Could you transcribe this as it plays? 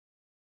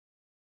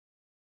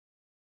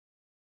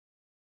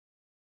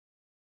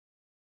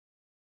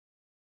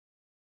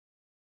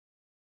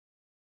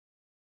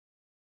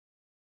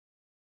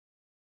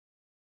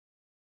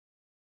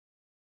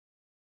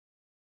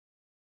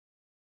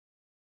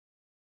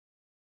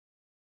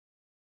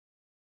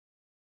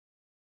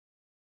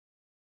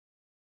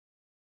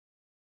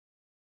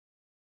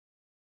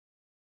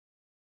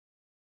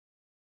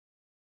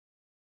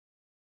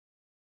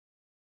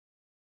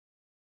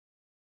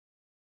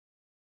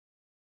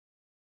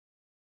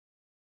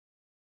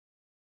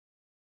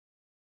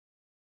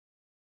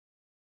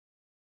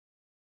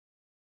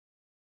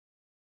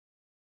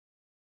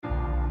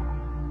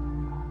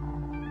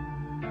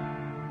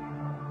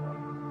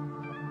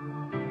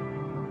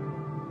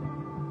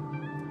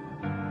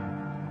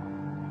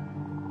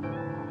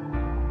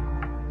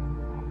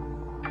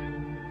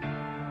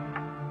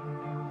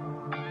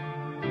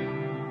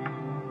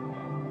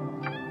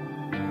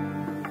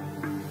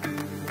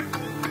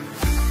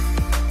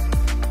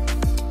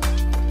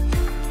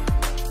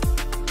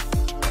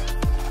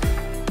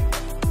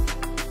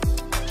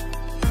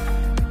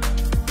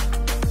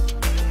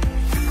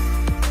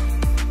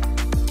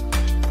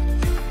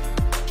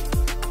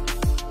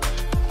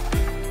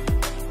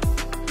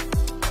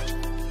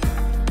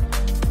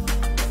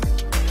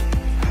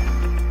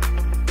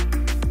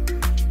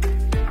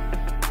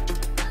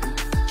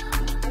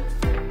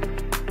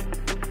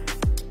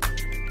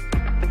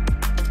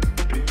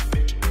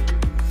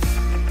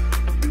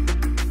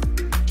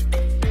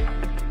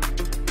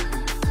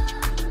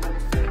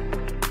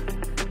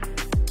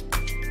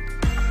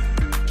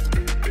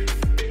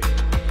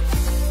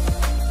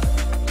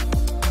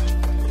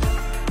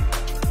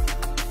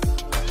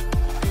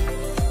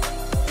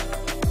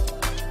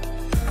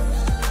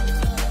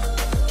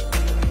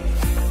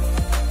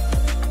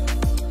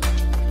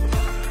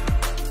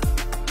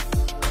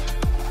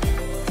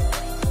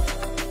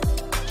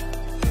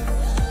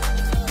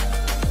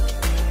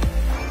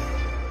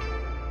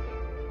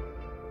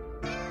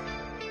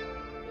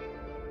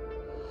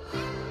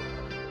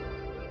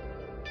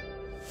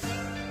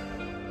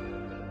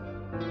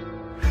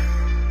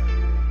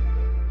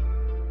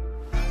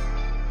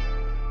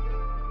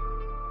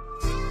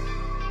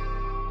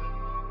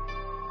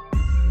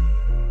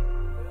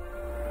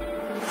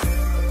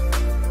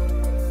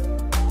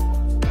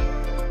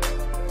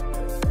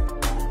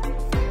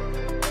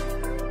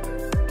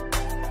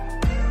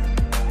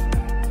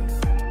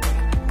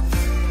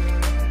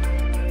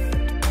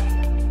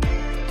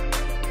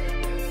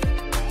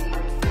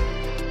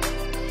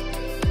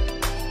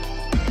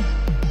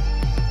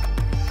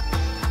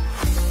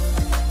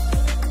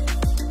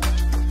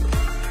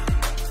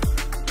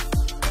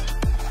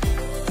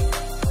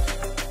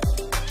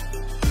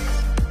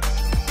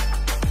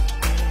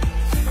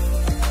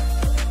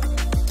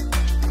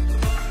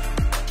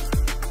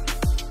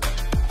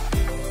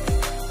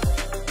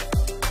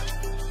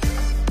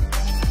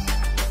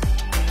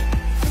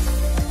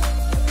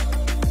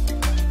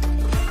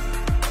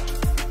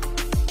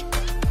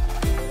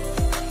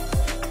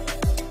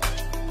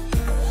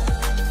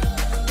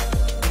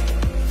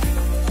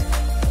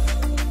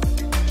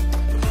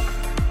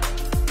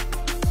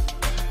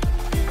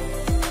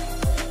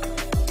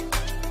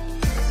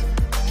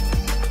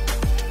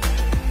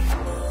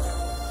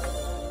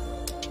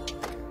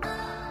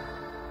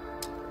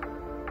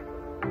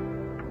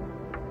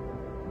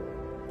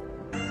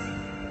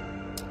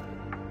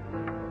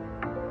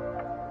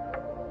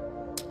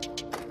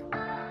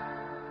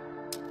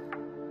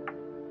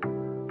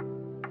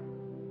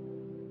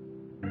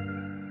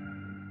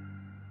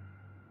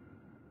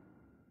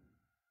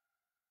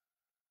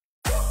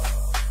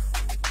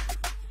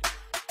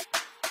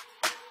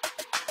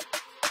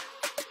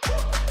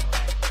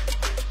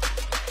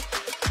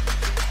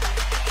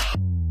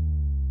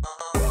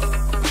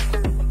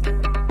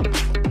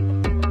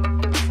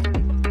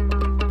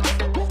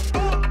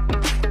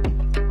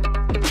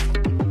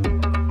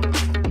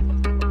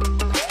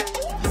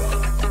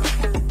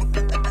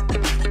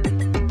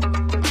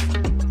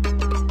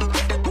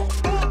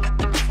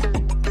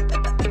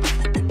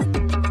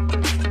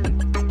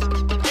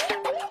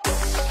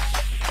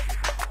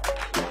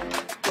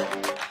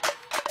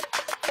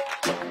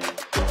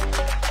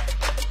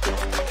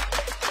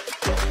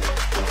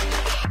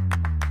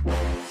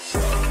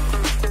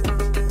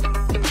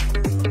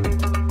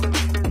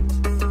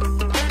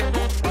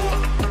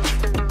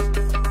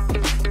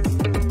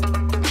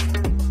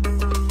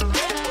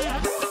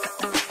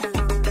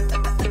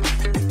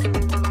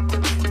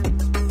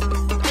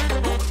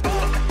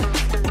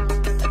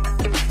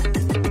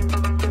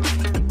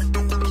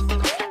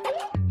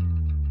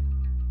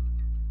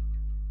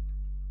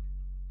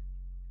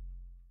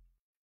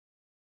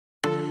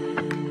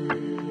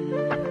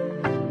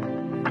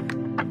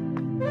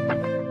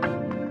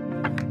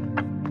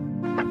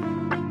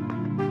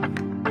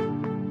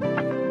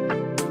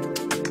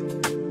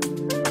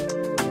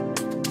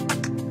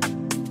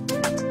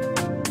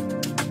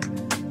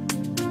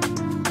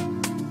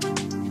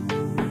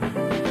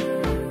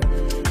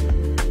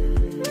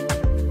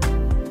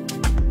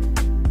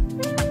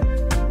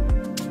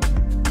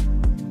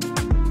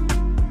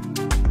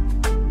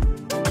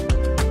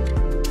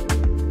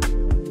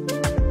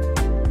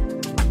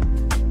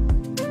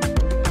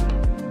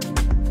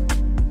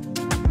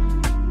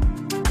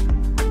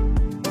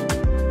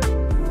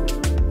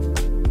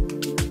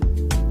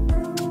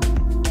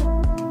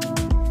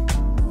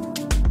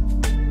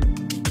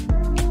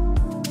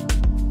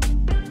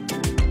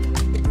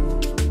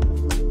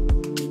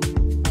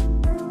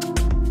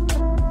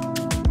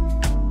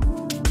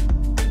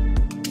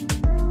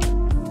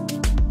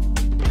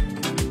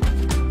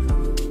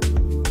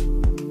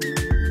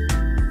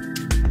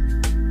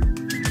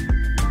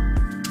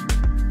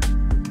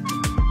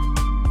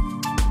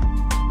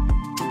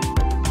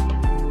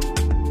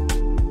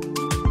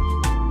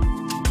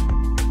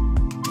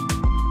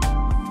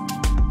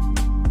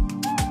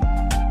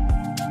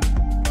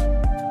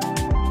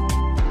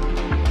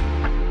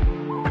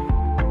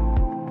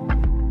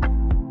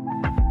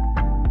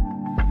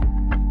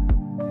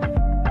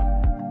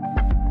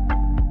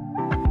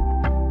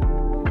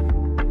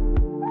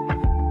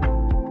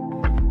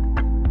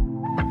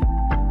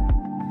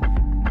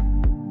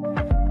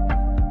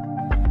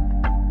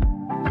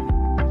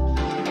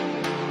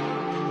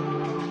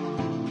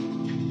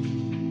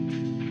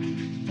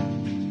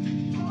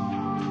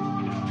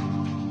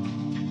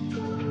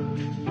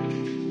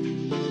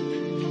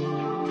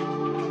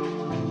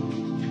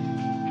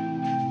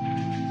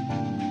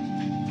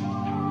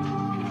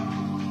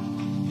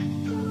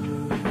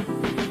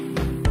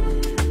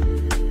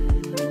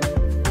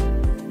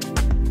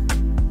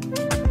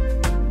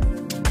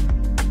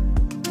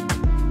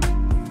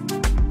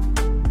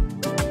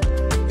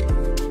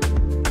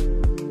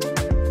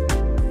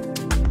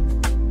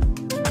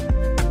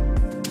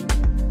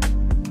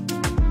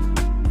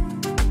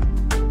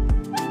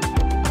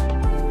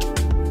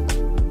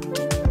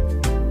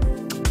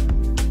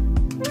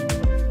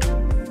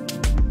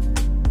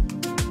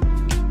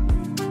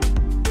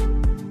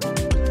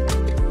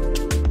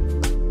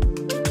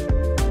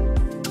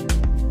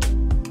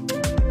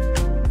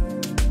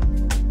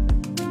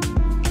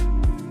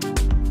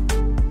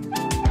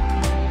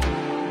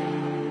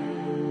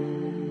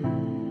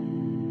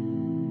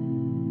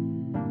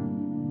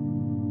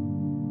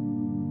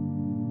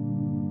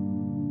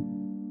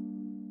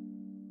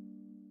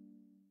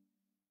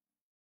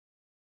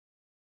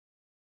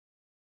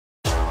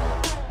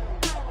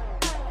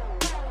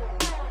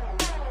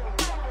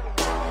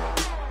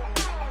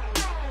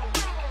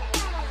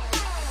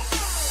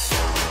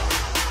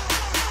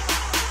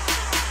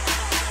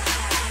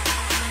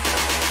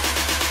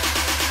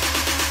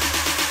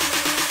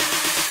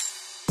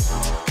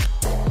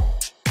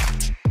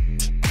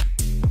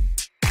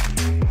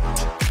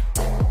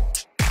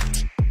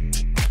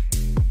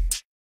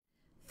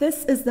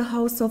This is the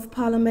House of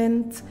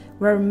Parliament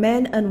where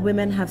men and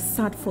women have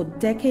sat for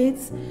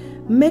decades,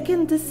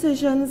 making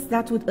decisions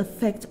that would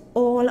affect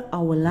all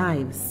our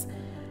lives.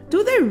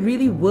 Do they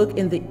really work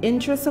in the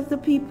interests of the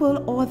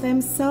people or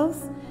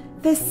themselves?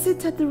 They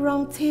sit at the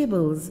round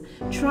tables,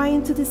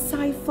 trying to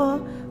decipher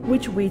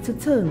which way to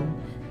turn.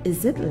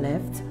 Is it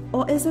left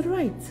or is it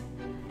right?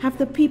 Have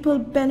the people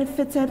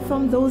benefited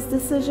from those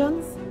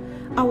decisions?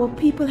 Our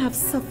people have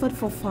suffered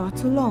for far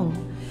too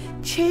long.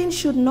 Change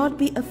should not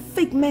be a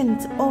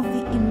figment of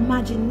the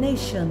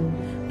imagination,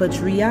 but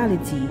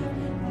reality.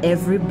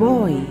 Every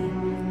boy,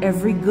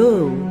 every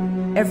girl,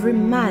 every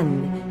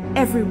man,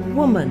 every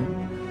woman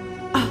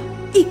are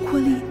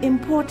equally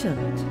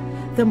important.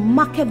 The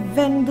market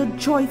vendor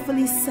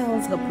joyfully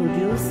sells her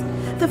produce.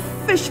 The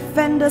fish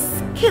vendor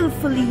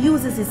skillfully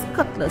uses his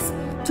cutlass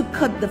to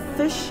cut the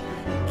fish.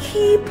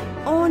 Keep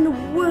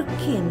on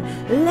working.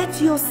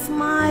 Let your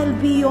smile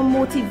be your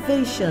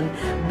motivation.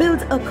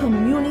 Build a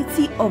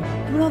community of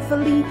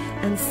brotherly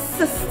and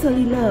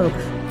sisterly love.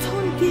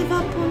 Don't give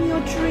up on your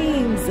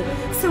dreams.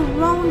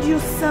 Surround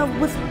yourself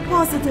with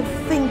positive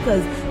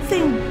thinkers.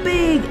 Think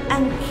big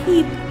and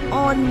keep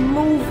on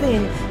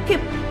moving.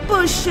 Keep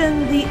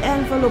pushing the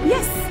envelope.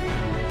 Yes,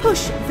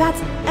 push that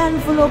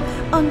envelope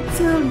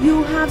until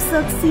you have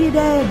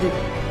succeeded.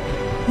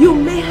 You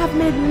may have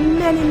made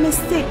many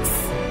mistakes,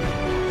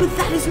 but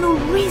that is no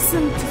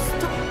reason to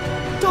stop.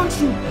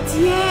 Don't you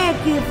dare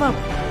give up.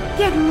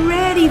 Get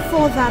ready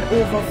for that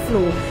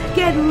overflow.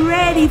 Get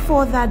ready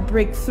for that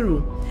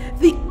breakthrough.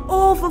 The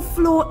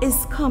overflow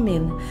is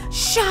coming.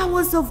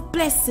 Showers of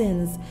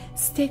blessings.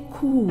 Stay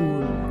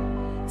cool.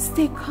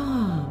 Stay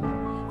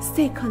calm.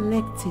 Stay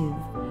collective.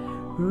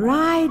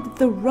 Ride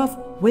the rough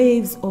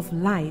waves of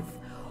life.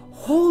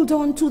 Hold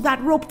on to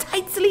that rope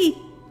tightly.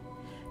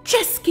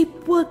 Just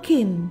keep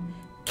working.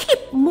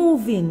 Keep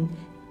moving.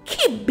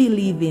 Keep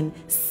believing.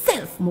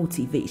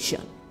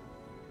 Self-motivation.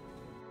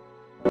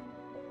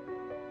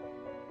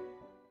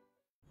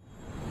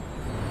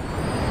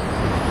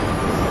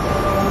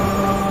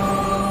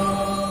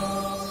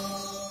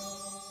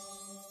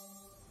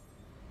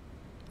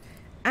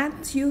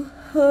 And you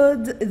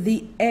heard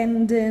the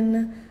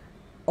ending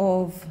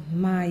of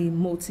my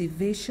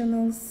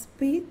motivational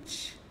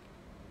speech.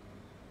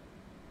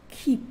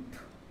 Keep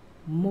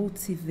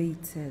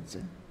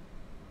motivated.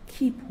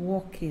 Keep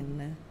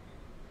walking.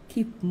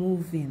 Keep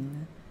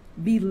moving.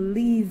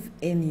 Believe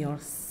in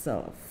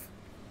yourself.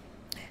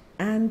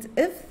 And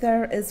if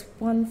there is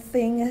one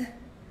thing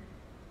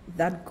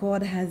that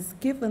God has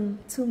given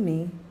to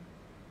me,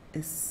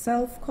 is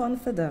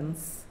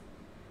self-confidence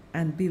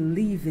and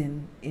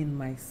believing in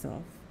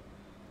myself.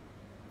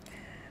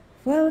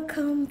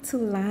 Welcome to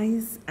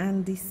Lies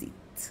and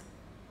Deceit.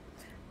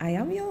 I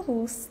am your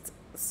host,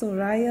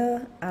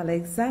 Sohria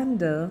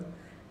Alexander,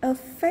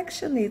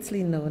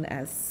 affectionately known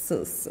as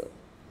Soso.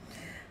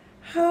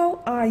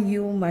 How are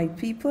you, my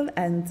people?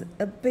 And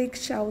a big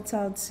shout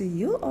out to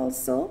you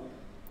also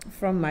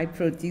from my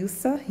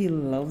producer. He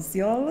loves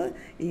y'all,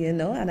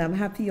 and I'm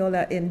happy y'all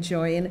are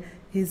enjoying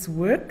his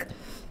work.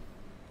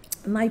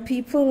 My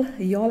people,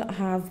 y'all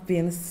have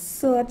been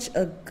such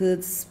a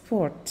good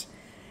sport.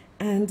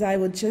 And I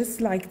would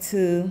just like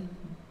to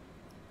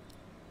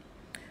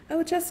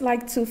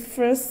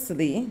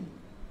firstly,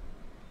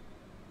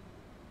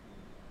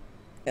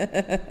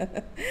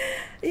 it's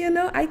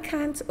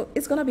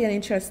going to be an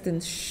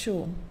interesting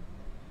show.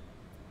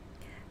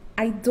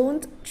 I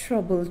don't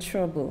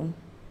trouble.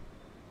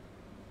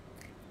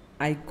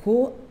 I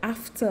go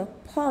after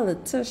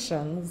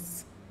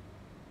politicians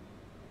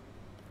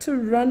to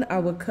run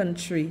our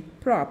country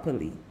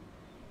properly.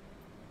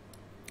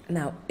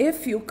 Now,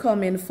 if you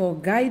come in for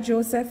Guy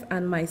Joseph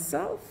and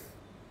myself,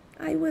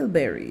 I will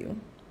bury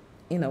you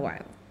in a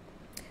while.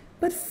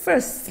 But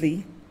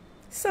firstly,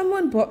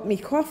 someone bought me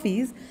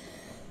coffees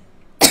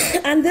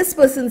and this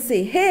person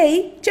say,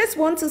 hey, just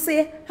want to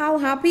say how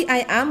happy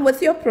I am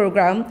with your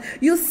program.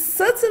 You're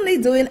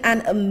certainly doing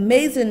an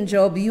amazing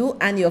job, you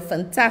and your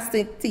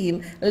fantastic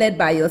team led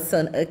by your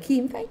son,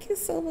 Akeem. Thank you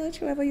so much,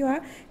 whoever you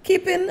are.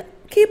 Keep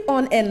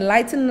on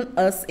enlightening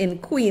us in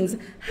Queens.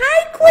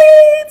 Hi,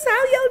 Queens.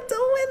 How y'all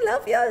doing?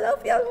 Love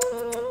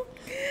y'all.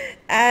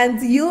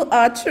 And you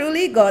are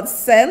truly God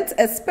sent,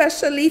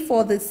 especially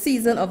for the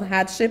season of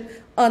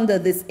hardship under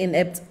this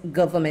inept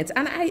government.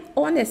 And I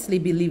honestly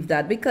believe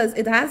that, because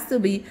it has to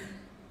be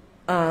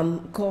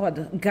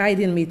God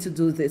guiding me to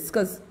do this,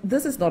 because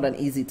this is not an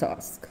easy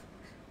task.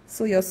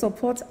 So your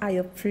support, I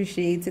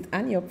appreciate it,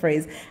 and your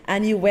praise.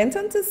 And you went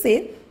on to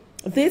say,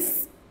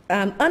 this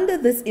under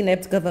this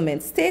inept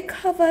government, stay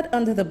covered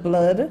under the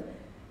blood.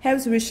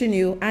 Helps wishing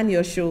you and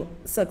your show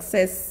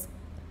success,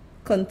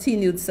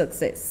 continued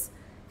success.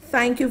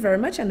 Thank you very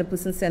much. And the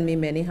person sent me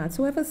many hearts.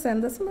 Whoever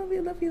sent us, love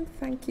you,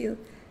 thank you.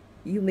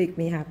 You make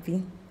me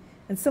happy.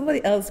 And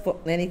somebody else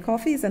bought many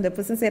coffees, and the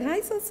person said,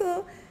 hi,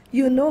 so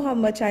you know how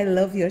much I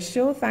love your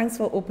show. Thanks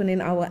for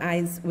opening our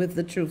eyes with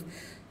the truth.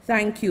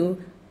 Thank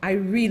you. I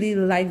really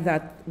like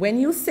that. When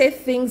you say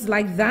things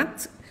like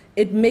that,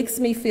 it makes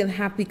me feel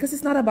happy, because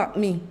it's not about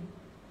me.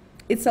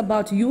 It's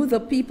about you, the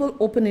people,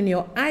 opening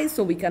your eyes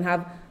so we can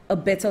have a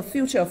better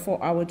future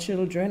for our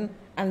children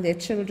and their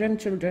children,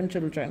 children,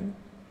 children.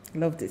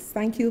 Love this.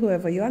 Thank you,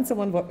 whoever you are. And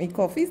someone bought me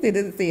coffees. They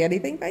didn't say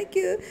anything. Thank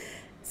you.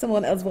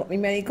 Someone else bought me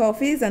many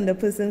coffees, and the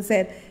person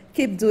said,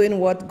 keep doing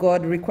what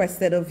God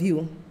requested of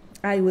you.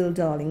 I will,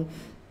 darling.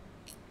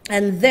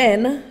 And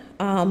then,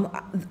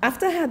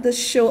 after I had the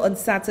show on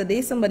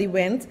Saturday, somebody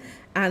went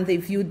and they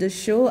viewed the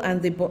show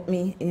and they bought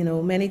me,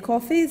 many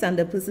coffees. And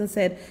the person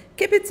said,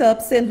 keep it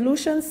up. St.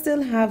 Lucians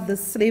still have the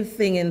slave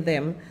thing in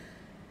them.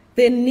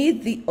 They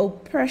need the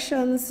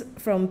oppressions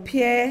from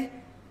Pierre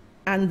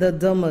and the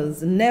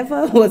Dummers.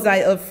 Never was I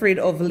afraid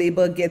of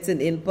Labour getting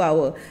in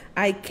power.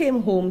 I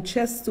came home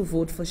just to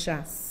vote for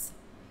Shas.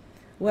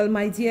 Well,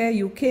 my dear,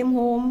 you came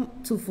home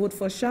to vote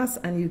for Shas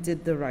and you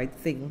did the right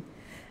thing.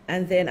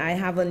 And then I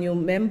have a new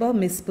member,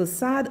 Miss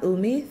Prasad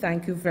Umi.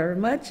 Thank you very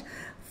much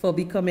for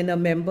becoming a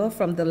member.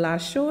 From the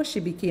last show, she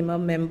became a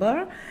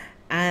member.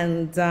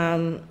 And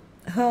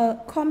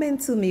her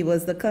comment to me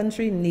was, the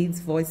country needs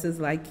voices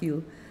like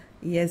you.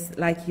 Yes,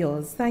 like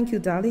yours. Thank you,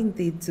 darling.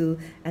 They do.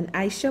 And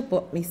Aisha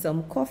bought me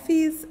some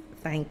coffees.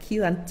 Thank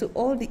you. And to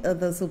all the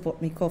others who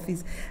bought me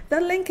coffees.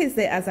 The link is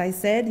there. As I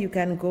said, you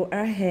can go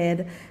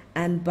ahead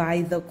and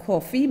buy the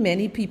coffee.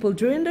 Many people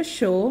during the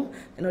show,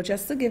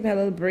 just to give a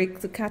little break,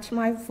 to catch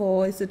my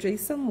voice, to drink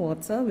some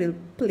water, we'll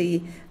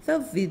play the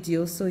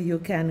video so you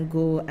can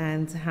go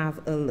and have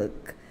a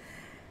look.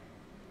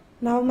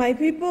 Now, my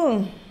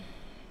people,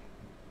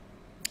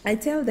 I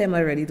tell them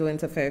already, don't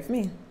interfere with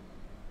me.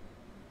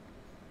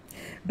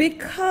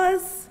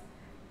 Because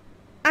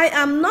I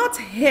am not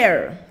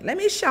here. Let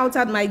me shout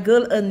at my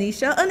girl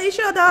Anisha.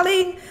 Anisha,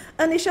 darling.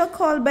 Anisha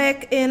called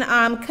back in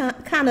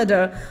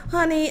Canada.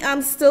 Honey,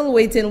 I'm still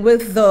waiting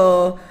with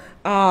the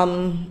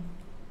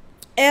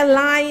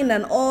airline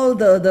and all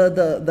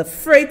the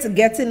freight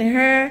getting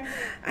here.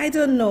 I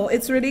don't know.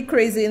 It's really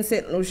crazy in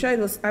St.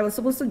 Lucia. I was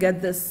supposed to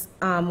get this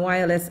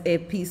wireless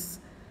earpiece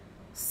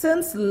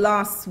since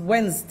last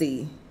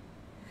Wednesday.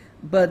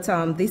 But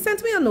they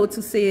sent me a note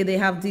to say they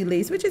have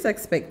delays, which is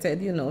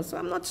expected, so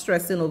I'm not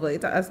stressing over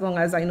it. As long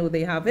as I know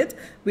they have it,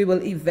 we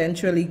will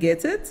eventually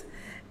get it.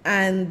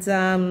 And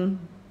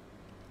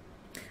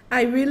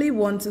I really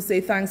want to say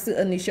thanks to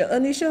Anisha.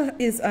 Anisha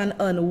is an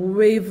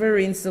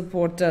unwavering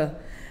supporter.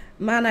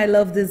 Man, I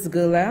love this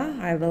girl.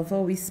 I love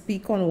her. We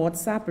speak on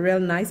WhatsApp.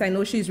 Real nice. I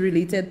know she's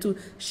related to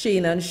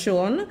Shane and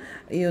Sean.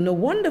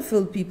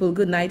 Wonderful people.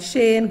 Good night,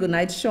 Shane. Good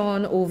night,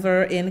 Sean,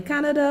 over in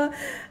Canada.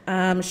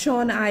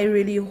 Sean, I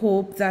really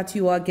hope that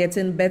you are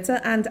getting better.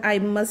 And I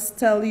must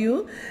tell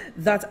you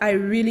that I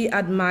really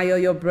admire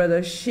your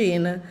brother,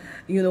 Shane.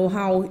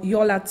 How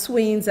y'all are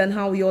twins and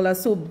how y'all are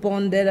so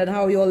bonded and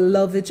how y'all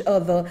love each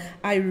other.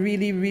 I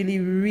really, really,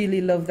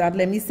 really love that.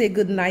 Let me say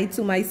good night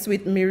to my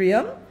sweet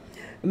Miriam.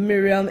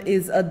 Miriam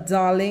is a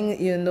darling,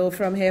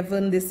 from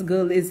heaven. This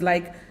girl is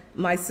like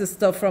my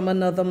sister from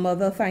another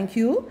mother. Thank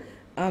you,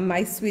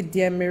 my sweet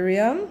dear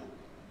Miriam.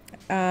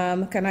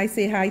 Can I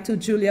say hi to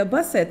Julia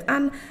Bassett?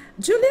 And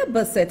Julia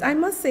Bassett, I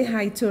must say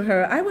hi to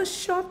her. I was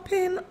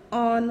shopping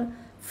on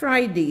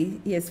Friday.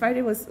 Yes,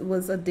 Friday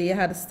was a day I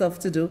had stuff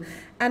to do.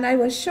 And I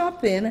was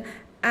shopping.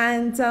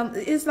 And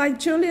it's like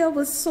Julia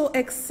was so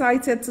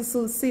excited to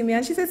see me.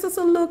 And she said,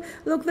 so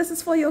look, this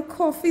is for your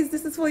coffees.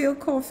 This is for your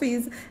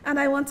coffees. And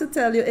I want to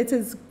tell you, it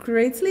is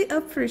greatly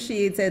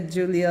appreciated,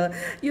 Julia.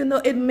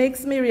 It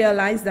makes me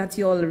realize that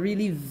you all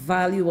really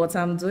value what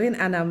I'm doing.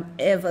 And I'm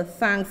ever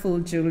thankful,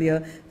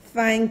 Julia.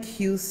 Thank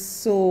you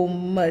so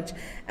much.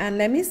 And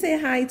let me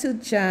say hi to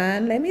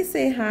Jan. Let me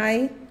say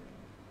hi,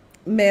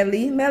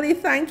 Melly. Melly,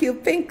 thank you.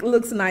 Pink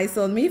looks nice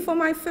on me for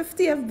my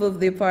 50th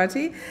birthday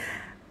party.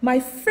 My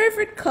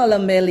favorite color,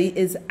 Melly,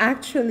 is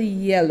actually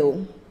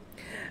yellow.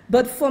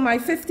 But for my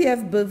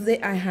 50th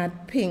birthday, I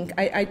had pink.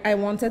 I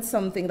wanted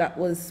something that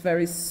was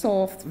very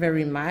soft,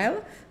 very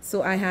mild.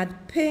 So I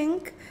had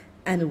pink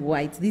and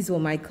white. These were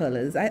my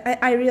colors.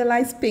 I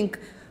realized pink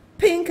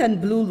and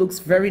blue looks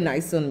very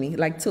nice on me,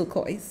 like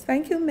turquoise.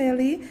 Thank you,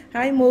 Melly.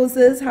 Hi,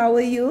 Moses. How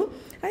are you?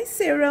 Hi,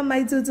 Sarah,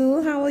 my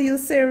doodoo. How are you,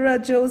 Sarah,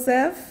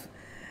 Joseph?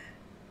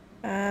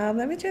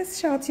 Let me just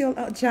shout you all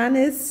out.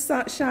 Janice,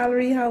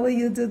 Shalry, how are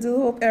you, Dudu?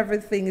 Hope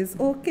everything is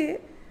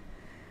okay.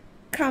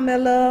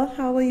 Camilla,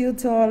 how are you,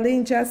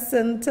 darling?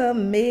 Jacinta,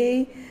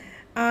 May,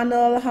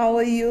 Arnold, how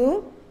are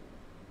you?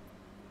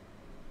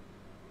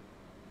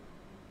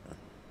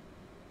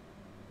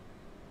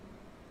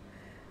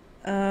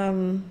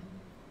 Let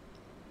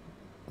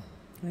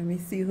me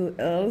see who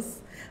else.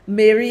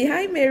 Mary,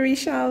 hi, Mary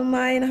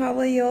Shalmine, how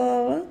are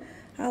y'all?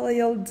 How are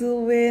y'all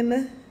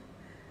doing?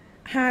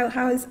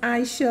 How is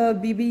Aisha,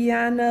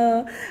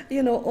 Bibiana,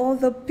 all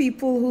the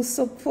people who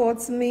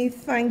support me.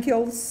 Thank you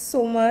all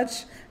so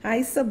much.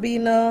 Hi,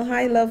 Sabina.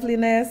 Hi,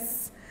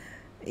 Loveliness.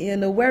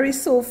 Where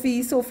is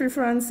Sophie? Sophie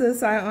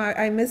Francis.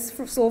 I miss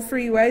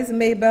Sophie. Where is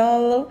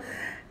Mabel?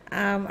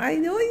 I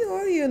know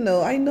you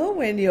all, I know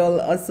when you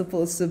all are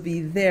supposed to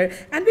be there.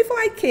 And before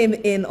I came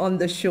in on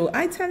the show,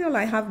 I tell you all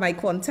I have my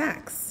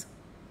contacts.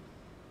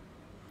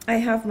 I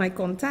have my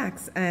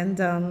contacts.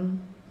 And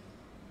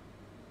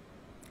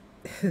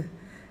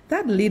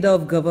that leader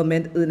of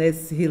government,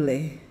 Ernest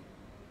Hille,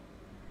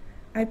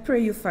 I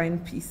pray you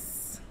find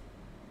peace.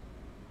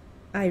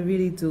 I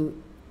really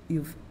do.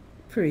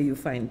 Pray you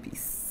find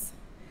peace.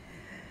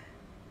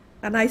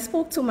 And I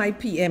spoke to my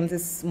PM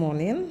this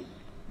morning.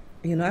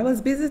 You know, I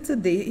was busy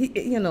today.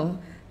 You know,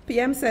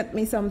 PM sent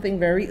me something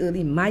very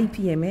early. My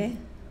PM,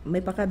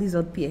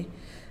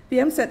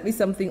 PM sent me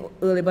something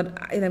early, but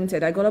let me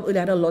tell you, I got up early,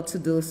 I had a lot to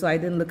do, so I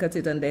didn't look at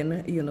it. And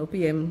then, you know,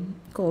 PM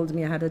called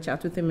me. I had a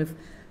chat with him with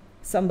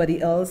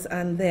somebody else.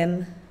 And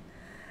then,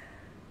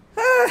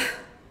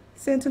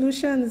 St.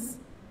 Lucians,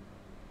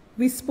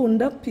 we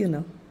spooned up, you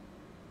know.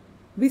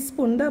 We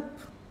spooned up.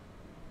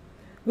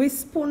 We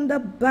spooned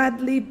up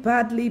badly,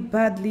 badly,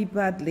 badly,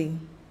 badly.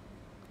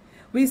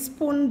 We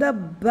spooned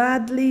up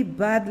badly,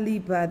 badly,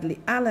 badly.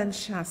 Alan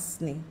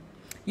Chastney.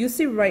 You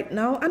see right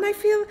now, and I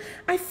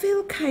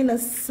feel kind of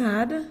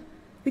sad,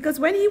 because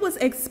when he was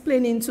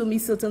explaining to me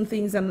certain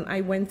things and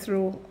I went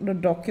through the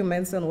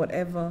documents and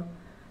whatever,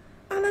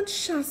 Alan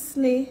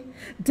Chastney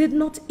did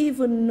not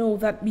even know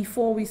that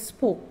before we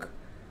spoke,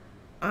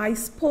 I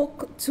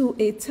spoke to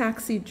a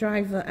taxi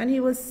driver, and he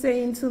was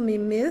saying to me,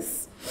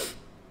 Miss,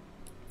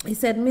 he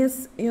said,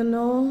 Miss, you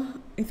know,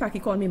 in fact, he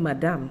called me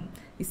Madame.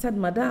 He said,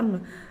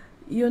 Madame,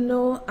 you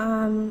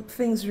know,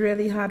 things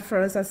really hard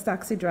for us as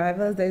taxi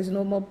drivers. There's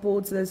no more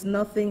boats, there's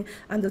nothing,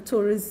 and the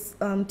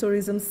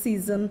tourism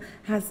season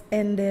has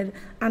ended,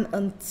 and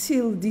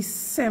until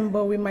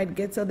December we might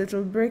get a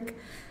little break.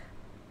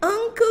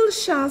 Uncle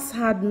Charles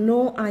had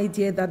no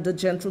idea that the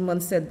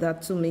gentleman said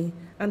that to me,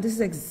 and this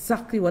is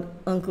exactly what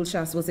Uncle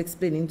Charles was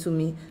explaining to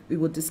me. We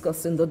were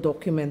discussing the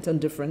document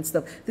and different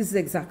stuff. This is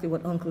exactly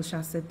what Uncle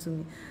Charles said to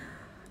me.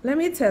 Let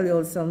me tell you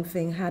all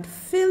something. Had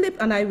Philip,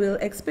 and I will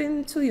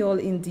explain to you all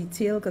in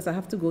detail because I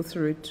have to go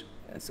through it.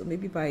 So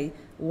maybe by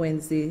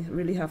Wednesday,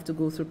 really have to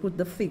go through, put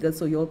the figures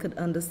so you all could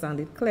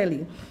understand it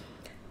clearly.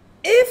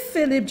 If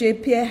Philip J.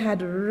 Pierre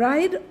had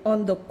ride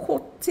on the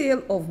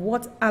coattail of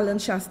what Alan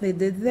Chastney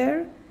did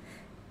there,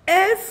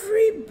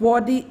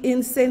 everybody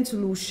in St.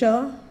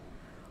 Lucia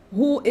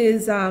who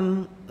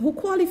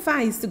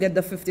qualifies to get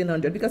the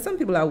 $1,500, because some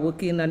people are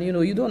working and, you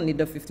know, you don't need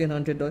the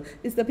 $1,500.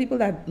 It's the people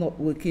that are not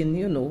working,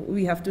 you know,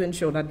 we have to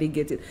ensure that they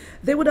get it.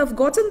 They would have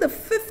gotten the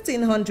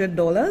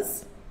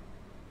 $1,500.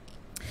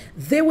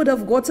 They would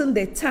have gotten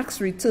their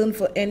tax return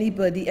for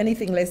anybody,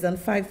 anything less than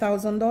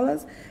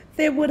 $5,000.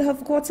 They would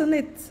have gotten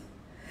it.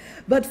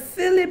 But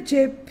Philip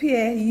J.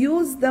 Pierre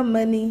used the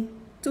money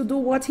to do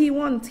what he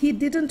wants. He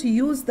didn't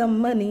use the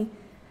money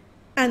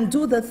and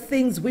do the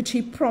things which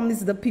he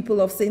promised the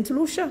people of St.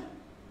 Lucia.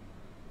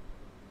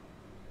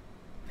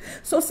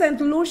 So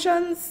St.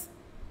 Lucians,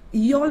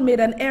 you all made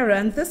an error,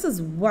 and this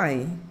is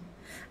why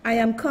I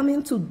am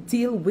coming to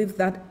deal with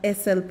that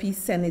SLP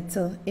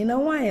senator in a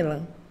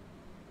while.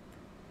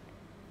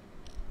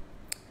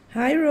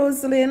 Hi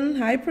Rosalind,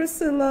 hi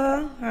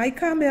Priscilla, hi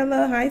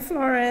Camilla, hi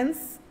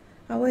Florence.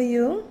 How are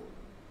you?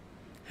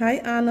 Hi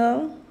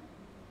Anna.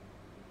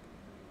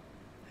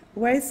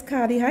 Where's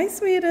Cardi? Hi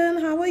Sweden,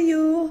 how are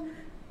you?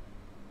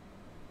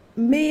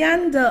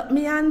 Meander,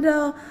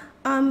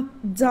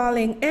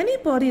 darling,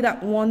 anybody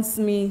that wants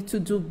me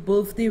to do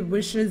birthday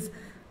wishes,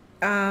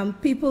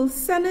 people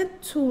send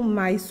it to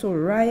my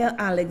Sohria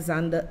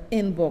Alexander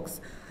inbox.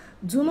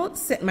 Do not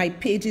send my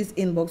page's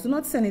inbox. Do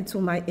not send it to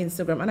my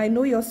Instagram. And I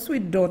know your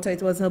sweet daughter,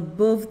 it was her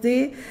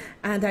birthday,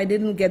 and I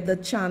didn't get the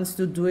chance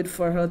to do it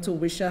for her, to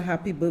wish her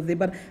happy birthday.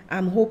 But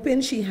I'm hoping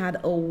she had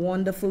a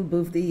wonderful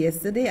birthday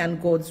yesterday and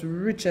God's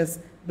richest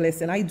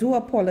blessing. I do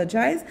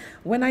apologize.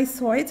 When I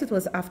saw it, it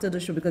was after the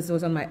show because it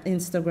was on my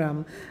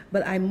Instagram.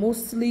 But I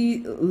mostly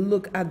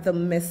look at the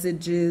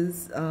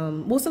messages.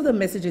 Most of the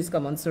messages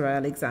come on Sohria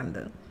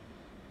Alexander.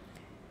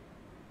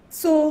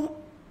 So,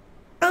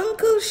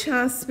 Uncle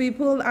Shas,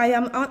 people, I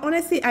am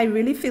honestly, I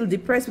really feel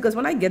depressed because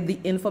when I get the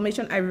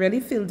information, I really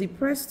feel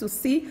depressed to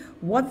see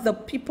what the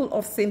people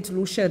of St.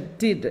 Lucia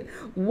did,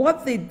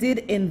 what they did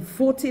in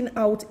voting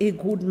out a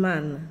good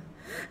man.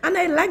 And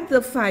I like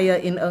the fire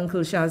in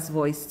Uncle Shas'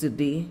 voice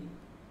today.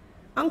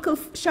 Uncle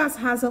Shas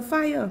has a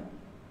fire.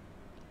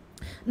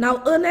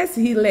 Now, Ernest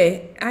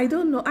Hille, I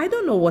don't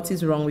know what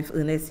is wrong with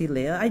Ernest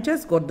Hille. I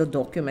just got the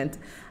document.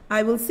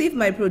 I will see if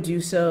my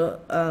producer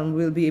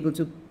will be able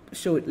to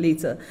show it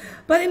later.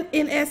 But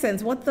in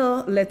essence, what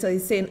the letter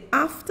is saying,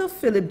 after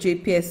Philip J.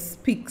 Pierre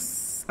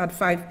speaks at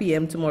 5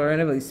 p.m. tomorrow,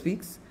 whenever he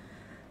speaks,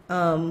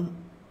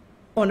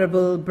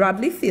 Honorable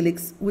Bradley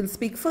Felix will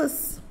speak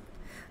first.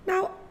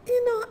 Now,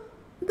 you know,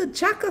 the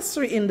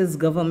jackassery in this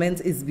government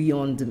is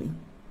beyond me.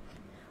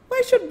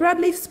 Why should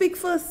Bradley speak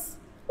first?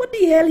 What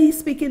the hell he's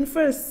speaking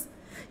first?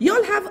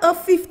 Y'all have a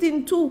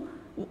 15-2.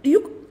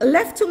 You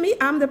left to me,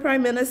 I'm the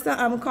Prime Minister,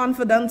 I'm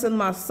confident in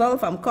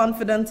myself, I'm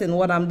confident in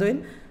what I'm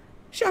doing.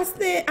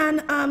 Chastney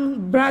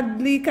and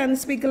Bradley can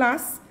speak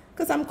last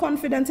because I'm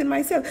confident in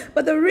myself.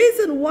 But the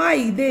reason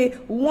why they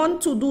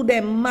want to do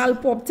their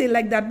malpopte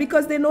like that,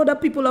 because they know the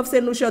people of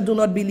St. Lucia do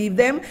not believe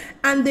them,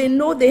 and they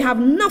know they have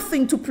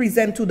nothing to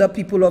present to the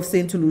people of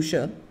St.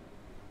 Lucia.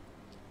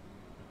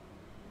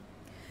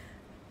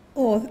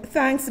 Oh,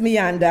 thanks,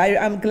 Meander.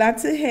 I'm glad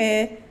to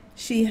hear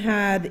she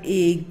had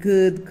a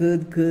good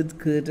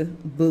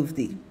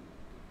birthday.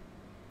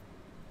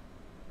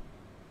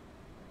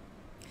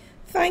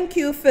 Thank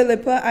you,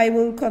 Philippa. I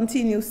will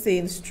continue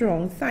staying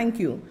strong. Thank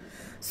you.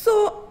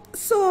 So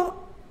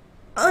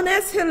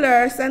Ernest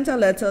Hiller sent a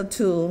letter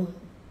to.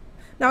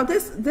 Now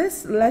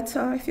this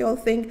letter, if you all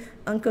think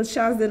Uncle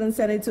Charles didn't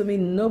send it to me,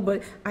 no,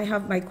 but I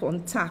have my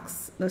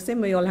contacts. The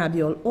same way you all had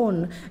your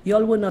own. You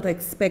all were not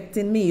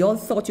expecting me. You all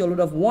thought you all would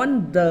have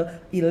won the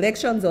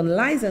elections on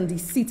lies and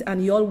deceit,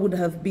 and you all would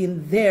have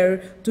been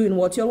there doing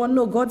what you all want.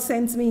 No, God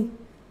sent me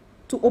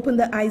to open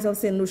the eyes of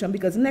St. Lucian,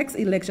 because next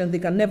election they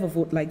can never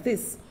vote like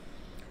this.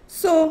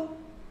 So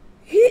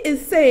he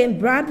is saying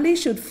Bradley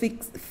should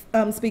speak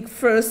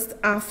first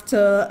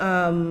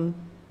after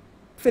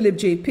Philip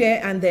J.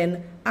 Pierre, and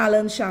then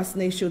Alan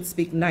Chasney should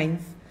speak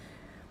ninth.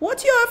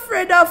 What you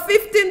afraid of?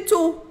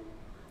 15-2.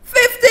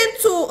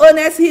 15-2,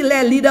 Ernest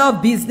Hiller, leader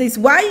of business.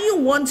 Why you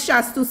want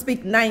Chas to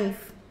speak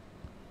ninth?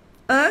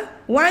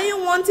 Why you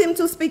want him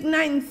to speak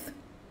ninth?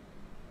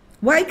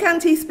 Why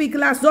can't he speak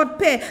last? Not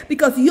pair.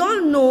 Because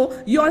y'all know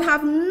y'all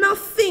have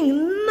nothing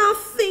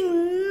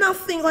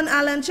on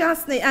Alan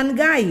Chasney and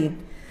Guy.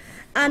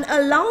 And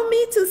allow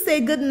me to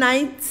say good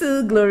night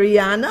to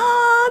Gloriana,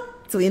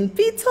 Twin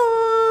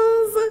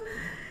Peters,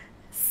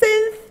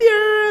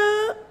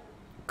 Cynthia,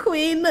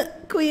 Queen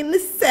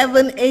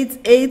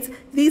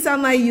 788. These are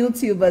my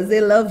YouTubers. They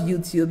love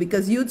YouTube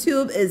because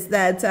YouTube is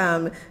that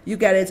you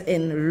get it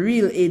in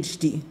real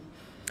HD.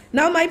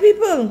 Now, my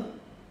people,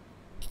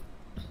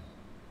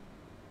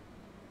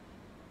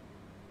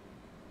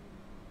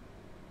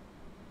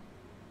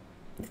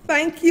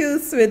 thank you,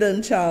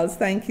 Sweden Charles.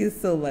 Thank you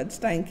so much.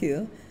 Thank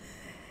you.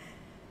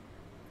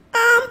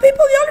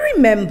 People, y'all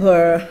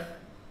remember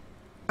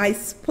I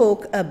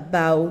spoke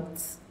about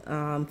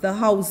the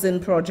housing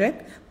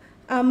project.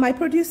 My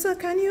producer,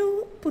 can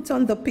you put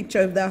on the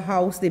picture of the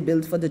house they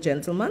built for the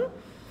gentleman?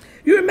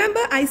 You remember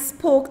I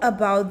spoke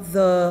about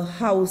the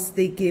house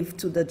they gave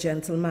to the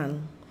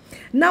gentleman.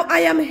 Now I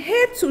am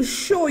here to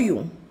show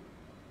you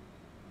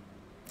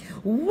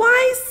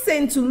why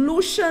St.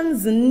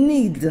 Lucians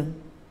need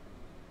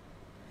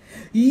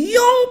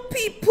young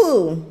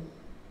people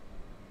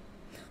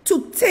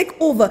to take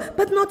over,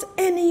 but not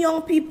any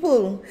young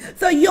people.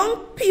 The young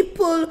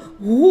people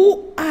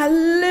who are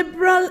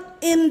liberal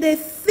in their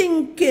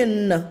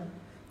thinking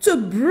to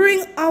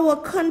bring our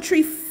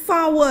country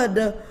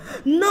forward,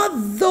 not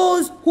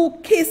those who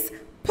kiss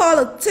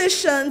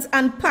politicians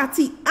and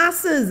party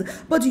asses,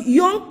 but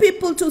young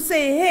people to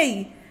say,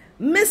 hey,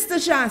 Mr.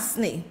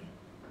 Chasney,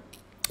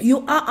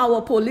 you are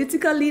our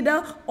political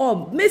leader,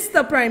 or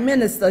Mr. Prime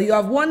Minister, you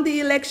have won the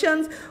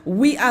elections,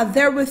 we are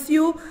there with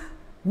you.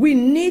 We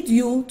need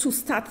you to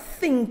start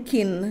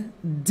thinking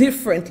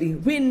differently.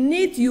 We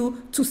need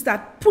you to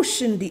start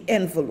pushing the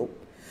envelope.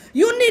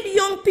 You need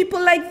young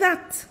people like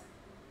that.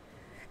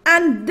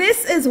 And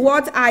this is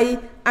what I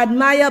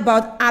admire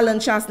about Alan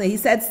Chasney. He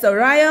said,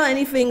 Sohria,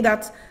 anything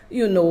that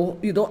you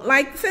don't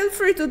like, feel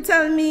free to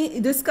tell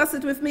me, discuss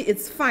it with me,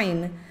 it's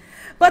fine.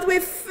 But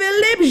with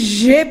Philip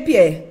J.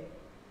 Pierre,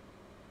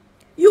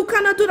 you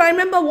cannot do that. I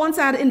remember once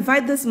I had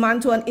invited this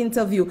man to an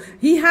interview.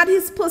 He had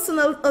his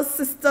personal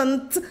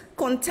assistant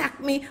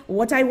contact me,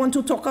 what I want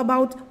to talk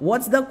about,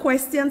 what's the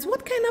questions,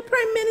 what kind of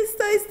prime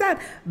minister is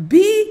that?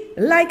 Be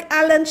like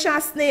Alan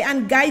Chasney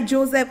and Guy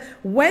Joseph.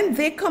 When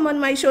they come on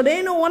my show,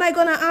 they know what I'm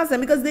going to ask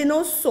them because they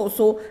know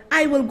so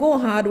I will go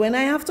hard when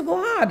I have to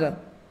go hard.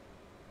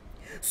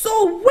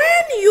 So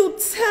when you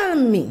tell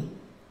me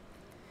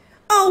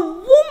a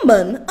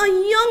woman, a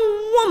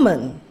young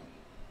woman,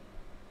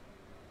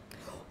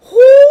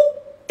 who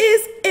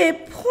is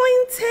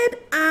appointed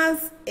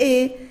as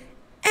a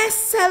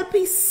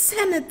SLP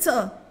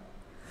senator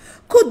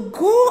could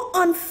go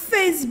on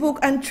Facebook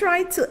and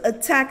try to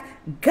attack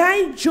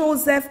Guy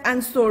Joseph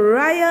and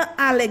Sohria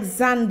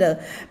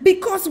Alexander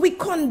because we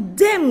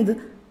condemned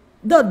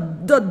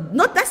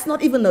that's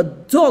not even a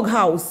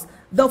doghouse,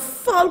 the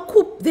foul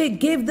coup they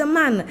gave the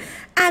man.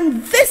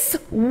 And this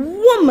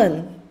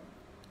woman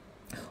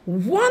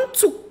want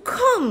to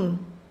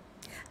come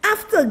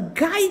after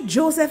Guy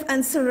Joseph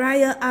and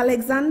Sohria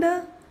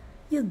Alexander?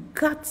 You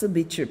got to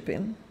be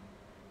tripping.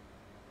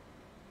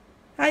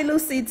 Hi,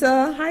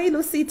 Lucita. Hi,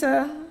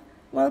 Lucita.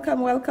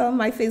 Welcome, welcome,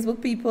 my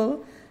Facebook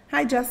people.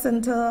 Hi,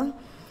 Jacinta.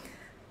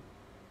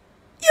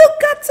 You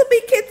got to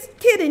be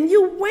kidding.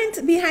 You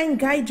went behind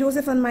Guy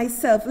Joseph and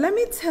myself. Let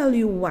me tell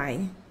you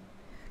why.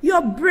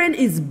 Your brain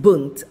is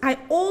burnt. I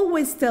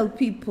always tell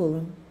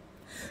people,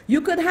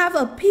 you could have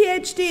a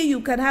PhD, you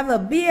could have a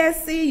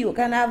BSc, you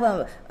can have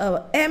a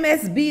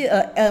MSc,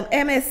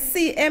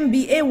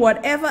 MBA,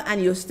 whatever,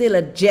 and you're still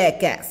a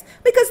jackass.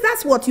 Because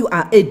that's what you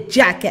are, a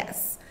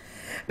jackass.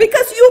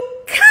 Because you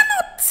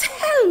cannot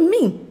tell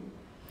me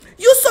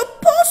you're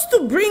supposed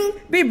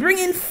to be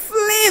bringing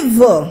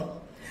flavor.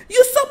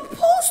 You're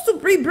supposed to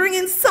be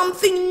bringing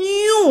something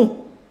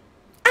new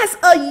as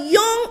a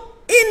young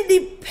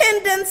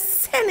independent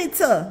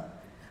senator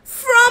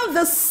from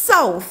the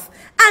South.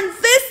 And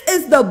this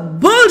is the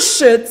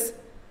bullshit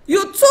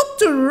You took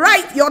to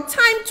write your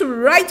time to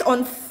write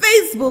on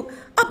Facebook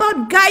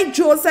about Guy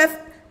Joseph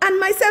and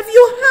myself.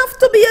 You have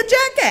to be a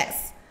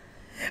jackass.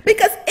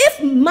 Because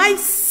if my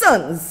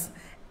sons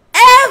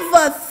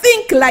ever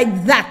think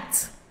like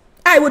that,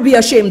 I would be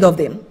ashamed of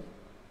them.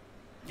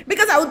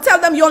 Because I would tell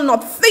them, you're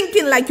not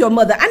thinking like your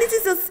mother. And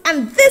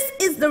this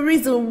is the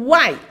reason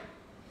why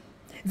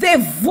they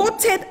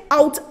voted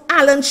out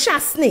Alan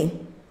Chasney.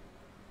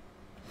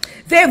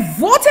 They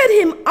voted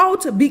him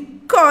out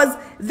because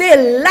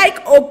they like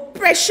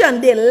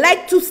oppression. They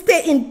like to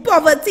stay in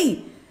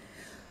poverty.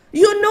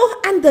 You know,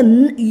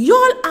 and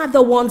y'all are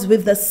the ones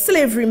with the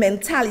slavery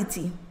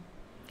mentality.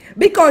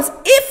 Because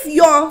if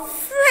your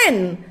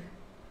friend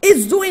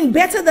is doing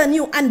better than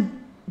you and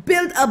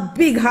build a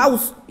big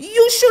house,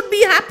 you should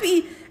be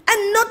happy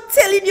and not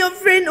telling your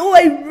friend, oh,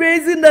 I'm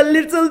raising a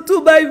little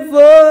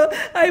 2x4,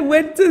 I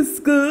went to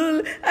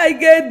school, I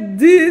get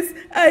this,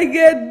 I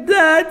get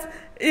that.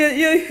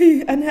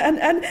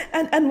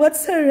 And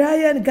what's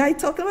Sohria and Guy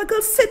talking about?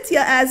 Girl, sit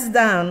your ass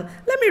down.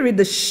 Let me read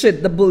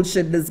the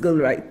bullshit this girl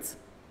writes.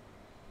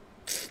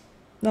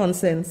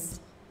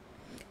 Nonsense.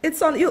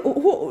 It's on you.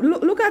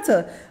 Look at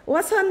her.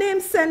 What's her name,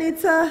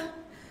 Senator?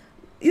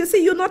 You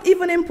see, you're not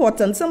even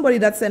important. Somebody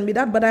that sent me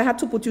that, but I had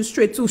to put you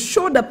straight to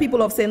show the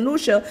people of St.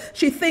 Lucia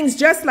she thinks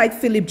just like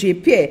Philip J.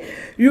 Pierre.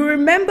 You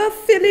remember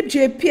Philip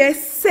J. Pierre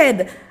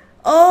said,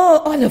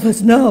 oh, all of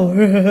us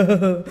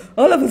know,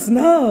 all of us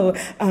know,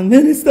 are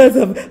ministers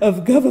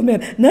of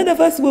government. None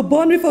of us were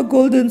born with a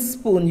golden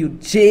spoon, you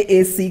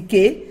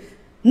J-A-C-K.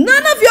 None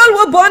of y'all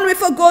were born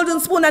with a golden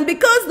spoon, and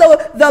because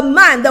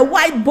the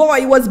white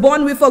boy was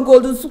born with a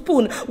golden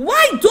spoon,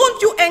 why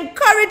don't you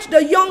encourage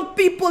the young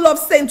people of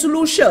St.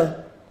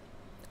 Lucia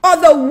or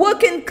the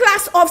working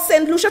class of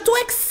St. Lucia to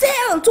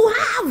excel, to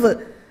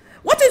have?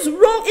 What is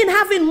wrong in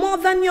having more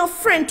than your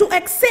friend, to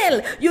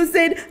excel? You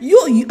said,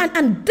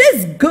 and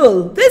this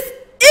girl, this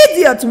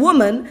idiot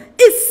woman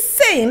is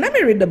saying, let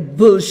me read the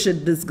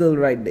bullshit this girl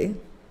right there.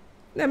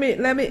 Let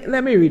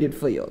me read it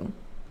for you.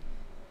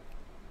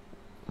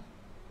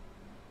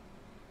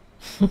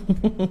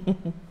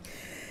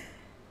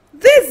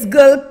 This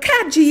girl,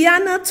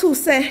 Kajiana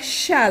Tuse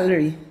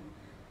Shalry,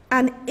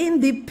 an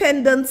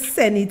independent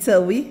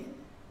senator,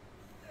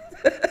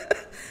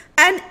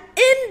 an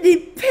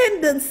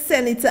independent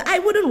senator. I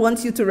wouldn't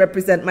want you to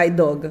represent my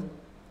dog.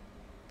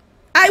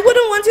 I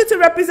wouldn't want you to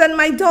represent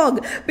my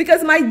dog,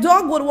 because my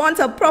dog would want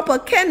a proper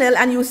kennel,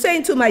 and you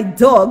saying to my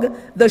dog,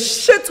 the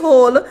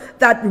shithole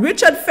that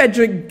Richard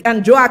Frederick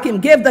and Joachim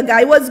gave the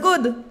guy was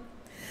good.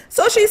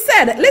 So she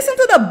said, listen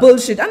to the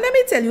bullshit, and let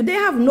me tell you, they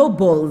have no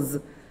balls.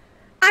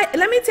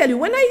 Let me tell you,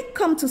 when I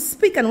come to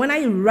speak and when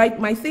I write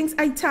my things,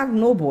 I tag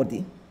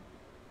nobody.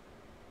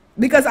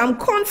 Because I'm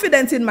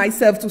confident in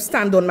myself to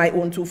stand on my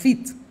own 2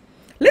 feet.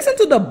 Listen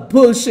to the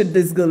bullshit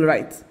this girl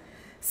writes.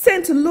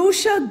 St.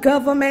 Lucia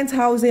Government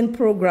Housing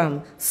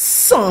Program,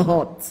 so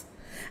hot.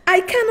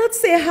 I cannot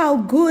say how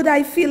good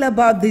I feel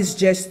about this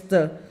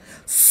gesture.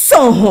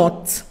 So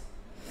hot.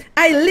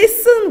 I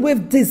listened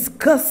with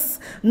disgust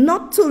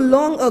not too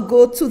long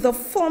ago to the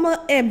former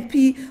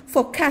MP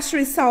for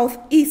Cashry South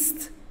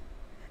East,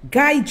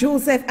 Guy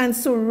Joseph, and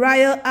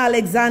Sohria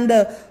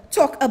Alexander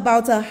talk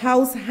about a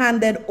house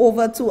handed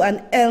over to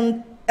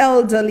an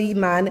elderly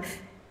man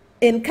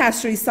in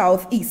Cashry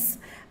South East.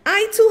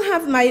 I too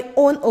have my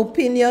own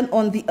opinion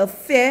on the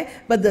affair,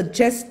 but the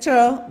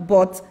gesture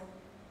brought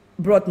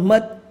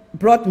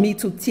me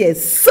to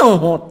tears. So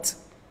hot.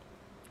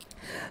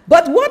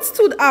 But what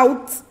stood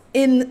out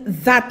in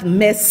that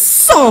mess,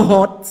 so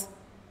hot,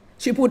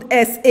 she put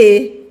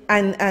S.A.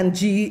 and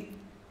G.J.,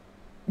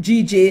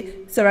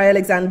 Sohria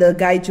Alexander,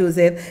 Guy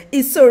Joseph,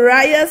 is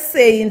Sohria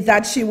saying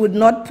that she would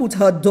not put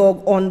her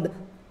dog on,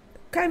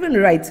 can't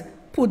even write,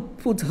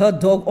 put her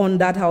dog on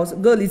that house.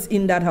 Girl is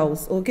in that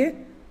house, okay?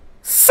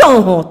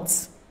 So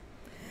hot.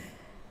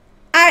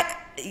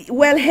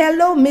 Well,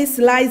 hello, Miss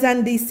Lies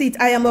and Deceit.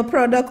 I am a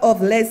product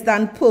of less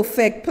than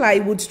perfect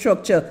plywood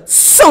structure.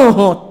 So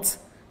hot.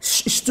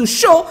 To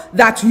show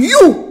that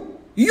you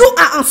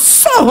are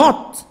so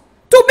hot.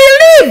 To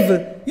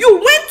believe. You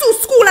went to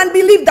school and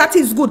believe that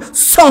is good.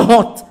 So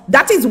hot.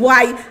 That is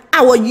why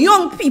our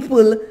young people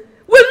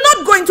will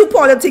not go into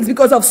politics,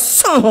 because of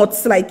so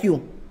hots like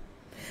you.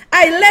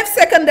 I left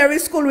secondary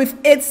school with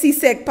 8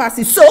 CSEC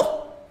passes.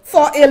 So,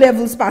 4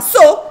 A-levels pass.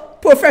 So,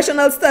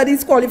 professional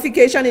studies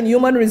qualification in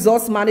human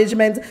resource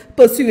management,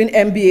 pursuing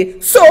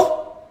MBA.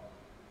 So,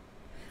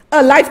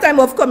 a lifetime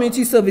of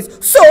community service.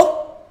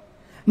 So,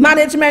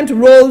 management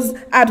roles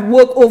at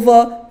work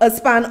over a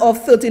span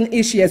of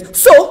 13-ish years.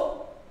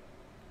 So,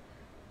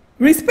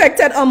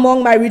 respected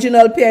among my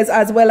regional peers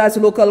as well as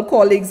local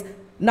colleagues,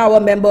 now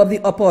a member of the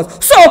upper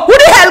house. So, who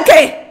the hell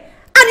care?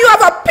 And you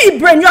have a pea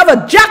brain, you have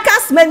a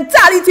jackass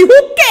mentality.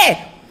 Who care?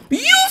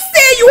 You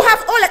say you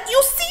have all that.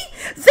 You see,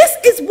 this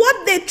is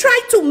what they try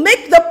to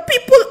make the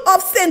people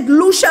of St.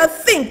 Lucia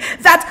think,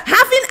 that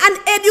having an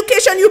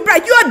education, you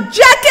bright. You're a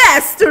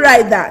jackass to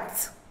write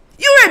that.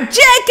 You're a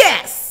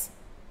jackass.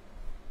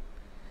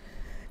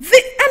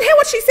 And hear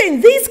what she's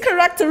saying. These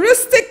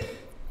characteristics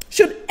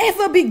should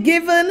ever be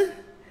given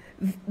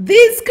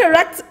these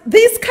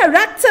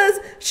characters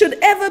should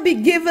ever be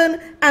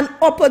given an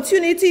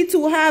opportunity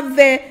to have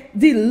their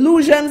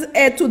delusions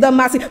aired to the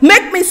masses.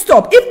 Make me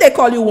stop. If they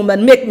call you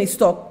woman, make me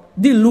stop.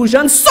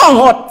 Delusions, so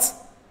hot.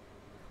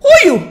 Who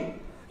are you?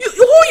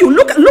 Who are you?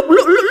 Look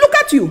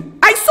at you.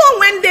 I saw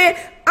when they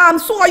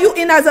saw you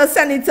in as a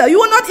senator.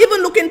 You were not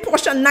even looking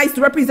posh and nice,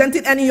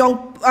 representing any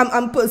young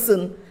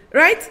person,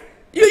 right?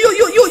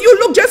 You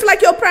look just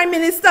like your prime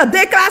minister.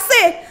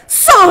 Déclassé,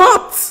 so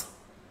hot.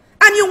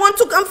 And you want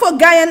to come for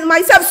Guy and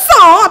myself, so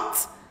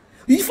hot.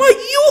 For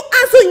you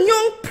as a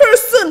young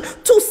person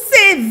to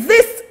say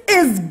this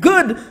is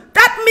good,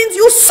 that means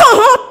you so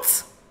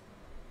hot.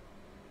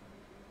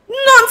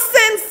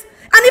 Nonsense.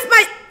 And if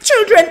my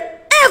children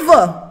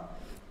ever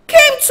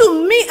came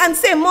to me and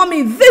say,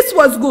 Mommy, this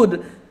was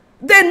good,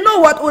 they know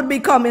what would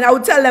be coming. I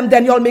would tell them,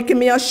 then you're making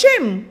me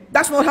ashamed.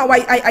 That's not how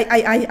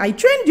I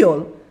trained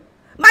y'all.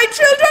 My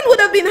children would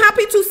have been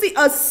happy to see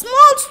a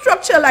small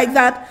structure like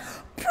that,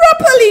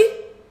 properly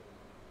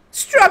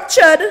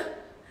structured,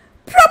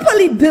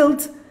 properly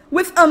built,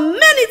 with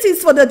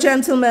amenities for the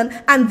gentleman,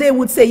 and they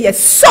would say, yes,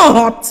 so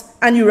hot.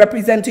 And you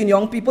representing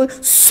young people,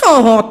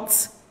 so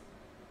hot.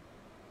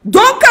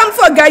 Don't come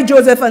for Guy,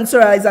 Joseph, and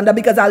Sohria Alexander,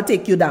 because I'll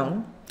take you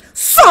down.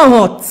 So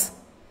hot.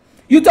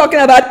 You talking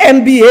about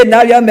MBA,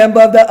 now you're a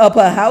member of the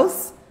upper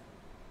house?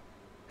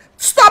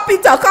 Stop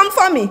it, come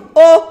for me.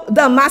 Oh,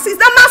 the masses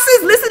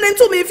listening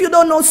to me if you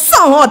don't know, so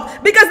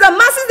hot. Because the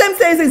masses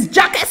themselves is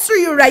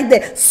jackassery right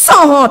there. So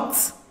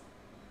hot.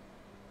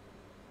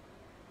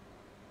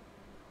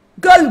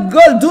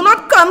 Girl, do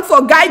not come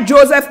for Guy,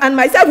 Joseph, and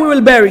myself. We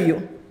will bury you.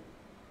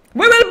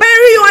 We will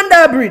bury you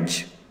under a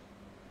bridge.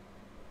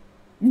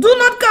 Do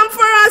not come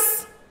for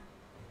us.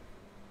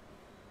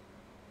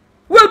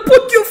 We'll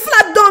put you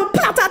flat down,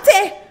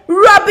 platate,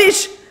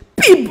 rubbish,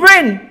 pea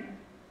brain.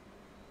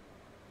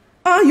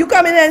 You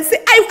come in and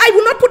say, I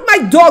will not put my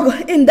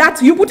dog in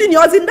that. You putting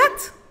yours in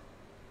that?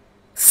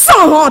 So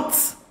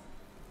hot.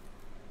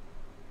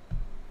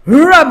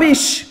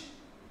 Rubbish.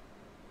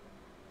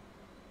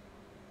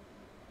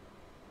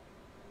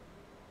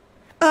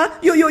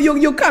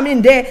 You come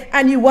in there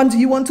and you want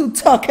to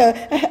talk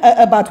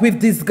about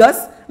with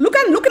disgust.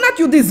 Looking at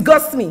you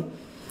disgusts me,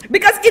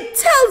 because it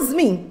tells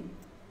me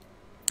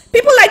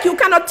people like you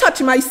cannot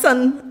touch my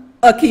son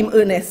Akeem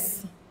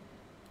Ernest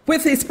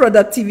with his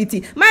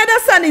productivity. My other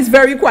son is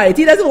very quiet.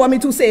 He doesn't want me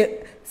to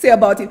say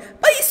about it,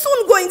 but he's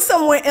soon going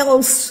somewhere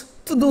else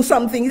to do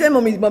something. He said,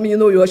 mommy, you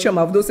know you're ashamed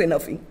of, don't say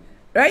nothing,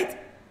 right?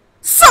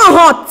 So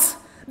hot.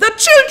 The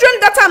children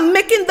that are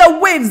making the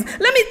waves,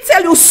 let me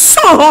tell you,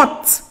 so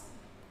hot.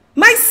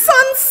 My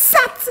son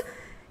sat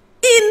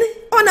in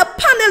on a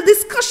panel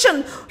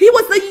discussion. He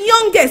was the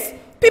youngest.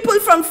 People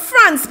from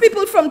France,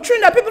 people from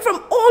Trinidad, people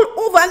from all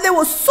over, and they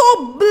were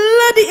so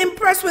bloody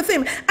impressed with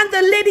him. And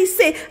the lady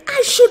said,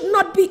 I should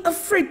not be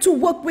afraid to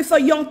work with a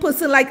young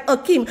person like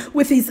Akeem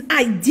with his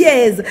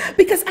ideas,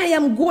 because I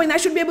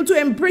should be able to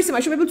embrace him. I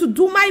should be able to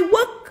do my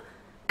work.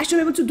 I should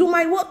be able to do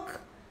my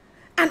work.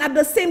 And at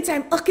the same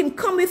time, Akeem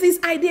come with his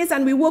ideas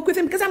and we work with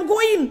him, because I'm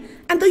going.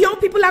 And the young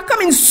people are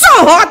coming so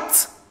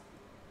hot.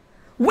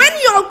 When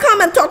y'all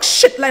come and talk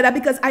shit like that,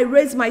 because I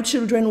raised my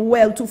children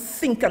well to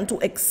think and to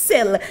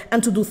excel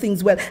and to do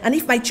things well. And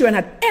if my children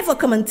had ever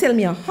come and tell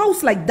me a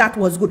house like that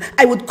was good,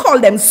 I would call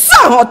them so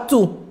hot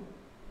too.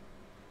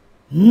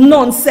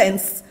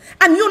 Nonsense.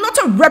 And you're not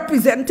a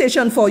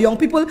representation for young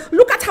people.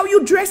 Look at how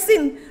you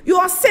dressing.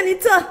 You're a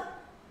senator.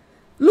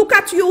 Look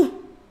at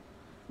you.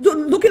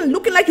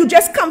 Looking like you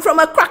just come from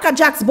a Cracker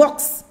Jacks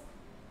box.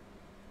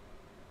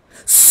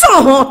 So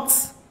hot.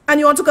 And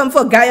you want to come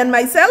for Guy and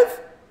myself?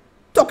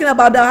 Talking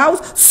about the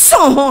house,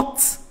 so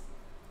hot.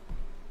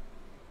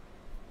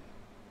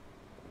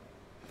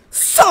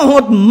 So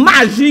hot,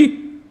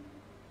 Magie.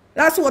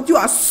 That's what you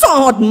are, so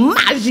hot,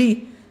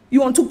 Magie. You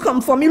want to come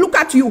for me? Look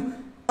at you.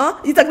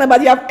 You're talking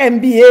about you have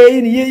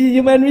MBA,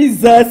 human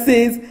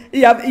resources,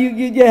 you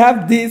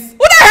have this. Who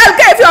the hell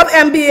cares if you have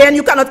MBA and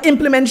you cannot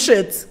implement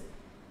shit?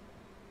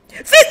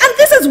 See, and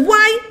this is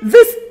why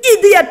this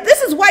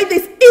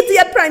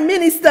idiot prime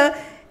minister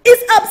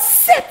is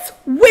upset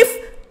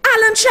with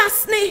Alan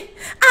Chasney.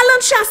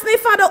 Alan Chasney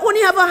father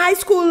only have a high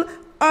school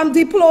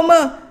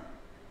diploma.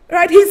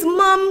 Right? His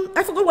mom,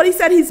 I forgot what he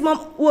said, his mom,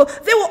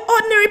 they were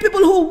ordinary people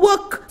who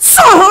work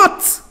so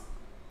hot.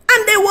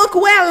 And they work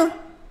well.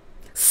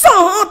 So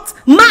hot.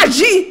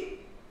 Magie.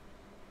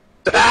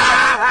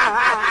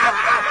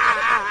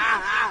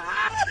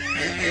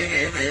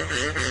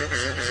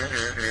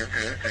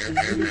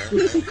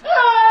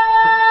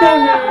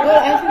 Well,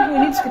 I think we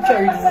need scripture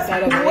readings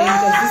inside of it,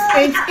 because this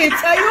ain't it,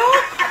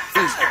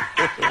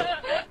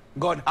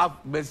 God have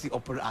mercy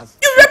upon us.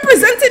 You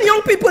representing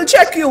young people,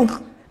 check you.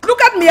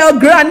 Look at me, a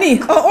granny,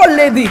 a old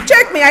lady.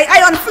 Check me,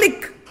 I on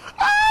flick.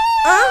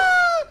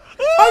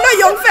 All the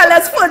young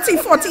fellas,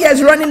 40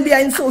 years running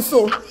behind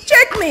so.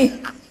 Check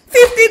me.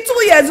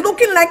 52 years,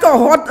 looking like a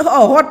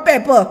hot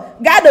pepper.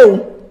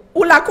 Gado,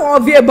 ula ko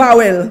vie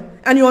bowel.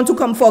 And you want to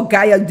come for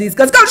Guy like this?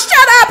 Because God,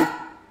 shut up!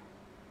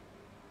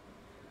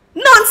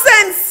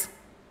 Nonsense!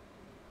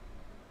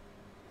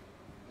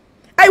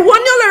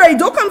 sorry,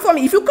 don't come for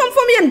me. If you come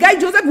for me and Guy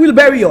Joseph will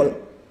bury you all.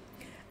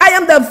 I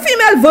am the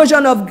female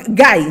version of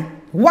Guy.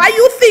 Why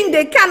you think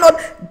they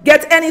cannot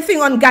get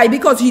anything on Guy?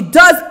 Because he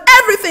does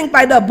everything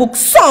by the book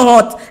so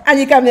hot. And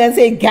you come there and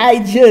say,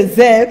 Guy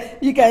Joseph.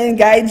 You can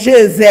Guy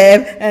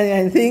Joseph.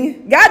 And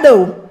think,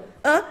 Gado.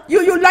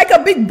 You like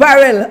a big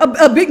barrel,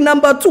 a big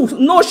number 2,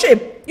 no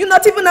shape. You're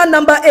not even a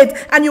number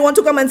 8. And you want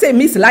to come and say,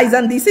 Miss Liza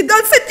and Deceit.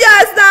 Girl, sit your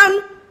ass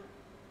down.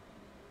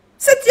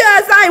 Sit your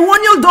ass down. I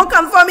warn you, don't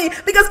come for me.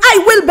 Because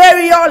I will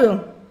bury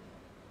y'all.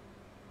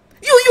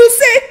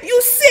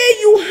 You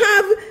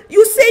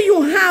say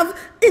you have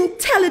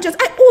intelligence.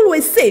 I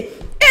always say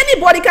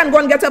anybody can go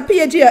and get a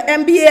PhD, a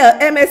MBA, a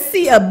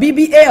MSc, a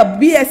BBA, a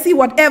BSc,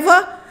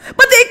 whatever,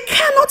 but they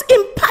cannot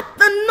impart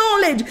the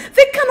knowledge.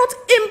 They cannot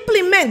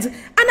implement. And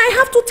I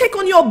have to take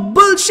on your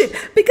bullshit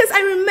because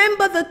I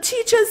remember the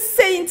teachers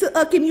saying to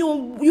Akim,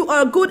 you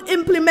are a good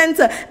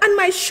implementer, and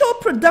my show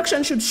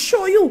production should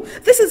show you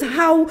this is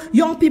how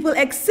young people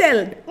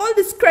excel. All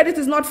this credit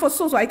is not for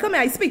so I come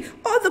here, I speak.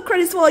 All the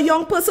credit is for a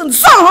young person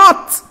so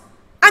hot.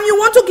 And you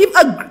want to give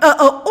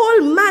a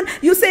old man,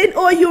 you saying,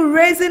 oh, you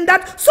raising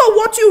that. So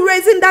what you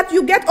raising that,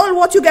 you get all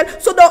what you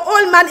get. So the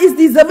old man is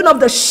deserving of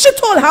the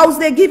shithole house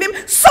they give him.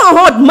 So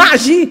hot,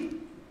 Maji.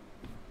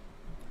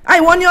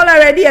 I warn you all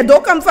already,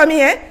 don't come for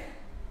me, I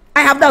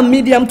have the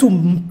medium to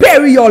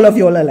bury all of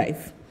you all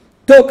alive.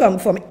 Don't come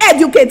for me.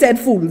 Educated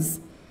fools.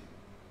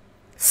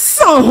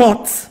 So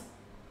hot.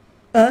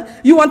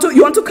 You want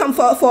to come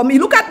for me?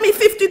 Look at me,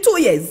 52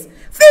 years.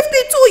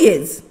 52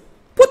 years.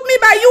 Put me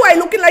by you, I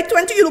looking like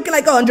 20, you looking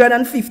like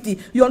 150.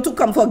 You want to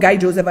come for Guy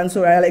Joseph and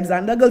Sohria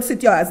Alexander? Girl,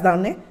 sit your ass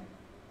down,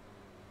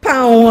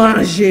 Pas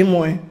manger,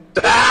 moi.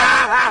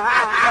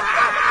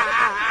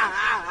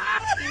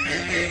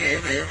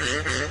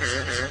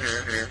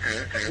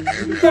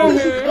 I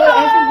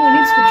think we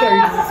need to carry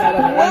this out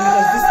of the way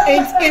because this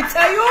ain't it,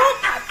 are you?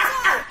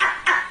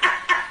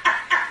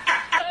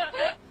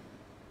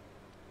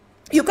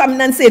 You come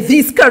in and say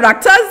these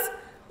characters?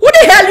 Who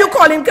the hell you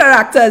calling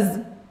characters?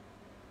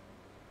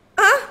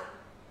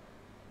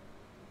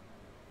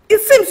 It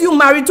seems you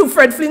married to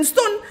Fred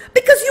Flintstone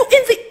because you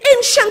in the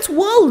ancient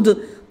world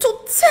to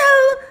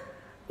tell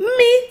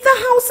me the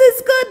house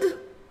is good.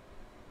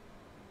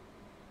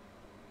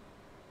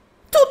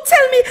 To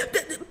tell me,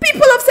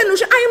 people of St.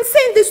 Lucia, I am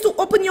saying this to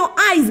open your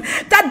eyes,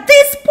 that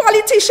these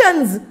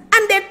politicians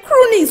and their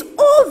cronies,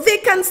 all they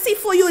can see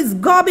for you is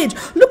garbage.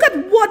 Look at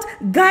what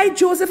Guy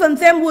Joseph and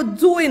them were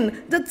doing,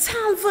 the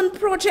Talvin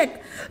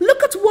project.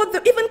 Look at what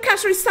even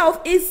Cashry South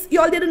is,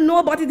 y'all didn't know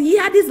about it. He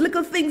had his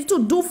little things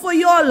to do for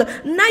y'all.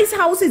 Nice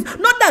houses,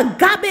 not the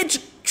garbage,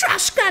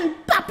 trash can,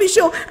 papi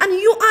show. And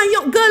you are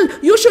your girl,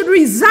 you should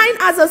resign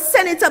as a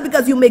senator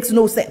because you make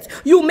no sense.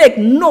 You make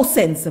no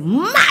sense.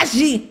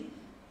 Maji.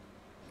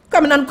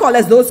 Coming and call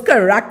us those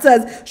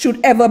characters should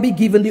ever be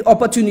given the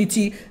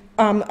opportunity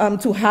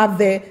to have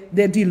their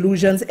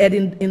delusions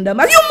in them.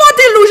 Are you more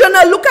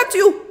delusional? Look at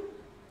you.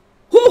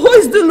 Who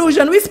is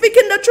delusion? We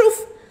speaking the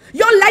truth.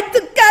 You like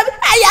to come,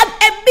 I am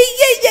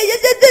MBA,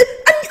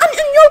 and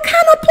you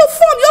cannot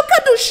perform. You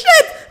can't do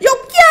shit. You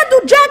can't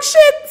do jack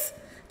shit.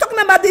 Talking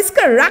about these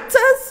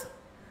characters.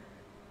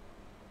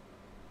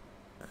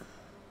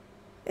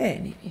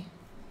 Anyway,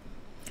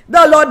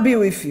 the Lord be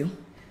with you.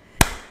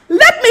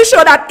 Let me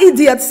show that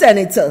idiot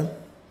senator.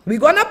 We're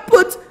going to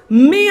put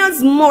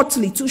Mia's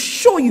Motley to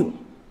show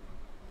you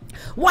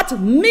what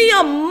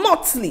Mia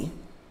Motley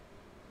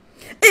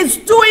is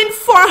doing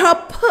for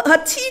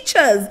her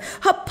teachers,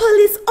 her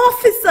police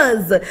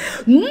officers,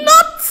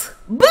 not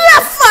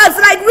bluffers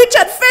like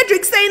Richard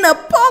Frederick saying a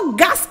poor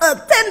gas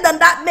attendant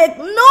that make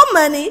no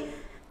money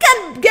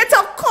can get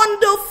a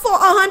condo for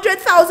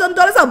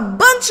 $100,000. A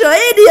bunch of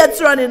idiots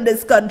running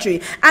this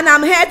country. And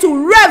I'm here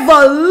to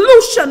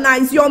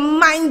revolutionize your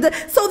mind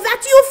so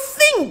that you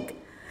think.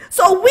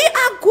 So we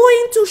are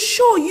going to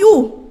show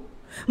you,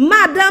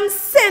 Madam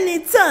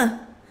Senator,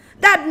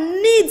 that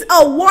needs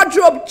a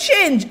wardrobe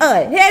change.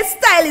 A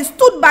hairstylist,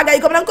 stood bagger. You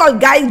come and call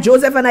Guy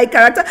Joseph and I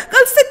character.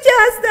 Go sit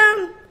your ass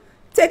down.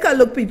 Take a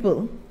look,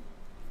 people.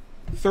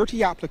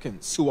 30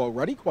 applicants who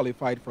already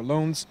qualified for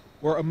loans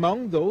were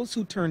among those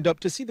who turned up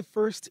to see the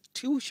first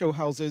 2 show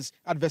houses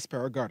at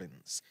Vespera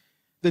Gardens.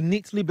 The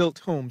neatly built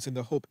homes in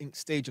the Hope Inc.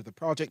 stage of the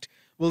project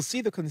will see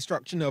the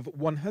construction of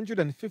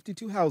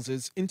 152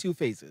 houses in 2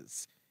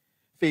 phases.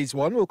 Phase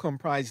 1 will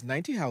comprise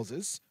 90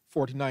 houses,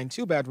 49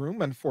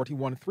 2-bedroom and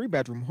 41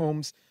 3-bedroom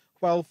homes,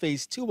 while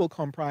Phase 2 will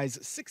comprise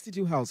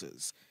 62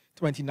 houses,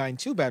 29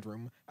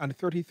 2-bedroom and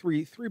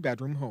 33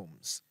 3-bedroom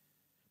homes.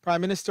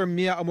 Prime Minister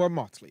Mia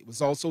Motley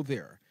was also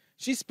there.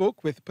 She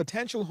spoke with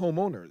potential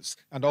homeowners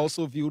and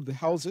also viewed the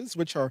houses,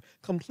 which are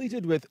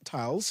completed with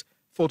tiles,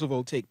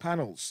 photovoltaic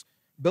panels,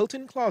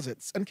 built-in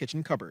closets and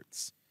kitchen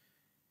cupboards.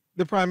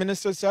 The Prime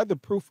Minister said the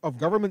proof of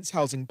government's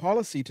housing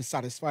policy to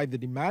satisfy the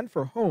demand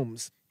for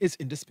homes is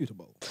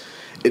indisputable.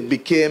 It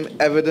became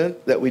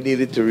evident that we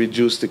needed to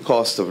reduce the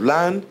cost of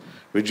land,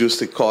 reduce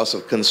the cost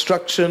of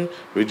construction,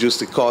 reduce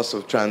the cost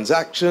of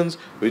transactions,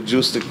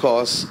 reduce the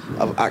cost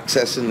of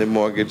accessing the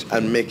mortgage,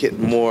 and make it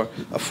more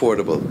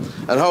affordable.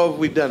 And how have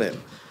we done it?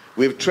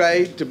 We've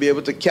tried to be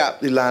able to cap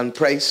the land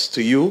price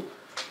to you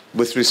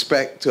with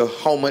respect to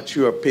how much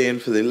you are paying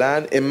for the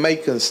land. In my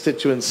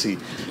constituency,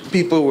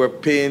 people were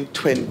paying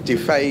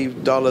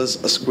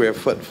 $25 a square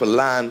foot for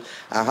land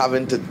and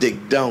having to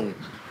dig down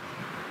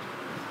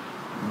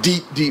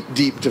deep, deep,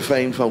 deep to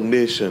find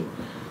foundation.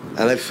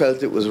 And I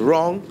felt it was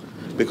wrong,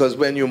 because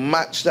when you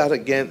match that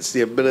against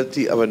the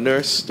ability of a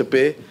nurse to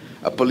pay,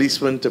 a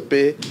policeman to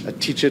pay, a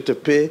teacher to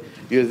pay,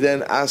 you're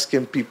then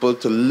asking people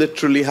to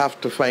literally have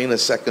to find a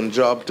second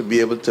job to be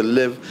able to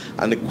live,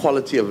 and the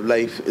quality of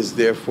life is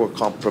therefore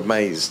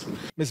compromised.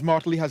 Ms.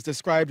 Martley has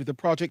described the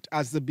project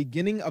as the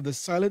beginning of the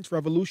silent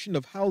revolution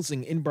of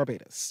housing in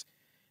Barbados.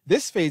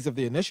 This phase of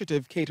the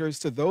initiative caters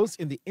to those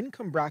in the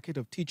income bracket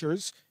of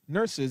teachers,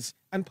 nurses,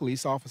 and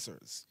police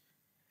officers.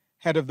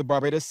 Head of the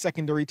Barbados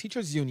Secondary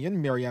Teachers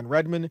Union, Marianne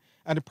Redman,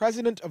 and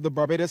President of the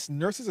Barbados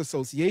Nurses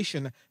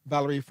Association,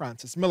 Valerie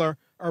Francis Miller,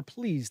 are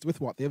pleased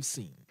with what they have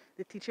seen.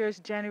 The teachers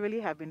generally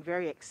have been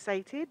very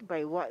excited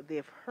by what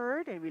they've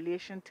heard in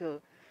relation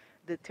to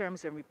the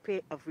terms of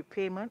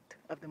repayment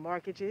of the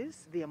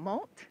mortgages, the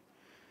amount.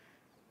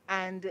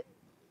 And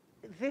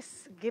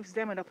this gives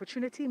them an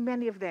opportunity,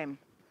 many of them,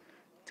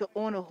 to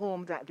own a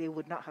home that they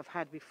would not have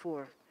had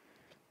before.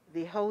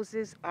 The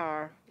houses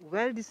are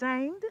well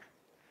designed,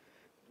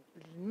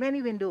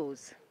 many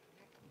windows,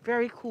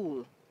 very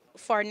cool.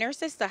 For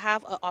nurses to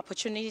have an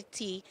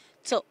opportunity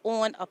to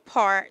own a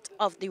part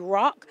of the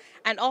rock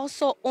and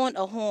also own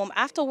a home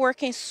after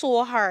working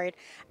so hard,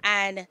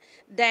 and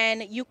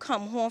then you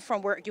come home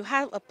from work, you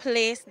have a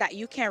place that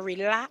you can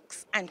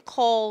relax and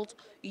call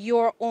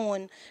your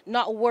own,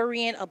 not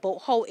worrying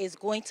about how it's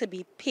going to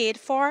be paid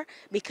for,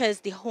 because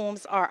the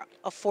homes are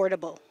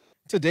affordable.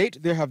 To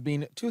date, there have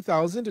been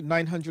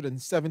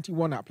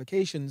 2,971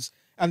 applications,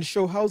 and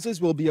show houses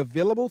will be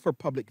available for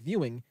public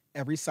viewing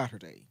every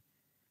Saturday.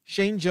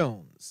 Shane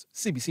Jones,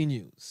 CBC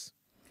News.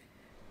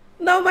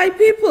 Now, my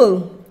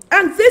people,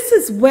 and this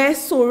is where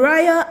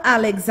Sohria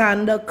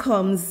Alexander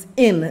comes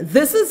in.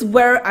 This is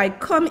where I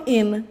come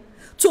in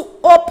to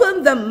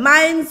open the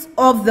minds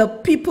of the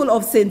people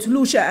of St.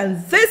 Lucia.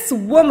 And this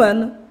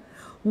woman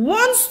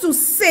wants to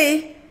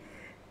say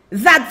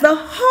that the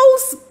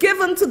house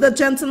given to the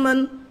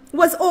gentleman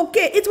was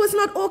okay. It was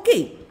not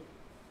okay.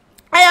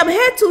 I am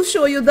here to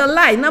show you the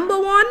lie. Number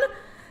one,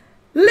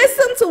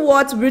 listen to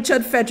what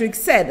Richard Frederick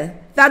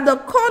said, that the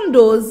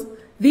condos,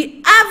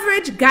 the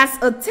average gas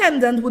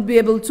attendant would be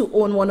able to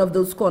own one of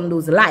those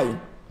condos. Lie.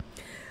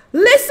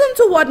 Listen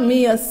to what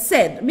Mia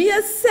said.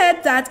 Mia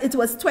said that it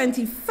was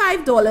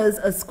 $25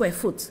 a square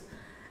foot.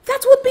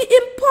 That would be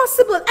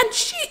impossible. And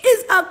she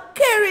is a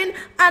caring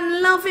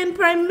and loving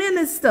prime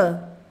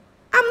minister.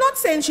 I'm not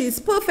saying she's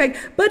perfect,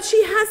 but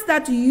she has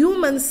that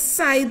human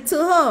side to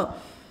her.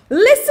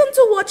 Listen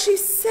to what she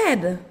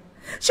said.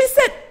 She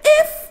said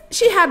if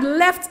she had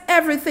left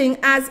everything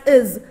as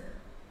is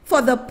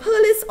for the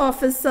police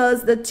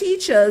officers, the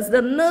teachers,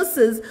 the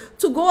nurses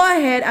to go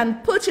ahead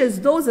and purchase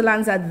those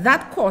lands at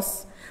that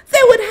cost,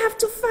 they would have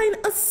to find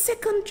a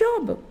second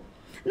job.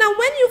 Now,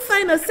 when you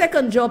find a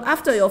second job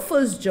after your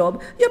first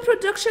job, your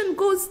production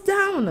goes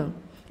down.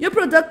 Your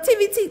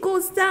productivity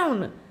goes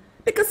down,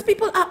 because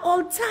people are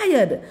all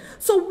tired.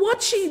 So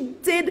what she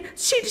did,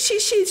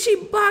 she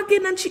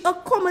bargained and she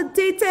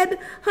accommodated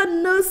her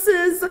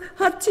nurses,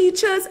 her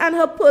teachers, and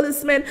her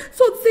policemen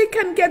so they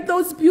can get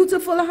those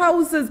beautiful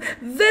houses.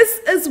 This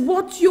is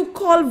what you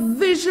call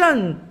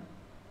vision.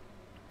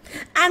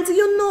 And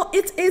you know,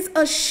 it is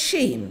a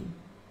shame.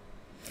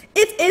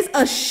 It is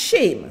a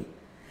shame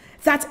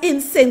that in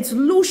St.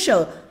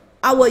 Lucia,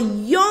 our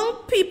young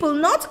people,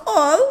 not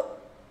all,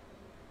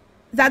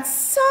 that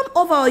some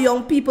of our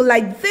young people,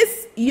 like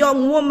this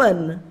young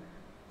woman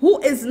who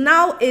is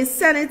now a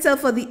senator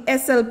for the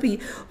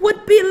SLP,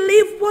 would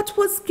believe what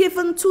was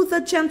given to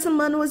the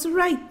gentleman was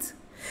right.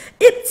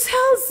 It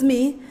tells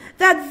me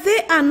that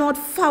they are not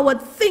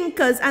forward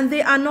thinkers and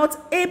they are not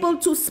able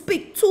to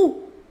speak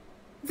to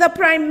the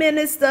prime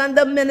minister and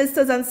the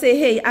ministers and say,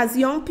 hey, as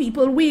young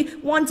people, we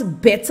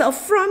want better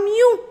from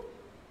you.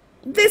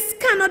 This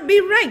cannot be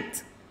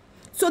right.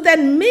 So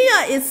then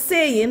Mia is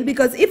saying,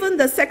 because even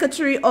the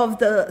secretary of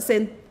the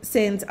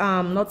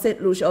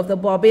of the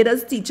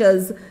Barbados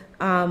Teachers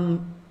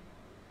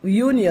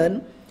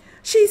Union,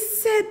 she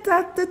said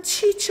that the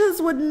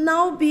teachers would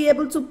now be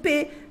able to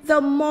pay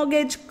the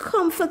mortgage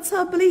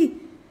comfortably.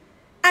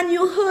 And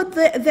you heard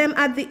them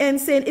at the end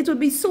saying it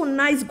would be so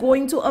nice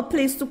going to a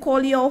place to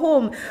call your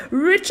home.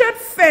 Richard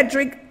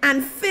Frederick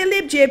and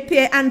Philip J.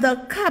 Pierre and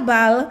the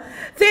cabal,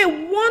 they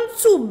want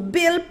to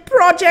build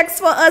projects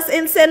for us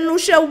in St.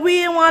 Lucia.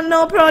 We want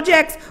no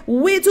projects.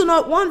 We do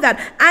not want that.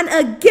 And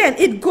again,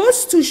 it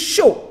goes to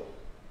show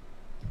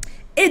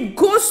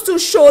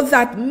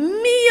that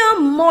Mia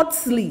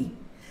Motley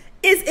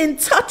is in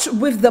touch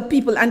with the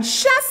people, and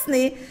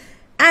Shasney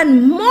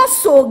and more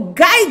so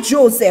Guy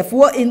Joseph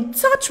were in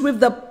touch with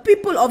the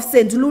people of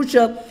St.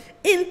 Lucia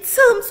in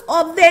terms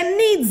of their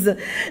needs. Now,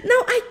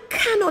 I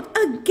cannot,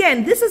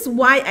 again, this is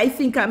why I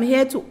think I'm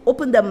here to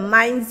open the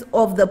minds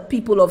of the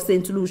people of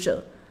St.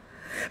 Lucia.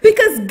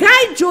 Because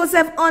Guy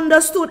Joseph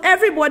understood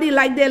everybody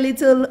like their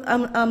little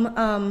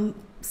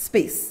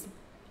space.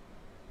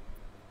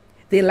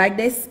 They like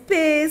their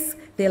space.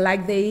 They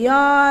like their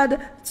yard,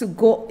 to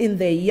go in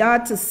their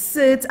yard to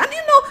sit. And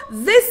you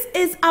know, this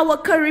is our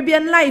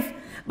Caribbean life.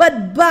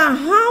 But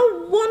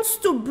Baha wants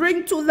to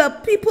bring to the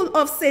people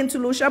of St.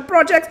 Lucia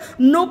projects.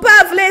 No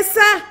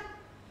pavlesa.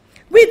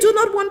 We do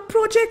not want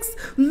projects.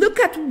 Look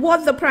at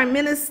what the Prime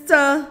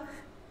Minister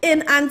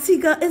in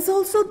Antigua is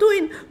also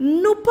doing.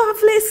 No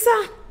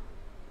pavlesa.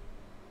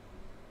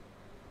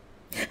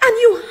 And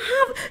you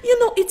have, you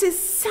know, it is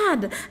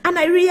sad. And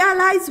I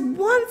realize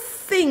one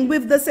thing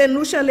with the St.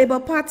 Lucia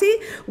Labour Party,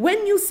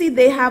 when you see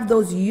they have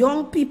those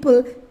young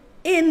people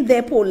in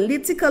their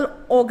political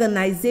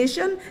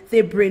organization,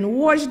 they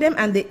brainwash them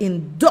and they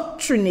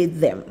indoctrinate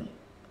them.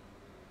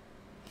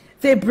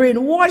 They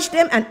brainwash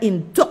them and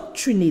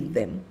indoctrinate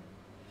them.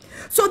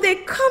 So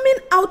they're coming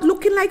out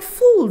looking like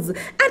fools.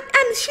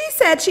 And she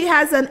said she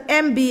has an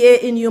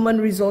MBA in human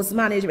resource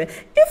management.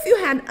 If you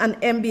had an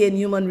MBA in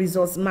human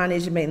resource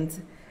management,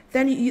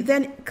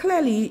 then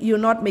clearly you're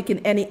not making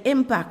any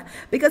impact,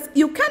 because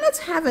you cannot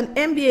have an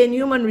MBA in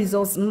human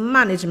resource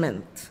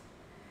management.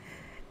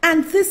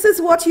 And this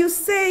is what you're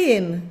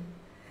saying.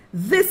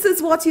 This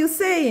is what you're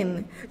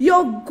saying.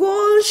 Your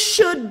goal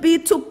should be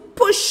to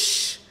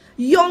push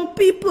young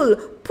people,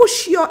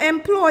 push your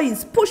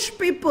employees, push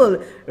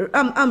people,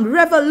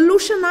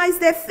 revolutionize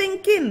their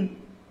thinking.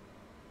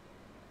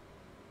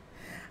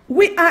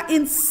 We are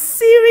in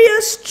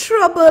serious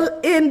trouble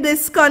in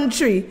this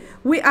country.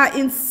 We are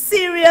in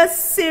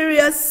serious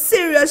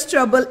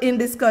trouble in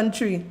this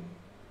country.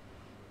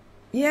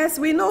 Yes,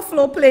 we know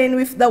Flo playing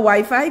with the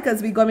Wi-Fi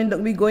because we're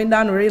going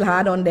down real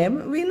hard on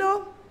them. We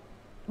know.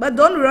 But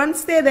don't run,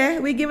 stay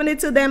there. We're giving it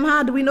to them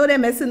hard. We know they're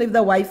messing with the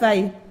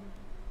Wi-Fi.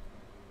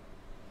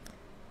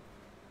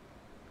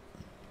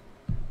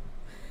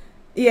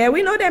 Yeah,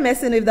 we know they're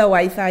messing with the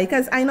Wi-Fi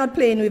because I'm not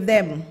playing with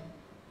them.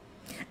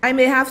 I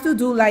may have to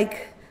do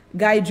like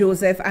Guy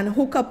Joseph and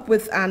hook up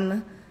with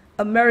an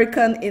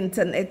American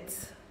internet.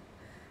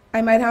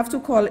 I might have to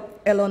call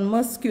Elon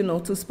Musk, you know,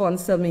 to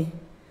sponsor me,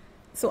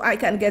 so I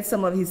can get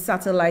some of his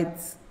satellite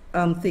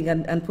thing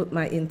and put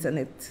my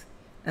internet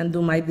and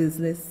do my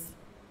business.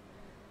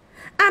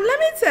 And let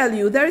me tell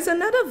you, there is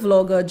another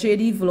vlogger,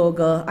 JD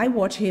Vlogger. I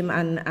watch him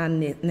and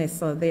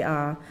Nessa. They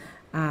are,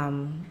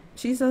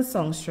 she's a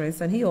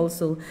songstress, and he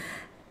also.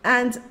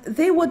 And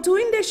they were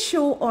doing their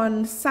show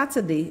on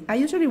Saturday. I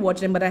usually watch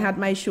them, but I had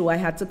my show. I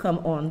had to come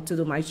on to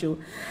do my show.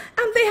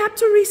 And they had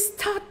to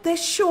restart their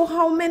show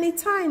how many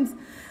times?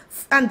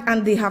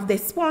 And they have their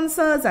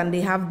sponsors, and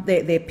they have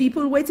their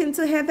people waiting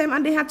to hear them,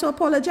 and they had to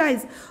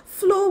apologize.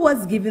 Flo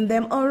was giving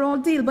them a raw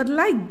deal. But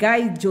like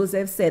Guy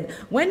Joseph said,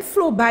 when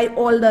Flo buy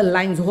all the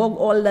lines, hog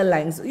all the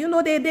lines, you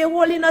know, they're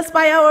holding us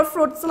by our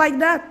throats like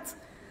that.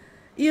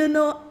 You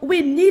know,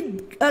 we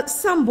need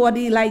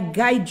somebody like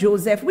Guy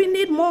Joseph. We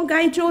need more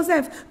Guy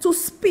Joseph to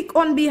speak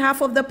on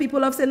behalf of the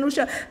people of St.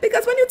 Lucia.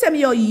 Because when you tell me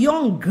your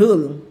young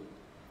girl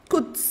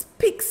could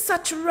speak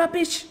such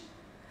rubbish,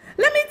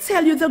 let me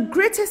tell you, the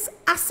greatest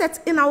asset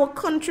in our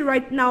country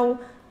right now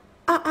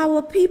are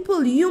our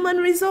people, human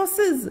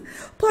resources.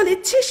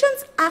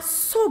 Politicians are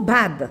so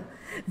bad.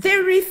 They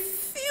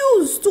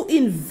refuse to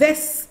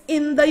invest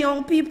in the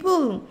young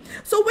people.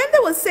 So when they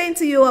were saying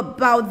to you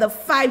about the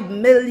 $5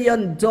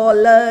 million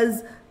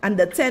and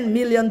the $10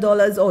 million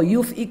or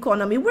youth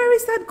economy, where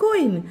is that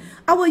going?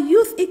 Our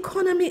youth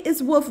economy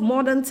is worth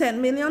more than $10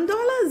 million.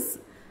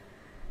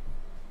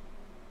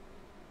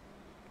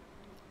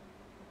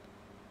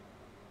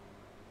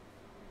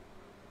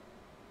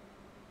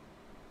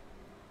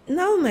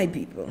 Now, my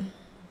people,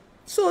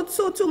 so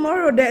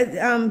tomorrow there's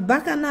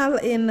Bacchanal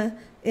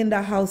in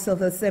the House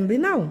of Assembly.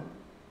 Now,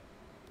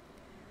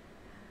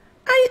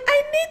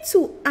 I need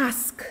to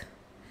ask,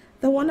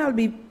 the one I'll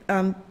be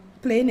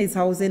playing is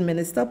Housing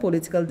Minister,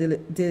 Political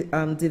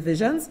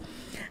Divisions.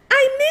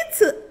 I need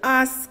to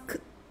ask,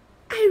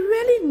 I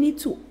really need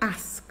to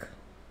ask,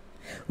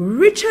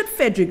 Richard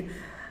Frederick,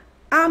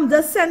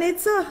 the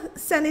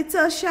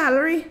Senator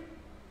Shallery,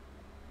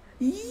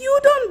 you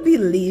don't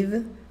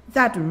believe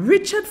that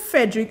Richard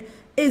Frederick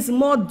is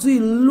more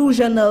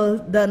delusional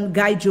than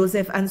Guy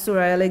Joseph and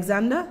Sohria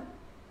Alexander?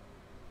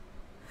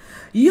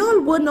 Y'all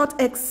were not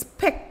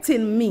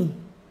expecting me,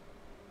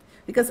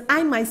 because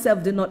I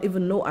myself did not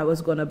even know I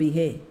was going to be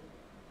here.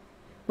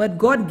 But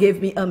God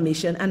gave me a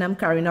mission, and I'm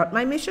carrying out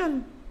my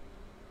mission.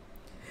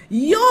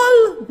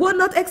 Y'all were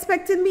not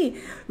expecting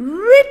me.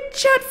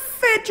 Richard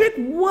Frederick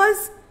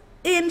was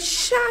in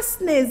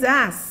Chasney's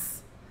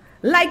ass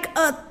like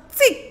a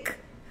tick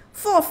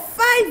for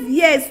 5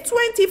 years,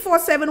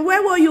 24/7.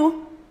 Where were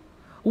you?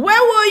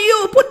 Where were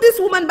you? Put this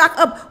woman back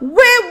up.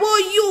 Where were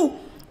you?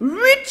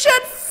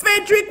 Richard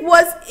Frederick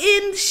was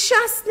in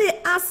Chasney's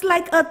ass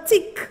like a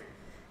tick,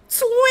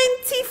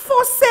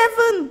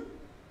 24/7.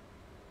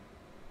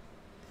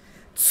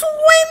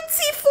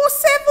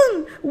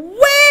 24/7.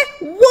 Where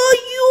were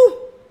you?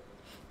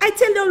 I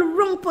tell the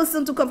wrong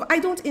person to cover. I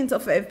don't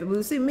interfere with people.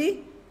 You see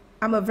me?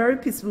 I'm a very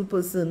peaceful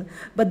person,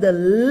 but the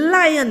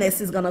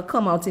lioness is gonna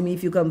come out in me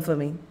if you come for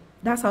me.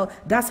 That's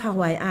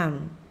how I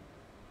am.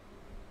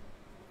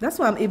 That's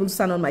why I'm able to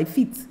stand on my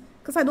feet,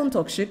 because I don't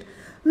talk shit.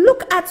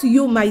 Look at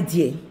you, my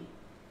dear.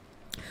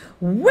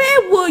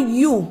 Where were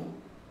you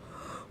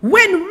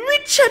when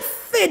Richard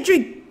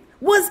Frederick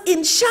was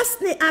in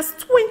Chasney as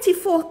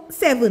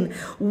 24/7?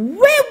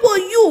 Where were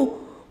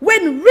you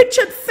when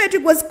Richard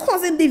Frederick was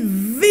causing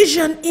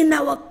division in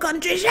our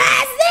country?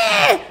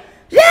 Chasney!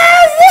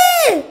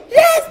 Chasney!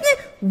 Chasney!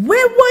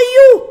 Where were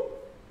you?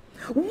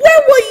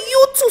 Where were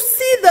you to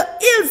see the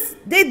ills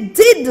they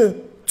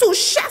did to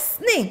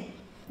Chasney?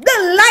 The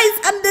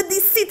lies and the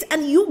deceit,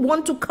 and you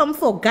want to come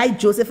for Guy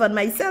Joseph and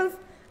myself?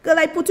 Girl,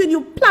 I put in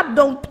you plat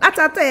down,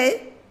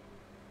 platate.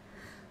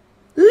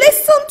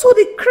 Listen to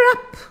the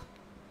crap.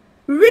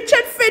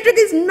 Richard Frederick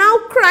is now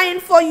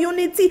crying for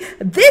unity.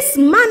 This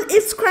man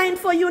is crying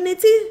for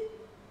unity.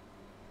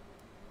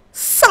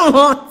 So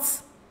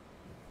hot.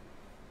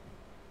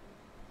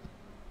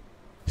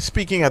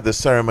 Speaking at the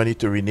ceremony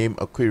to rename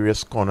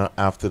Aquarius Corner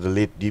after the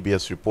late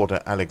DBS reporter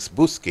Alex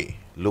Bousquet,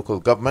 local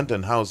government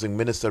and housing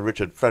minister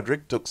Richard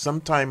Frederick took some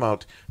time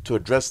out to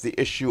address the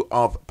issue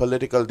of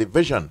political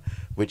division,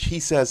 which he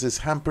says is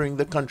hampering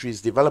the country's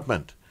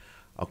development.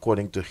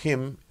 According to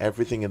him,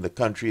 everything in the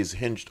country is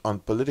hinged on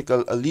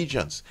political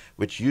allegiance,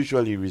 which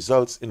usually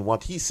results in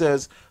what he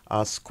says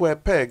are square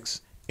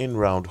pegs in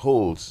round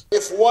holes.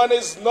 If one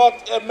is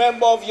not a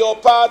member of your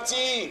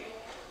party,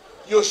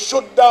 you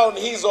shoot down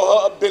his or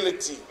her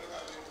ability.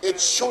 It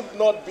should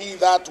not be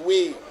that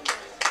way.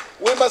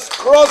 We must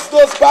cross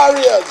those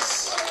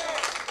barriers.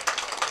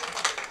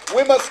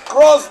 We must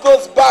cross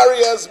those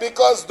barriers,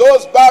 because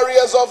those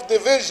barriers of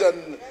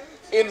division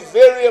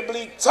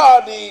invariably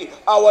tardy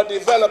our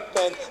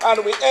development,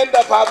 and we end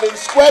up having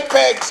square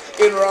pegs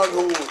in round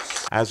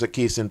holes. As a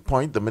case in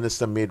point, the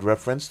minister made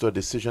reference to a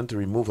decision to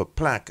remove a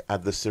plaque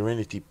at the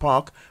Serenity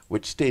Park,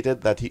 which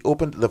stated that he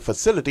opened the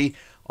facility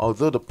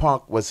although the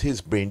park was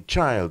his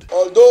brainchild.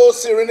 Although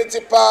Serenity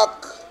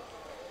Park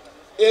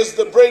is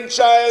the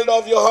brainchild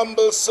of your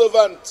humble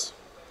servant,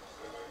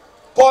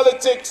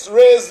 politics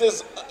raised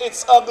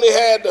its ugly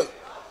head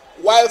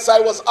whilst I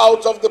was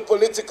out of the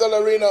political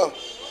arena,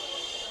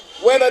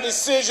 when a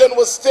decision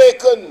was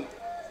taken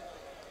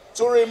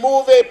to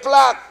remove a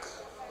plaque.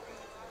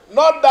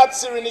 Not that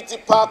Serenity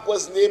Park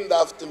was named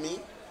after me.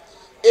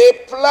 A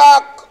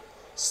plaque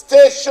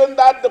stationed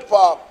at the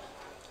park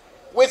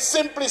which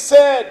simply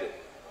said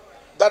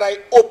that I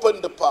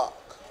opened the park.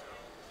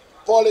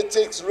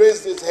 Politics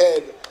raised its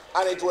head,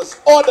 and it was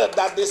ordered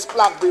that this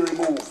plaque be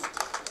removed.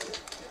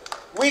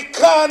 We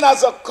can,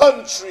 as a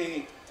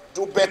country,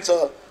 do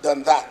better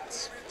than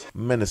that.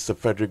 Minister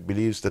Frederick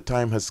believes the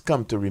time has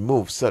come to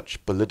remove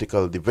such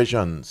political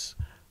divisions.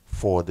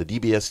 For the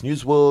DBS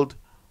News World,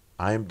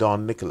 I'm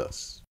Don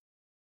Nicholas.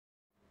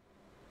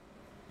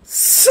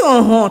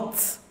 So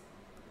hot.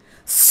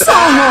 So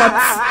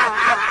hot.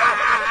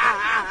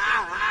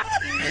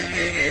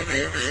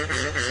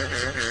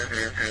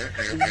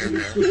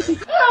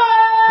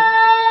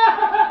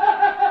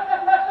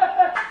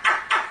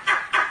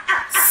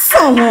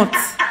 So hot.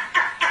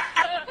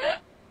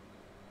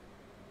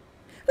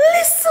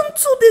 Listen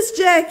to this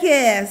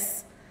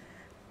jackass.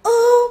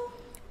 Oh,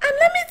 and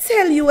let me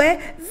tell you,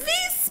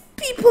 these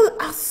people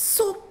are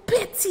so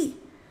petty.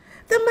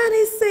 The man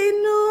is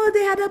saying, no,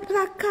 they had a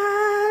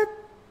placard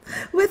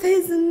with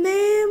his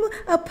name,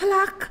 a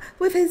plaque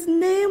with his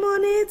name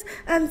on it,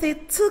 and they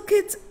took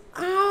it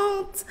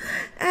out.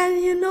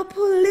 And, you know,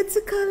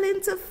 political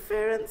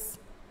interference.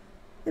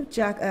 If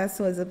jackass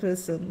was a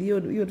person,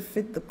 you'd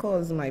fit the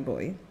cause, my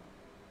boy.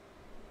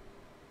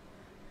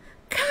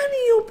 Can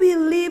you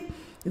believe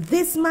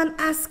this man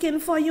asking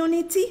for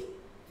unity?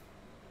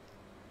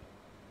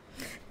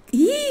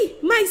 He,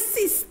 my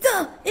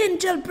sister,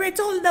 Angel Brett,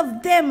 all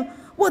of them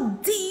were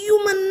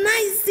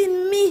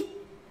dehumanizing me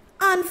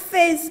on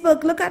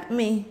Facebook. Look at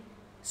me,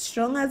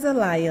 strong as a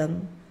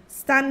lion,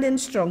 standing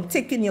strong,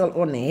 taking your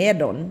own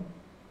head on.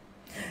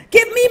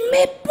 Give me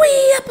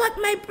way up at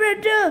my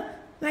brother.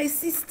 My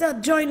sister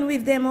joined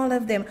with them, all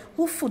of them.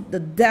 Who foot the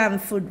damn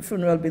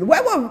funeral bill?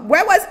 Where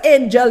was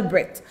Angel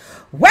Brett?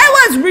 Where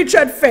was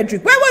Richard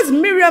Frederick? Where was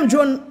Miriam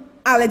Joan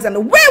Alexander?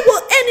 Where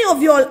were any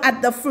of y'all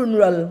at the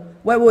funeral?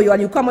 Where were you?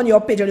 And you come on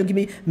your page and you give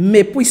me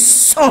mepui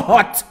so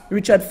hot,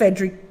 Richard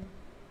Frederick.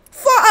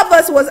 4 of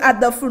us was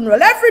at the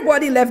funeral.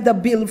 Everybody left the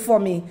bill for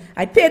me.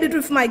 I paid it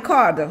with my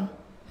card.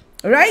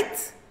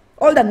 Right?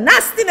 All the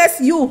nastiness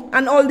you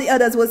and all the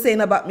others were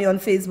saying about me on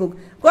Facebook.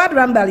 Go at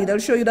Rambali, they'll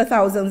show you the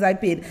thousands I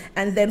paid.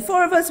 And then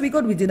 4 of us, we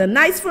did a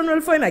nice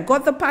funeral for him. I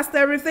got the pastor,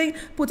 everything,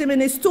 put him in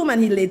his tomb,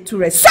 and he laid to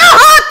rest. So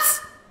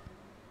hot!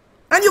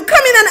 And you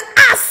come in and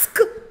ask.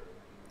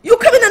 You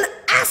come in and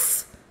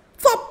ask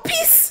for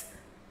peace.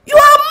 You are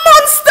a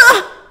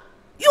monster.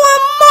 You are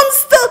a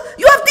monster.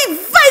 You have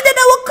divided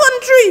our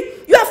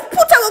country. You have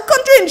put our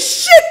country in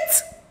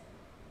shit.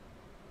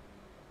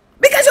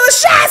 Because you're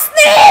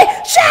Shasney,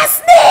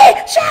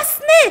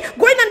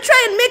 going and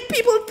try and make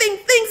people think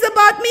things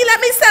about me. Let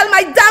me sell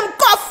my damn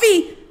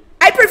coffee.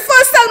 I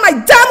prefer sell my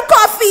damn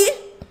coffee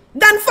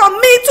for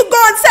me to go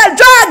and sell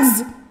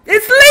drugs.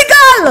 It's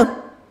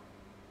legal.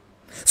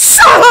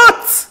 So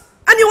hot.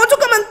 And you want to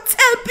come and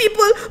tell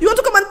people,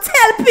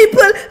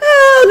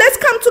 oh, let's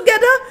come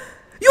together.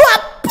 You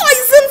are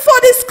poison for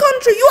this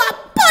country. You are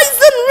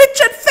poison,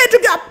 Richard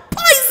Frederick. You are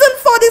poison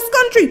for this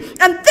country.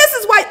 And this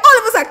is why all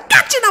of us are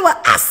catching our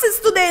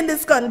asses today in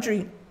this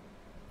country.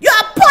 You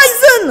are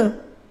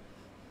poison.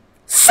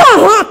 So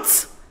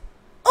hot.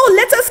 Oh,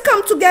 let us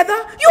come together.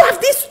 You have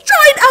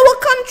destroyed our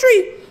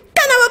country.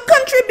 Can our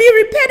country be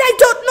repaired? I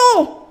don't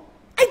know.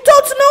 I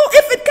don't know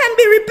if it can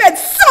be repaired.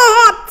 So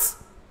hot.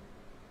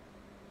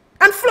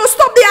 And Flo,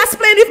 stop the ass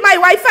playing with my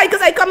Wi-Fi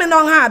because I come in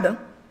on hard.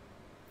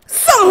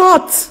 So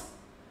hot.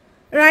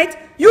 Right?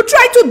 You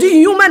try to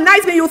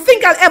dehumanize me. You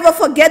think I'll ever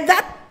forget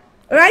that?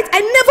 Right?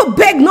 I never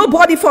beg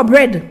nobody for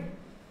bread.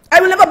 I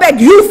will never beg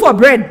you for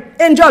bread.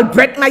 Angel,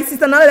 bread, my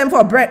sister, none of them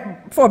for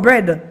bread.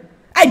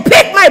 I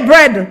bake my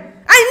bread.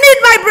 I need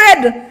my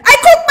bread. I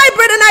cook my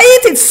bread and I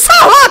eat it. So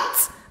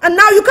hot. And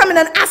now you come in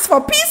and ask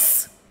for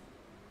peace?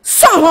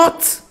 So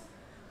hot.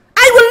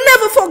 I will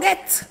never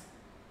forget.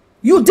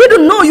 You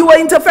didn't know you were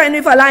interfering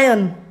with a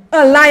lion,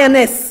 a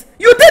lioness.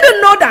 You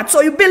didn't know that,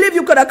 so you believe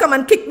you could have come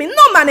and kicked me.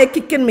 No man ain't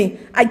kicking me.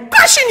 I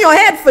crash in your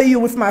head for you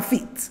with my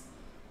feet.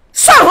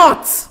 So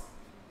hot.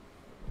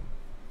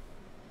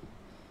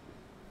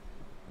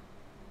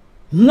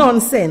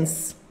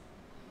 Nonsense.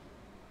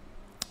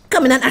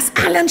 Come in and ask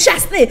Alan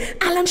Chasney.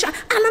 Alan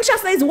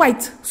Chasney is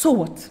white. So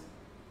what?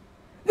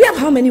 We have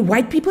how many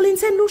white people in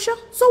St. Lucia?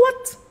 So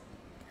what?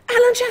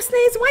 Alan Chasney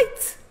is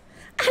white.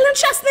 Alan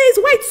Chasney is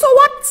white. So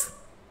what?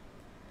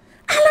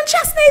 Alan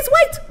Chasney is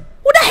white.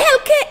 Who the hell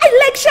care? I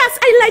like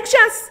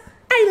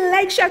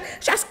Shas.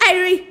 Shas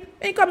Irie.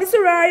 They call me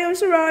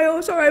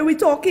Sohria. We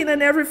talking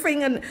and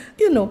everything, and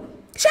you know.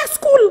 Shas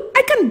cool.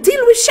 I can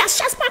deal with Shas.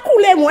 Shas pa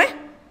cool anyway.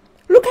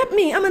 Look at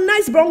me. I'm a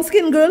nice brown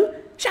skin girl.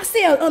 Shas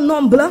say a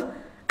number.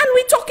 And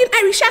we talking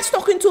Irish. Shas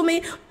talking to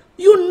me.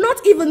 You're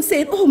not even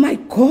saying, oh my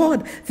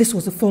God, this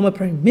was a former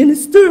prime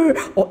minister,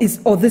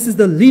 or this is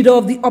the leader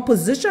of the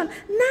opposition.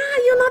 Nah,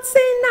 you're not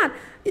saying that.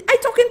 I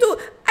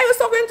was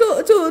talking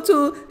to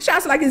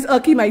Shas like it's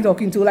Akim I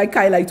talking to, like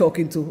Kyle I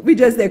talking to. We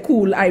just they're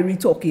cool, Irie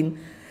talking.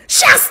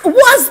 Shas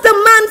was the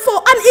man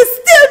for, and is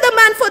still the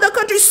man for the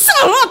country. So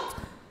hot.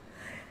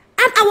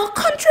 And our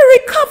country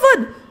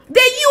recovered.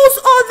 They used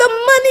all the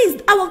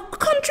monies. Our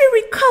country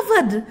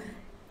recovered.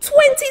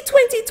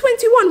 2020,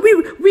 21,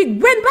 we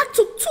went back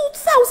to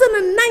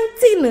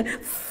 2019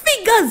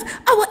 figures.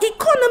 Our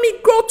economy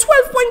grew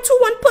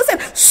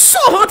 12.21%. So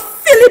hot,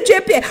 Philip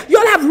JP. You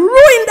all have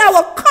ruined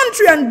our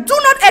country and do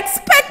not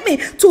expect me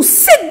to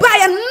sit by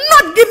and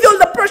not give you all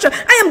the pressure.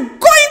 I am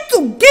going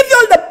to give you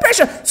all the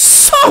pressure.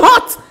 So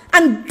hot.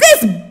 And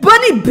this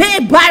Bunny Bay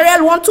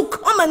Barrel want to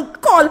come and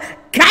call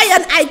Guy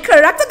and I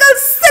character. Girl,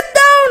 sit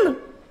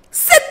down.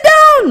 Sit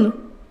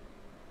down.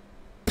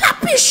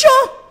 Papi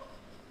show.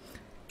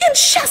 In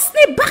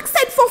Chasney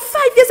backside for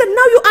 5 years, and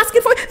now you're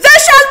asking for it.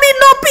 There shall be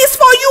no peace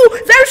for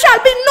you. There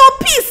shall be no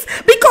peace,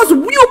 because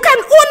you can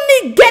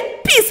only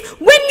get peace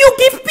when you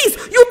give peace.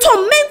 You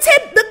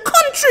tormented the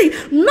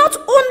country, not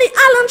only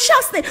Alan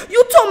Chasney. You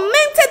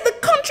tormented the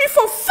country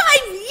for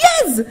 5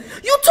 years.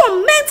 You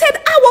tormented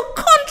our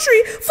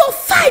country for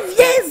 5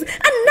 years,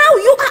 and now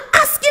you are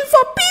asking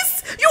for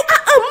peace. You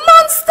are a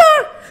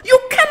monster. You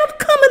cannot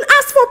come and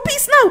ask for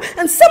peace now.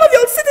 And some of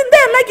you are sitting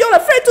there like you're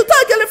afraid to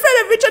talk. You're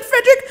afraid of Richard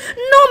Frederick.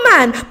 No,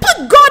 man.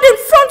 Put God in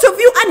front of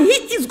you and he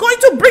is going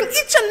to bring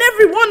each and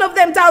every one of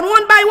them down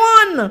one by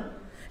one.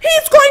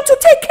 He's going to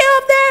take care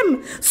of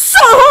them. So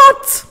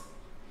hot.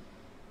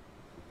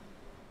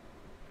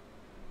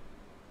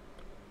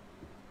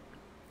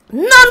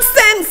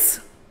 Nonsense.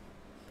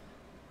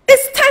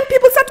 It's time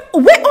people start,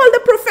 where all the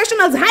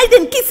professionals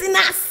hiding, kissing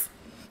us.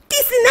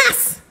 Kissing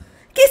us.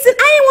 Kissing,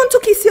 I ain't want to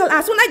kiss your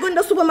ass. When I go in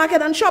the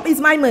supermarket and shop, it's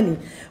my money.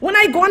 When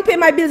I go and pay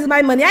my bills, it's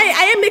my money.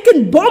 I ain't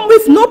making bomb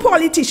with no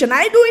politician.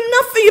 I ain't doing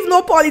nothing with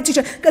no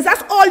politician. Because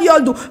that's all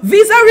y'all do.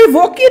 Visa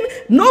revoking,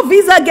 no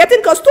visa getting,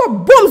 because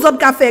two bombs up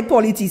cafe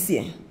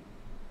politician.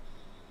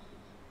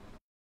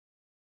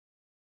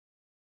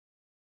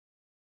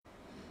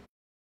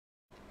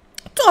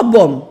 Top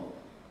bomb.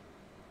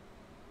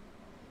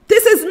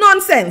 This is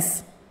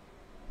nonsense.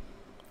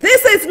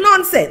 This is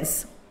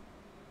nonsense.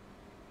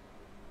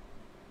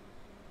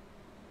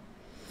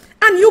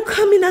 And you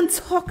come in and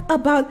talk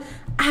about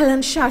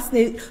Alan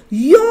Chasney.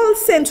 Y'all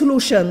St.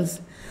 Lucians,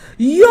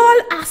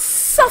 y'all are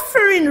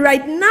suffering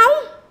right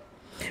now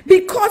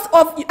because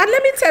of, and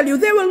let me tell you,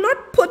 they will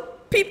not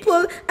put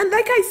people, and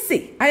like I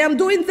say, I am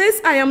doing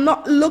this, I am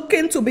not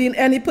looking to be in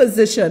any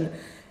position.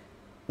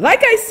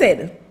 Like I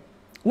said,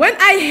 when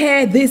I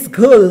hear this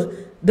girl,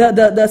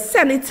 the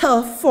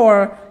senator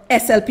for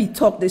SLP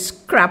talk this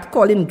crap,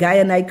 calling Guy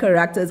and I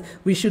characters,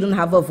 we shouldn't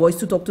have a voice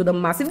to talk to the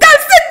massive. Girl,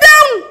 sit down!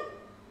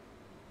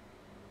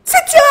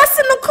 Sit your ass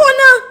in the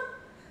corner.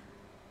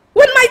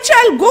 When my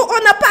child go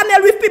on a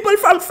panel with people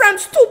from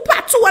France, 2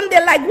 part 2, and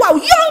they're like, wow,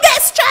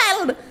 youngest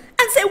child,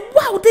 and say,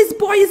 wow, this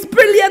boy is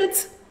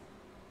brilliant.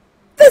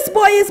 This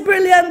boy is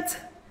brilliant.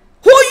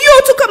 Who are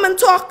you to come and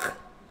talk?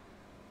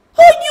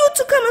 Who you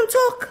to come and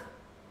talk?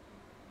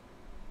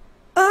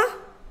 Huh?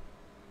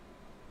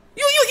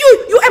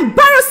 You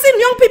embarrassing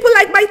young people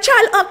like my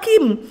child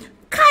Akim,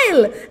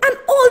 Kyle, and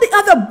all the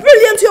other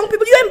brilliant young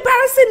people. You're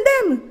embarrassing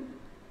them.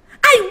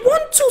 I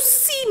want to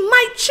see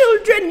my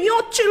children,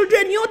 your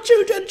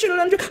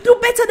children do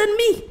better than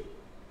me.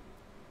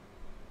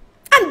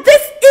 And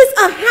this is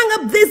a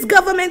hang-up this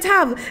government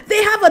have.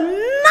 They have a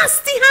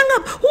nasty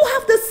hang-up. Who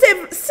have the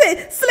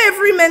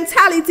slavery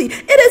mentality?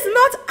 It is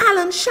not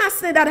Alan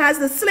Shastney that has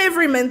the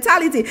slavery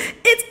mentality.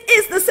 It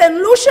is the St.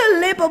 Lucia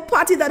Labour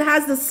Party that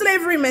has the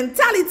slavery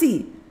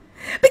mentality.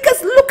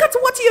 Because look at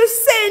what you're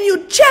saying.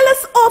 You're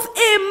jealous of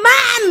a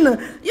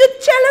man. You're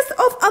jealous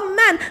of a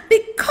man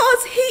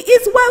because he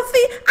is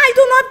wealthy. I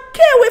do not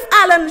care with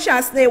Alan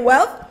Shastney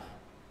wealth.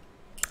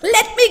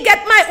 Let me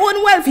get my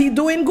own wealth. He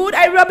doing good.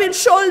 I rubbing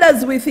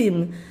shoulders with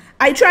him.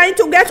 I trying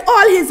to get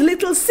all his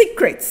little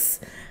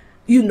secrets.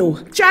 You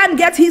know, try and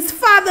get his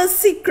father's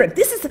secret.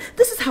 This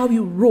is how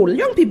you roll.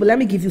 Young people, let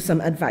me give you some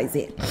advice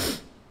here.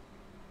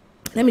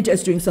 Let me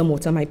just drink some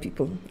water, my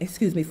people.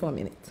 Excuse me for a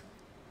minute.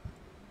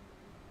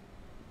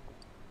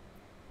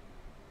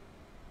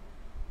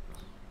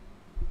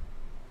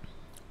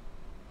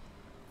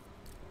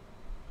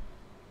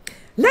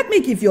 Let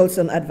me give you all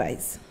some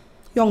advice.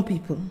 Young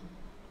people.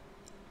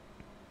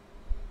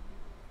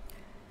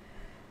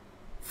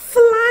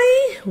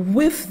 Fly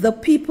with the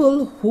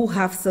people who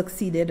have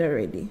succeeded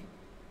already.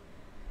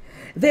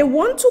 They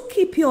want to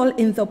keep you all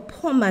in the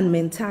poor man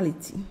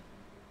mentality.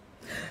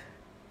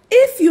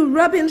 If you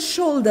rubbing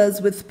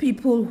shoulders with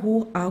people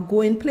who are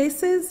going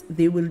places,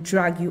 they will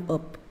drag you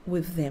up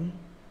with them.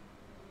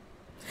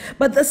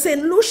 But the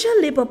St. Lucia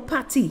Labour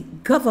Party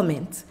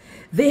government,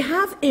 they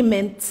have a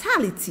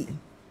mentality.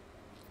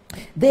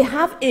 They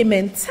have a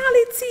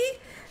mentality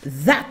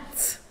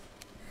that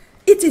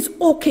it is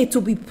okay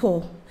to be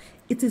poor.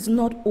 It is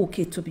not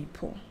okay to be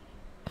poor.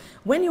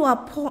 When you are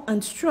poor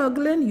and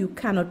struggling, you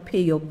cannot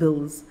pay your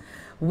bills.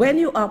 When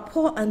you are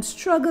poor and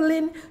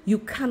struggling, you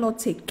cannot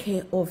take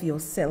care of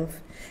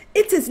yourself.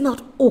 It is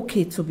not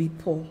okay to be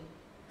poor.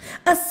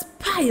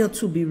 Aspire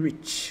to be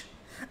rich.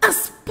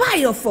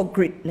 Aspire for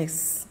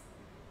greatness.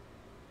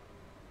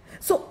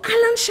 So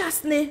Alan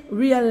Shastney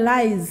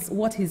realized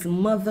what his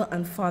mother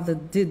and father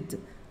did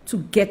to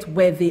get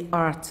where they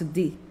are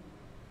today.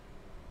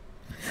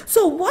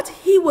 So what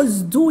he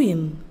was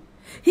doing,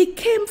 he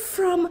came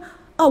from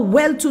a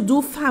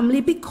well-to-do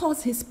family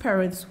because his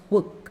parents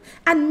worked.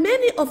 And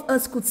many of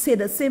us could say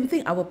the same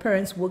thing. Our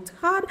parents worked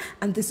hard,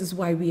 and this is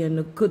why we are in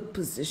a good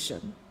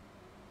position.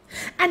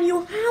 And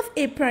you have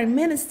a prime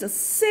minister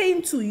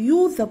saying to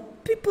you, the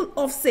people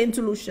of St.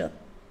 Lucia,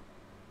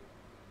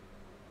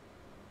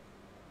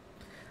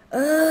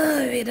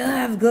 oh, we don't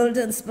have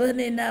golden spoon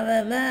in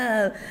our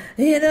mouth.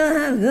 We don't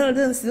have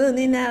golden spoon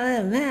in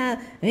our mouth.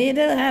 We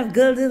don't have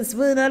golden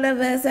spoon. All of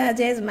us are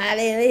just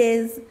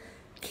Malaways.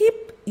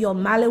 Keep your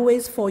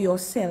Malaways for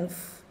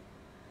yourself.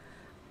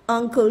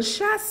 Uncle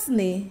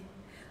Shastney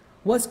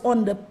was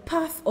on the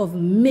path of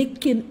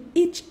making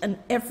each and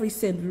every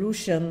St.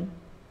 Lucian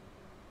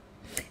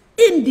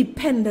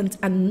independent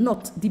and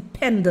not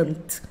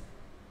dependent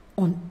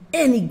on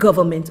any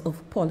government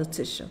of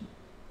politician.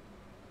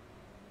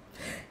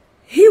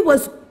 He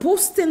was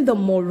boosting the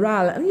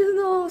morale. And you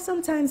know,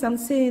 sometimes I'm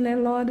saying,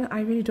 Lord,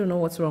 I really don't know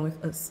what's wrong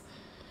with us.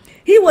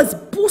 He was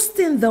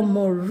boosting the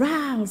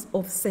morals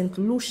of St.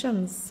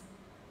 Lucians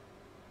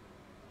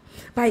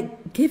by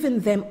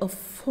giving them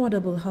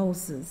affordable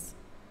houses,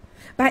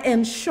 by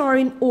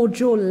ensuring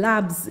Ojo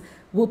Labs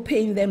were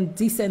paying them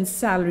decent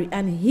salary,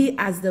 and he,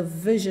 as the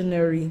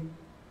visionary,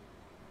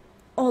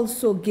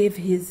 also gave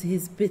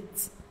his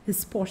bit,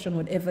 his portion,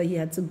 whatever he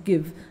had to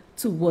give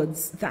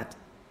towards that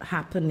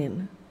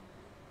happening.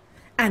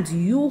 And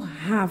you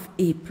have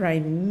a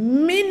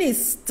prime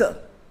minister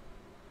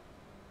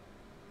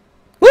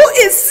who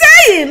is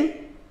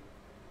saying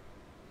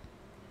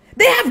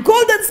they have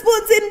golden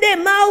spoons in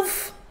their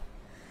mouth.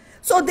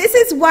 So this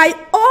is why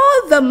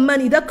all the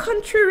money the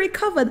country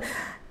recovered.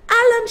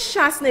 Alan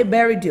Shastney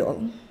buried you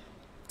all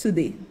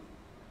today.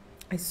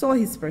 I saw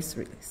his press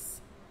release.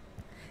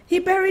 He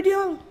buried you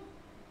all.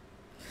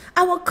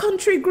 Our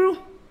country grew.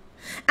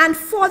 And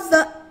for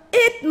the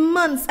 8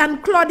 months,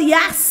 and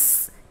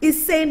Claudius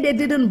is saying they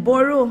didn't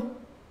borrow.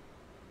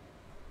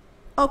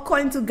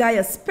 According to Guy,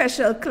 a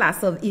special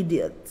class of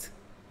idiot.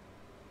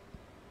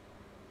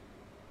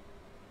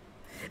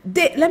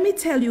 Let me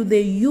tell you,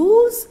 they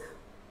use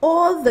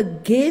all the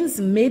gains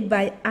made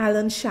by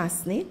Alan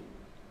Shastney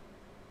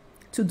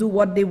to do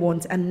what they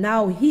want. And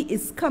now he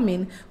is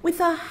coming with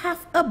a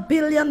 $500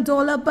 million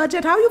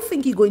budget. How you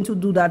think he's going to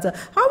do that?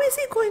 How is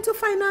he going to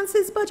finance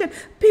his budget?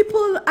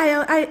 People,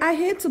 I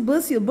hate to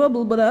burst your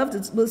bubble, but I have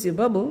to burst your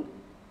bubble.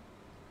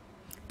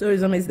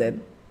 Tourism is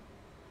dead.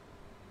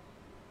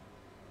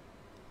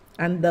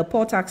 And the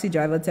poor taxi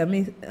driver tell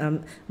me,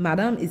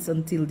 Madam, it's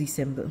until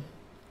December.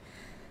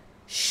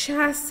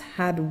 Shas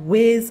had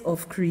ways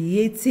of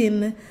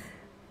creating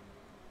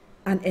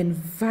an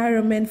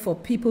environment for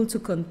people to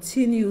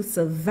continue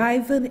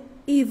surviving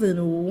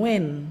even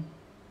when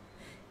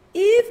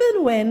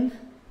even when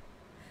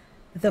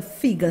the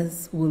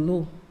figures were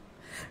low.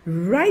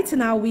 Right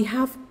now, we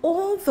have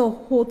all the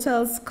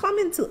hotels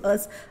coming to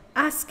us,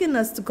 asking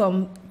us to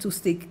come to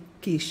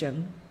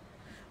staycation.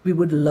 We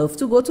would love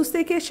to go to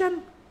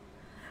staycation,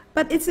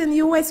 but it's in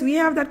US. We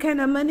have that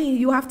kind of money.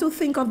 You have to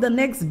think of the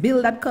next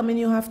bill that coming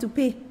you have to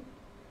pay.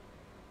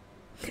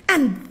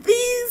 And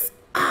these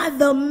are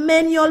the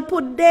men y'all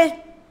put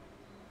there.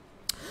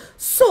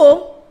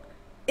 So,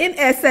 in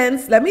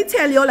essence, let me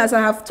tell y'all, as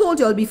I have told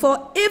y'all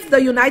before, if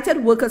the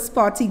United Workers'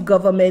 Party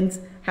government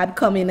had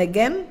come in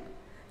again,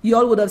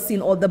 y'all would have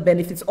seen all the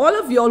benefits. All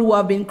of y'all who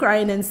have been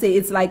crying and say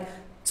it's like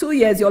 2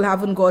 years y'all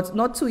haven't got,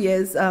 not 2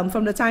 years,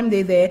 from the time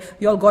they're there,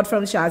 y'all got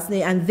from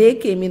Chasney, and they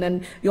came in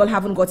and y'all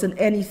haven't gotten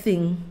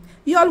anything.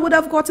 Y'all would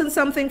have gotten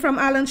something from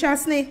Alan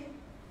Chasney.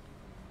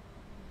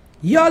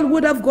 Y'all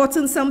would have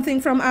gotten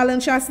something from Alan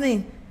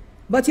Chasney,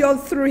 but y'all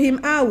threw him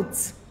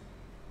out.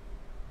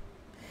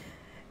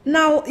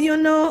 Now, you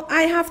know,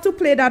 I have to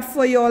play that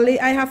for y'all.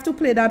 I have to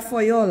play that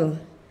for y'all.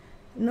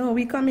 No,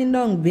 we coming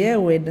down bare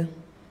with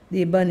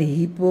the bunny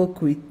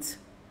hypocrite.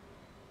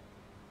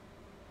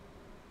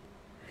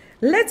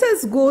 Let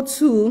us go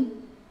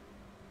to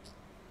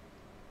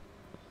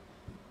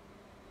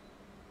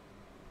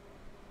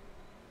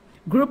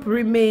group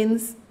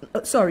remains,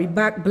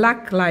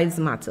 Black Lives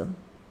Matter.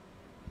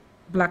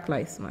 Black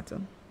Lives Matter.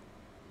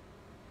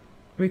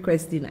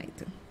 Request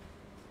denied.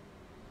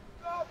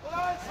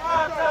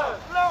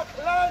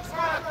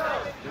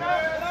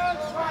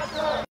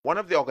 One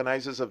of the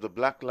organizers of the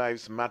Black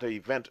Lives Matter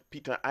event,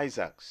 Peter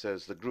Isaac,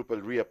 says the group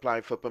will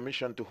reapply for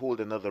permission to hold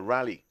another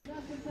rally.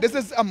 This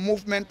is a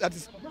movement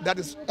that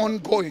is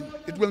ongoing.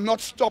 It will not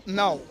stop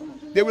now.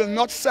 They will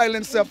not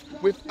silence us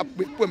with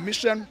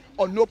permission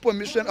or no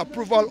permission,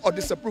 approval or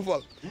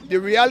disapproval. The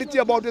reality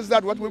about it is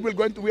that what we are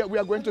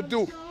going to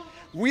do,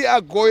 we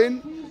are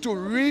going to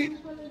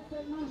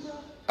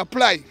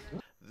reapply.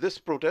 This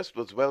protest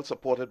was well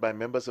supported by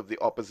members of the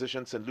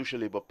opposition St. Lucia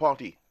Labour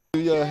Party.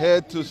 We are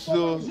here to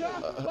show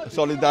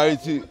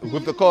solidarity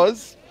with the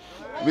cause.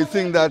 We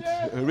think that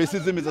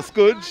racism is a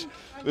scourge.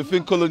 We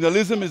think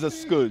colonialism is a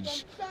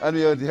scourge. And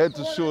we are here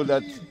to show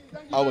that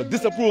our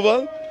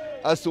disapproval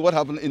as to what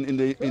happened in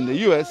the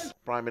US.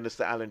 Prime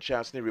Minister Alan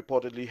Chasney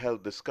reportedly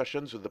held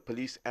discussions with the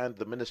police and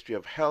the Ministry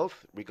of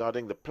Health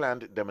regarding the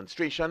planned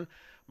demonstration,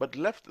 but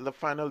left the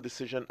final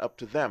decision up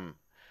to them.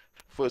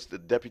 First, the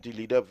deputy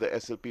leader of the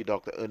SLP,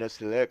 Dr. Ernest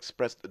Hilaire,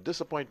 expressed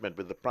disappointment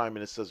with the Prime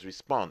Minister's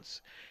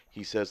response.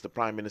 He says the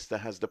Prime Minister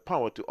has the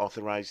power to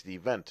authorize the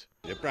event.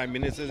 The Prime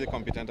Minister is a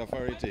competent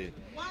authority.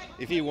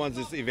 If he wants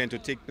this event to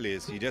take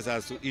place, he just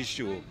has to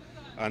issue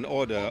an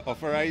order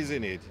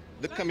authorizing it.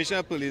 The Commissioner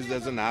of Police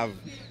doesn't have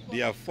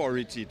the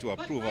authority to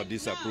approve or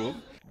disapprove.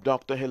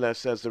 Dr. Hilaire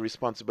says the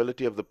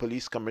responsibility of the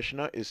Police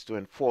Commissioner is to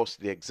enforce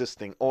the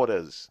existing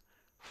orders.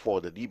 For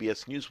the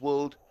DBS News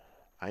World,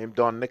 I am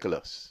Don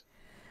Nicholas.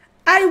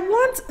 I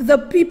want the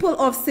people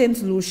of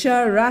St.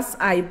 Lucia, Ras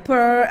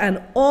Iper,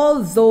 and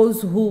all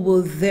those who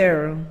were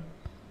there.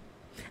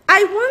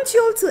 I want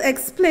you all to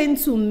explain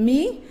to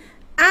me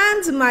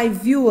and my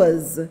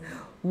viewers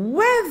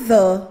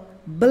whether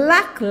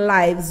Black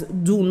lives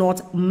do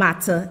not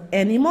matter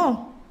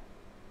anymore.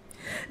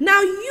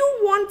 Now, you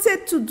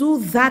wanted to do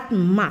that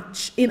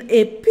much in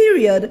a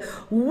period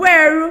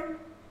where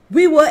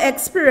we were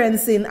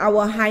experiencing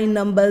our high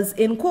numbers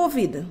in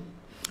COVID.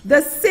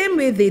 The same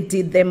way they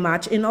did their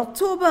march in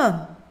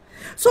October.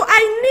 So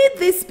I need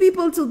these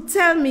people to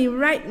tell me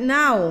right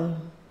now,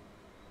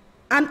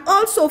 and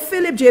also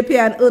Philip JP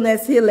and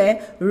Ernest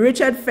Hilaire,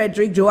 Richard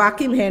Frederick,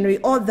 Joachim Henry,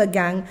 all the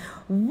gang,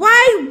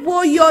 why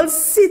were y'all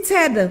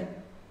seated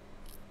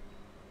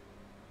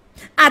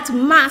at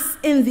Mass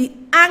in the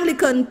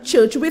Anglican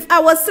Church with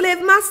our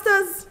slave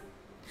masters?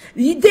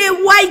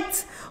 They're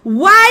white.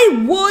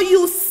 Why were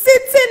you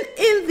sitting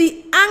in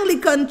the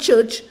Anglican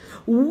Church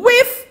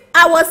with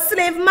our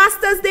slave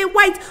masters? They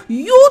white.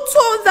 You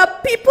told the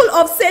people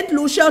of St.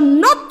 Lucia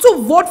not to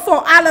vote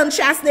for Alan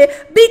Chasney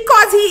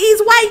because he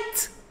is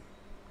white.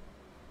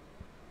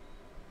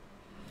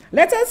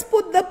 Let us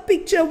put the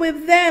picture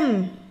with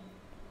them.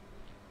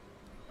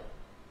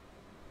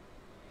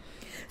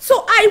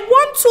 So I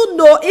want to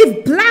know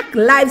if Black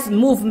Lives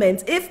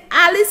Movement, if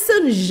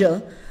Alison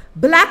Je,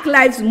 Black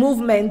Lives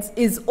Movement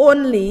is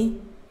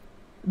only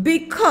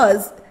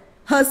because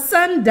her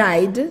son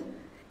died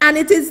and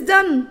it is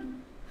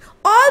done.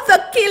 All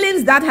the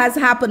killings that has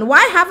happened,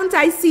 why haven't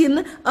I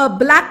seen a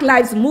Black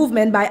Lives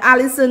Movement by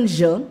Alison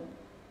Je,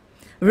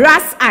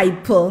 Ras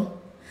Iper,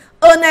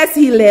 Ernest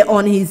Hilaire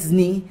on his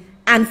knee,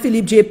 and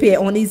Philip J.P.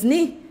 on his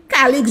knee?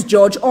 Calix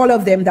George, all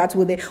of them that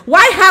were there.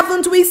 Why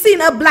haven't we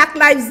seen a Black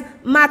Lives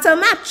Matter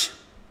match?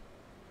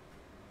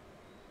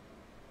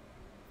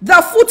 The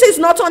foot is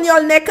not on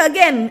your neck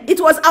again. It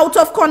was out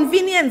of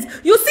convenience.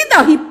 You see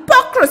the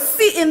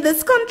hypocrisy in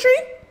this country?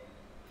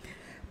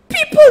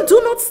 People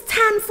do not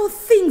stand for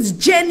things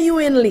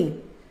genuinely.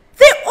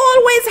 They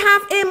always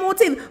have a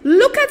motive.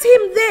 Look at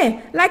him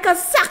there, like a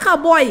soccer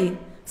boy,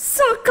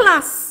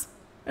 class,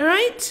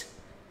 right?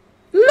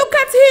 Look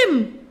at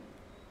him.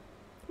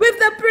 with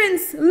the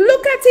prince.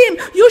 Look at him.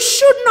 You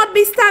should not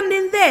be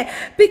standing there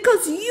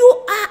because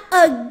you are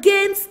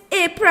against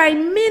a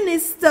prime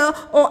minister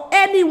or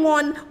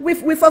anyone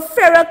with a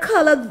fairer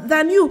color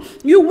than you.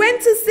 You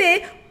went to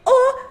say,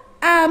 oh,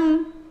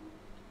 I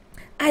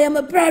am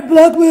a proud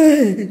black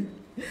man.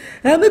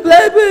 I'm a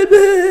black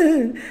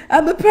man.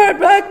 I'm a proud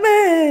black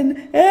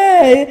man.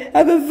 Hey,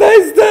 I'm a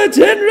vice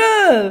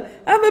general.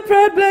 I'm a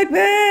proud black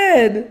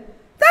man.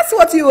 That's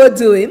what you were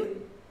doing.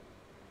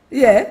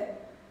 Yeah.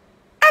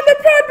 I'm a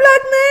proud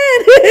black man.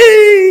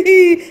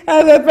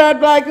 I'm a proud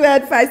black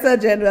man, 5-star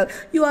general.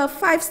 You are a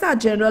 5-star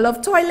general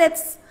of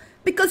toilets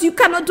because you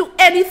cannot do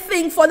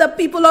anything for the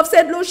people of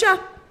St. Lucia.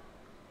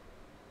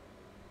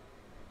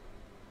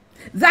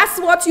 That's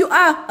what you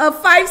are, a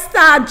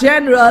 5-star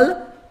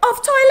general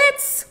of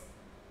toilets.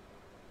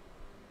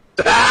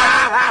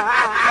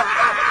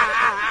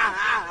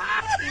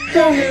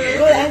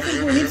 I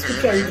think we need to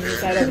try to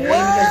decide on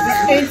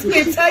because this we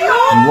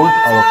want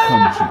our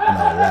country and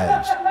our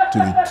lives to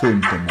return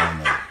to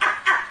normal.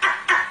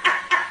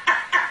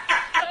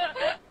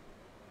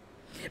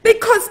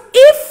 Because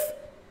if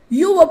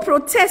you were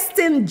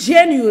protesting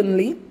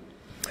genuinely,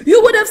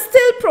 you would have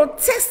still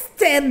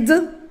protested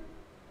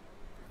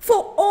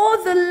for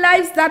all the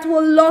lives that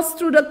were lost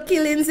through the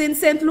killings in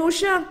St.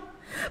 Lucia.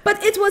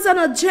 But it was an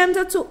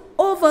agenda to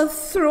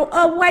overthrow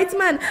a white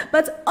man.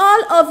 But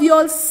all of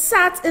y'all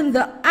sat in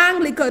the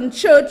Anglican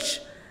church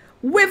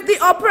with the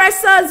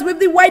oppressors, with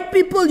the white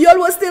people. Y'all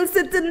were still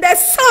sitting there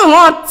so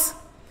hot.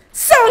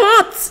 So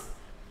hot.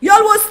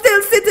 Y'all were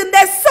still sitting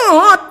there so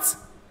hot.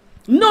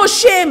 No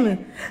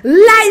shame.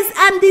 Lies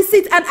and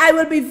deceit. And I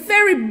will be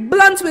very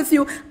blunt with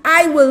you.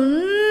 I will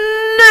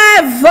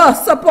never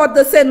support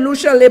the St.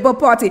 Lucia Labour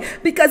Party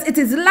because it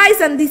is lies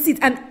and deceit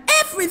and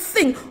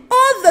everything,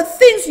 all the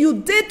things you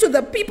did to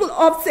the people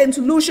of St.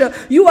 Lucia,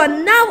 you are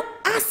now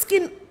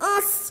asking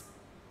us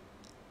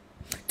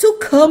to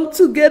come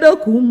together.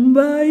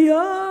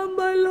 Kumbaya,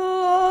 my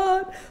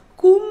Lord.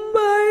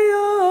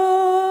 Kumbaya.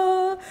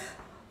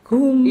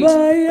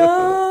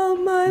 Kumbaya,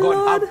 my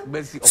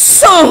Lord.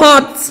 So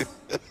hot.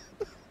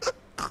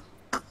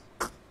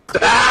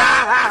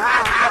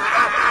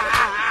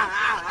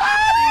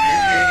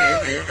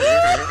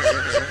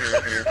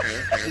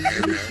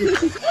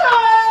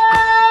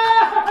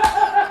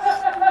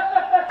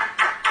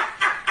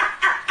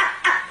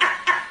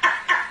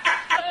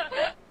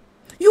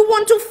 You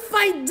want to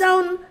fight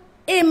down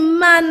a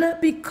man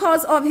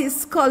because of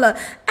his color.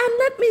 And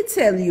let me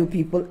tell you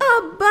people,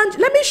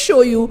 let me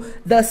show you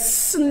the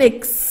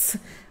snakes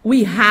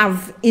we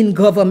have in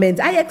government.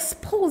 I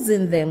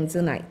exposing them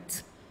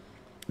tonight.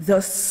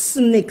 The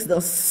snakes, the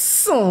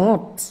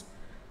salt.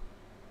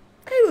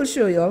 I will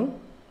show you.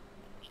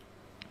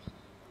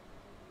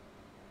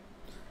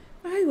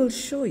 I will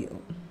show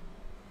you.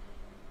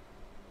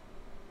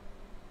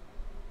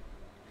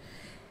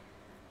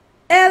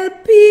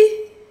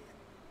 LP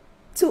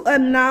to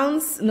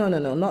announce, no,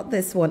 not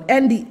this one.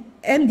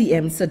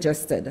 NDM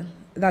suggested.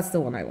 That's the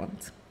one I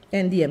want.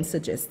 NDM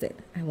suggested.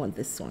 I want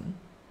this one.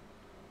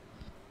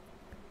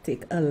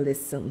 Take a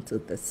listen to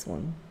this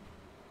one.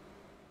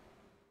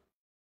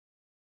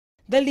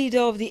 The leader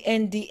of the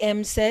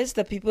NDM says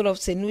the people of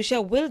St.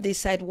 Lucia will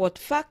decide what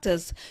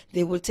factors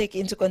they will take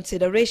into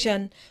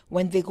consideration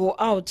when they go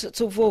out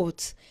to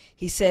vote.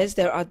 He says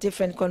there are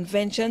different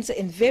conventions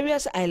in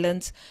various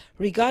islands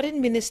regarding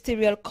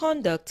ministerial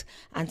conduct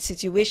and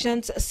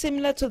situations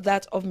similar to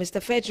that of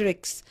Mr.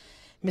 Fredericks.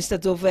 Mr.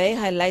 Dove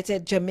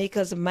highlighted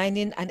Jamaica's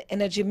mining and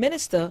energy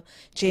minister,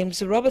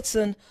 James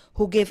Robertson,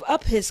 who gave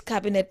up his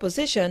cabinet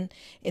position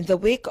in the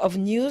wake of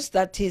news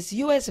that his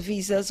U.S.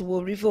 visas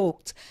were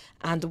revoked,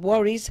 and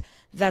worries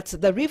that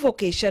the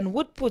revocation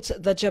would put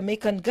the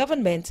Jamaican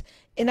government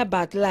in a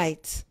bad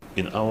light.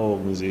 In our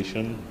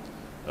organization,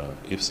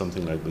 if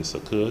something like this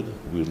occurred,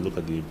 we would look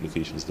at the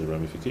implications, the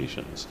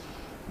ramifications,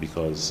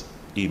 because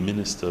a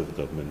minister of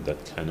government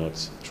that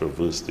cannot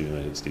traverse the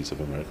United States of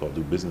America or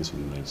do business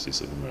with the United States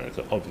of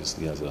America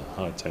obviously has a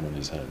hard time on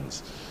his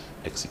hands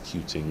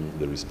executing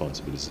the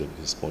responsibilities of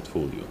his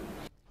portfolio.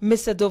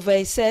 Mr.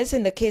 Dove says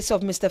in the case of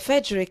Mr.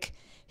 Frederick,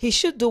 he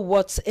should do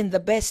what's in the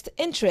best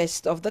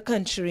interest of the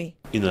country.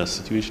 In a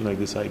situation like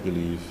this, I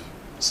believe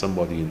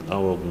somebody in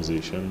our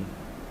organization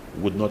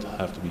would not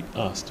have to be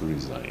asked to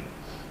resign.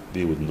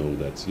 They would know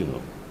that,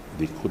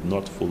 they could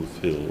not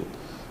fulfill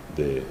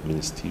their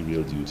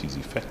ministerial duties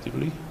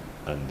effectively,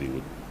 and they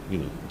would,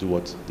 do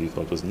what they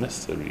thought was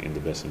necessary in the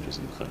best interest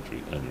of the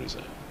country and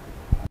resign.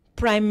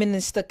 Prime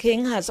Minister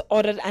King has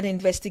ordered an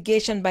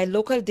investigation by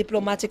local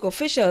diplomatic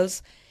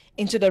officials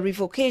into the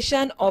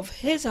revocation of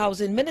his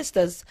housing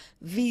minister's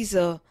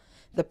visa.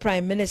 The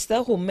Prime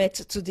Minister, who met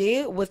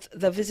today with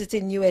the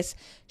visiting U.S.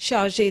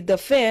 Chargé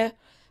d'Affaires,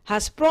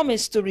 has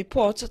promised to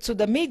report to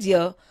the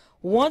media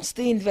once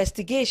the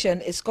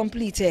investigation is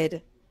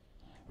completed.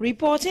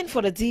 Reporting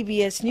for the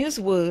DBS News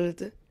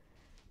World,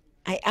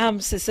 I am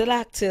Cecil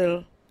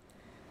Actil.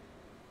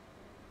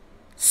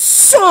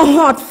 So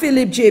hot,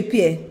 Philip J.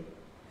 Pierre.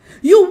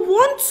 You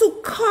want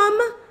to come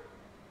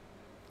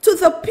to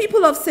the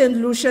people of St.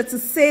 Lucia to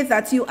say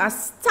that you are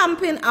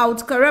stamping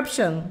out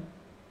corruption.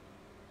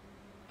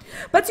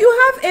 But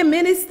you have a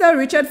minister,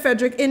 Richard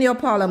Frederick, in your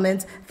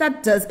parliament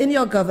in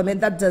your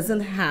government that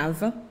doesn't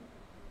have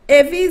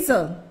a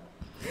visa.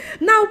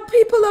 Now,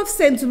 people of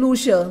St.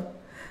 Lucia,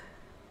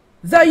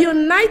 the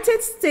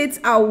United States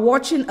are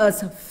watching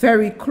us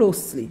very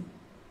closely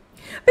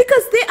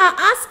because they are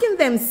asking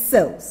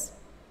themselves,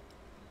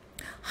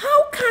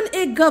 how can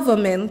a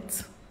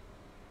government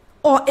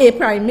or a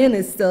prime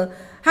minister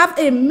have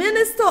a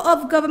minister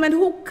of government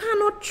who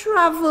cannot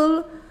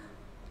travel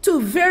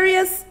to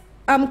various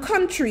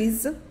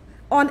countries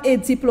on a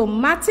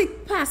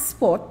diplomatic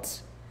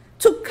passport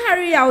to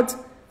carry out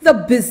the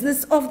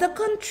business of the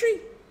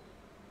country?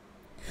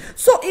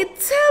 So it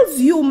tells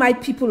you, my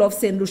people of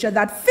St. Lucia,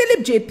 that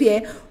Philip J.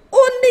 Pierre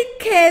only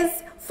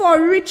cares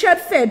for Richard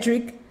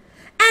Frederick,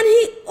 and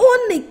he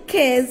only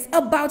cares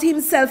about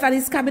himself and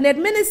his cabinet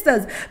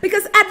ministers.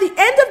 Because at the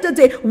end of the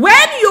day,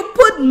 when you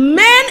put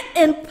men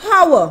in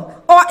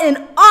power or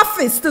in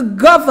office to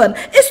govern,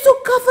 it's to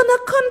govern a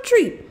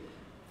country.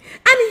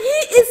 And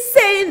he is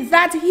saying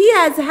that he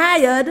has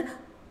hired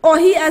or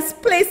he has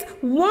placed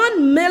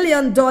 $1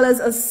 million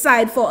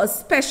aside for a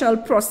special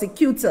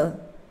prosecutor.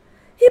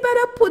 He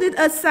better put it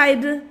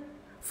aside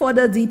for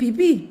the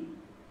DPP.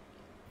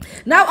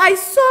 Now, I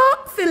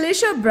saw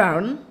Felicia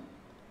Brown,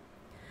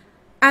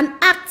 an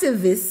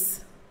activist,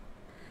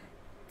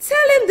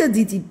 telling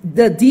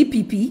the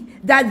DPP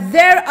that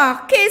there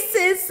are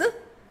cases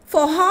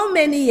for how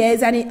many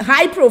years, and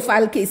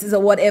high-profile cases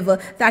or whatever,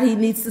 that he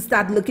needs to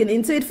start looking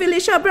into it.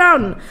 Felicia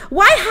Brown,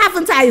 why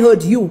haven't I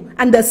heard you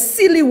and the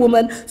silly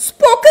woman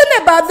spoken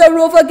about the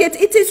Rovergate?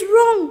 It is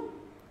wrong.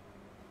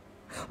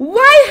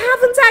 Why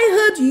haven't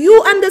I heard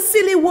you and the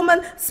silly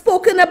woman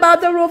spoken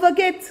about the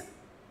Rovergate?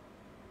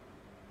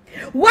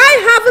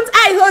 Why haven't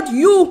I heard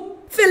you,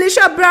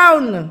 Felicia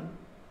Brown,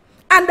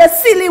 and the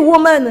silly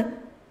woman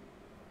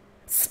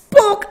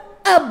spoke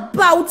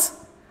about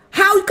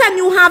how can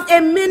you have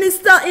a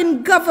minister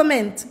in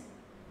government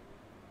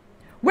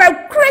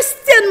where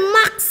Christian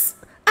marks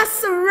are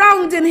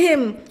surrounding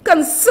him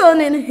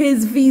concerning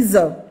his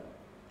visa?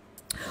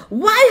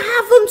 Why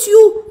haven't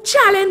you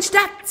challenged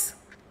that?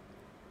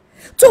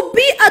 To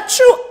be a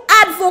true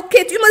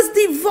advocate, you must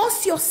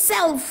divorce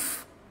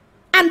yourself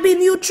and be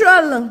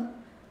neutral.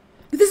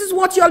 This is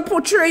what you all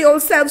portray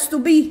yourselves to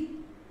be.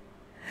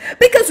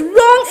 Because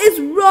wrong is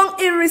wrong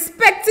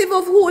irrespective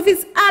of who. If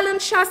it's Alan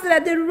Shasta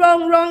that did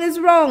wrong, wrong is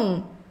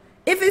wrong.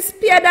 If it's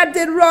Pierre that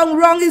did wrong,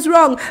 wrong is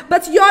wrong.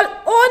 But y'all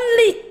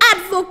only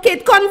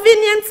advocate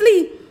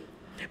conveniently.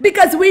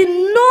 Because we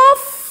know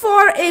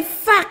for a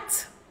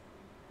fact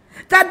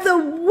that the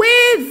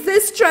way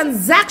this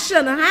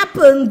transaction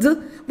happened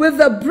with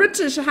the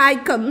British High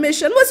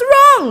Commission was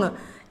wrong.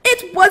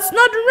 It was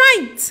not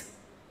right.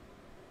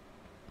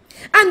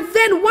 And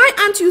then why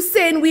aren't you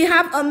saying we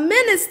have a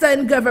minister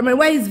in government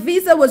where his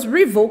visa was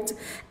revoked,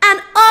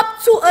 and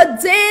up to a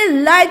day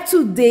like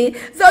today,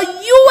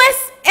 the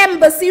U.S.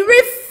 Embassy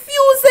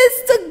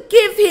refuses to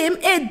give him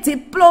a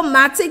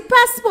diplomatic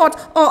passport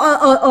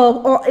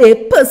or a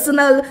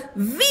personal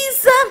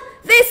visa?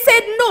 They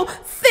said no.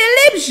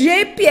 Philip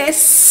J. Pierre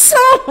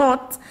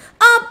sought,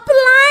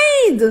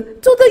 applied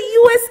to the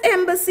U.S.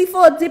 Embassy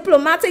for a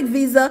diplomatic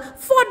visa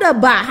for the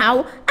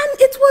Bahau,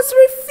 and it was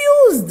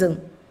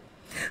refused.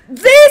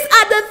 These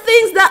are the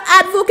things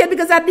that advocate,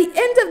 because at the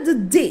end of the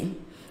day,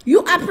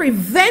 you are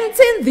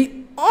preventing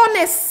the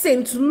honest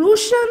St.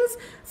 Lucians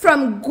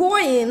from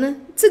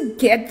going to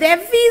get their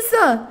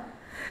visa.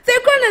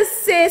 They're going to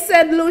say,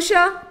 St.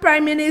 Lucia,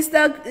 Prime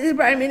Minister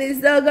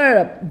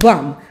corrupt.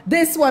 Bam.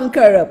 This one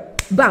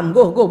corrupt. Bam.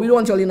 Go. We don't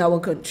want you all in our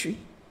country.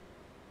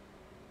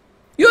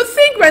 You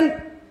think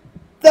when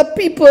the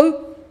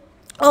people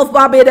of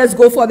Barbados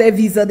go for their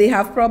visa, they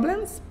have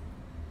problems?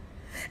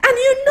 And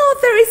you know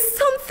there is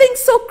something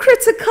so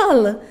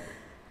critical.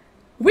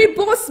 We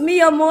boast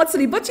mere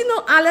mortally, but you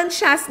know Alan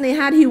Chasney,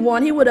 had he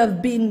won, he would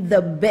have been the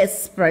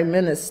best prime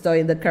minister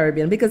in the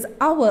Caribbean, because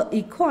our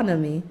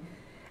economy,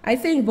 I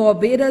think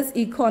Barbados'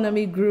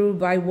 economy grew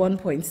by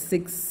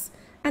 1.6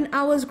 and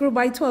ours grew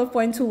by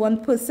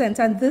 12.21%,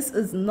 and this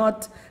is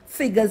not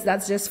figures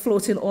that's just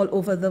floating all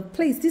over the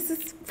place. This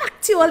is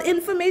factual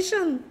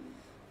information.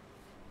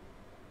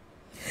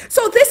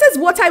 So this is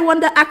what I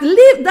wonder.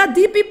 Leave the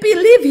DPP,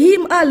 leave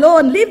him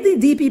alone, leave the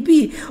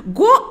DPP.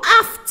 Go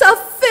after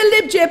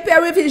Philip J.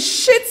 Pierre with his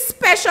shit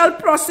special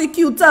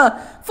prosecutor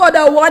for the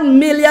 $1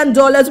 million.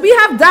 We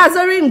have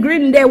Dazarin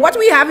Green there. What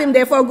we have him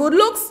there for? Good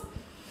looks?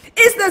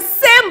 It's the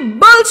same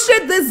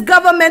bullshit this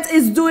government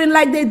is doing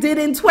like they did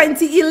in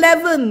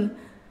 2011.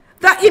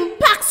 The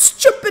impact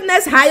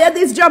stupidness hired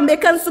these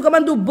Jamaicans to come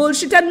and do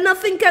bullshit and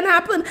nothing can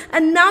happen.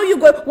 And now you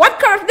go, what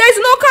corruption? There's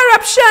no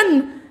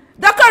corruption.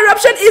 The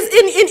corruption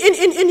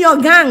is in your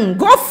gang.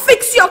 Go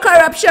fix your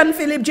corruption,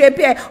 Philip J.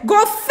 Pierre.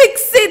 Go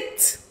fix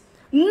it.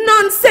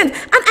 Nonsense.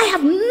 And I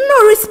have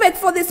no respect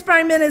for this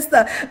prime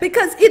minister,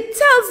 because it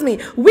tells me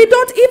we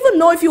don't even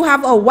know if you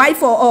have a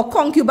wife or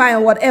concubine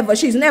or whatever.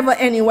 She's never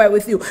anywhere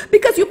with you,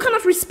 because you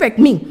cannot respect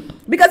me.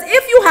 Because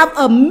if you have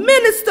a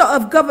minister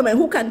of government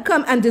who can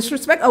come and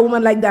disrespect a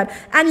woman like that,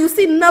 and you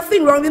see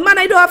nothing wrong with, man,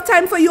 I don't have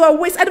time for you or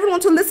waste, I don't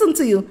want to listen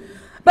to you.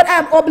 But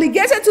I'm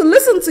obligated to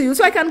listen to you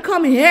so I can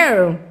come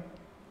here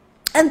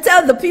and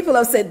tell the people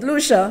of St.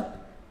 Lucia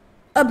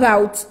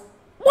about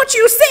what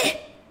you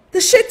say, the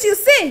shit you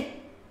say.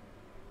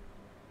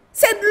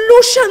 St.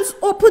 Lucians,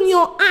 open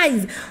your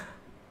eyes.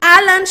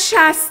 Alan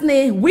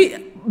Chasney,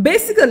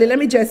 basically, let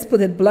me just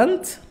put it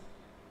blunt,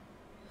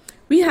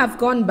 we have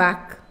gone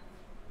back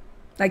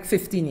like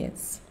 15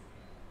 years.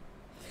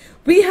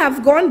 We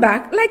have gone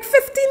back like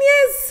 15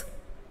 years.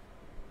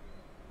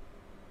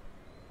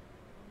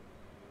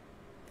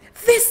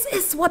 This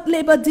is what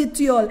Labour did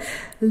to y'all.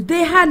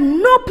 They had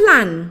no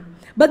plan,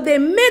 but they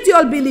made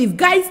y'all believe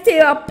Guy stay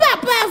up,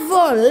 Papa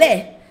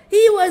volley.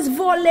 He was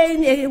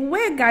volleying.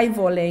 Where Guy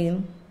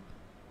volleying?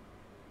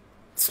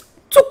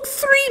 Took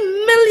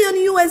 $3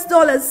 million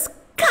US,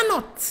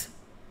 cannot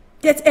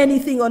get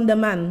anything on the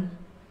man.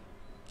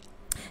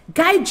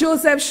 Guy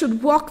Joseph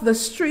should walk the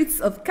streets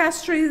of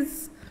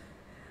Castries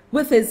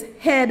with his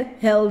head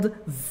held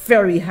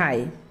very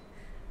high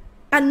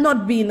and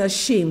not being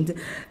ashamed.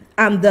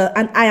 And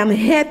I am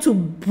here to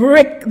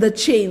break the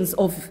chains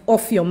of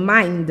your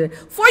mind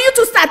for you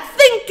to start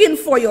thinking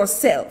for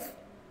yourself.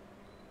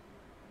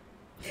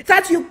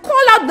 That you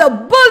call out the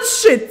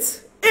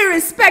bullshit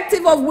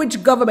irrespective of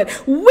which government.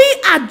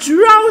 We are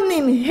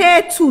drowning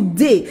here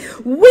today.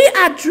 We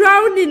are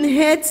drowning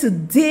here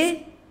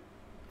today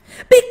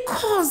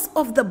because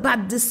of the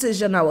bad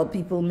decision our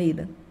people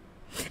made.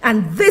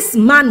 And this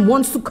man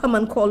wants to come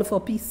and call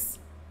for peace.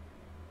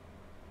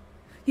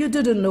 You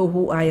didn't know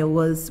who I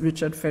was,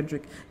 Richard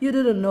Frederick. You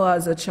didn't know I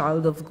was a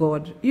child of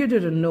God. You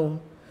didn't know.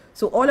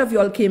 So all of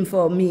y'all came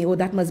for me. Oh,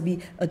 that must be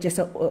just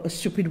a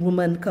stupid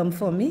woman come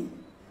for me.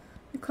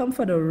 You come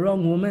for the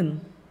wrong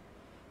woman.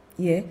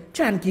 Yeah,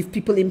 try and give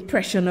people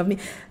impression of me.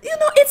 You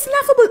know, it's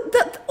laughable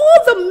that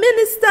all the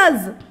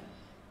ministers,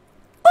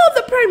 all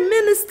the prime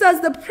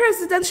ministers, the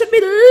president should be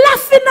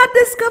laughing at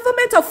this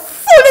government, a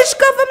foolish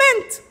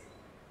government,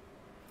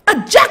 a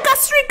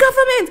jackassery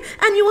government.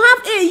 And you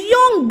have a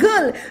young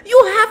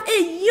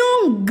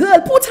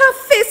girl, put her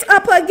face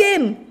up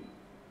again.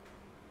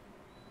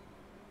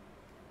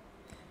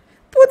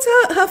 Put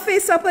her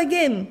face up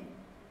again.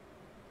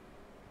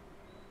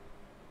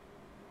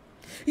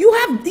 You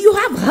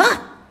have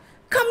her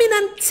come in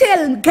and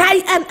tell Guy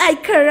and I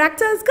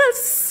characters. Girl,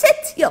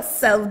 sit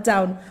yourself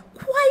down.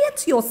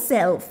 Quiet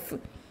yourself.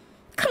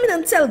 Come in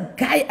and tell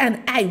Guy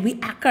and I we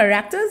are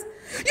characters.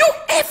 You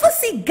ever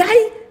see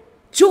Guy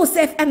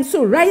Joseph and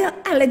Sohria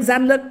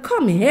Alexander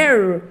come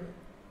here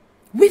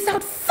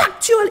without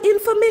factual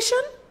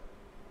information?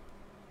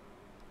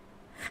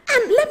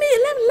 And let me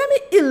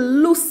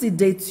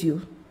elucidate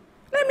you.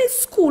 Let me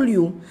school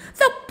you.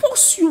 The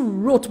post you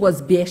wrote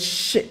was bare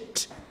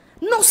shit.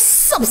 No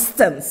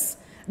substance.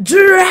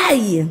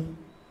 Dry.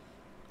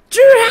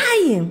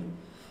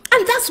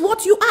 And that's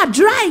what you are,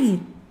 dry.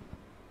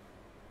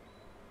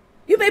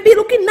 You may be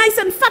looking nice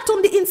and fat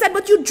on the inside,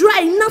 but you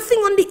dry, nothing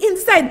on the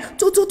inside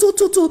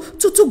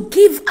to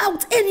give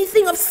out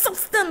anything of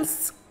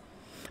substance.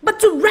 But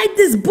to write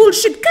this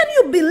bullshit, can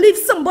you believe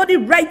somebody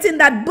writing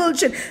that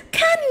bullshit?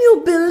 Can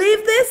you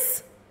believe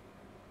this?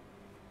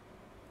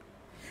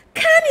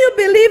 Can you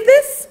believe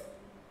this?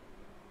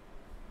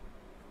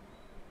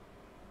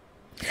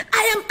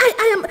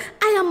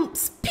 I am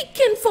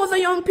speaking for the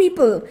young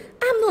people.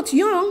 I'm not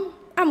young.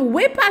 I'm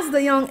way past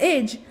the young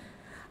age.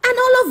 And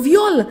all of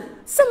y'all,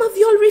 some of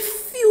y'all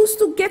refuse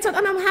to get it.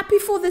 And I'm happy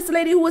for this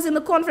lady who was in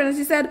the conference.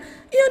 She said,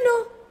 you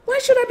know, why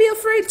should I be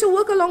afraid to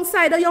work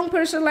alongside a young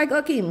person like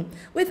Akeem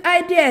with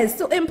ideas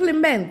to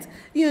implement?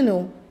 You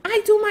know,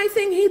 I do my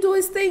thing, he do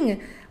his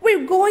thing.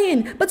 We're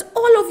going. But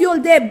all of y'all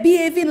there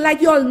behaving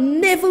like y'all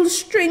navel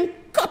string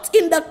cut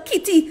in the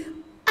kitty,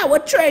 our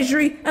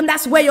treasury, and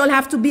that's where y'all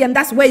have to be, and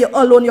that's where you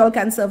alone y'all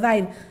can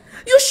survive.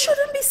 You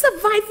shouldn't be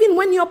surviving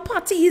when your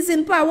party is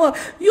in power.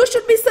 You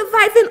should be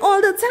surviving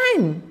all the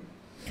time.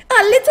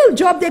 A little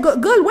job they go,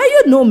 girl, where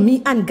you know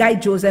me and Guy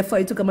Joseph for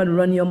you to come and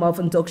run your mouth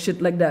and talk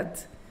shit like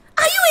that?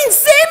 Are you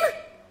insane?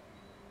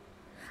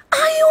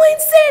 Are you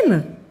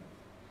insane?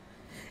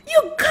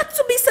 You got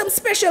to be some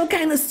special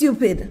kind of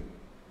stupid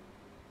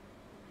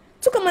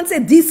to come and say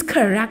these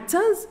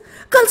characters.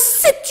 Girl,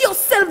 sit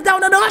yourself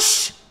down and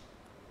hush.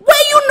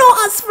 Where you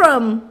know us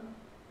from?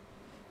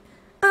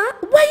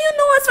 Where you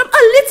know us from?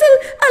 A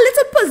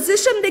little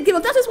position they give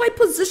us. That is why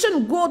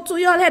position go to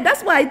your head.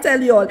 That's why I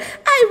tell you all,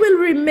 I will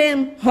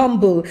remain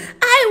humble.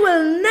 I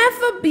will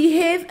never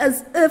behave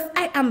as if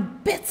I am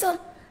better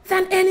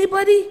than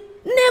anybody.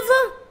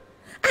 Never.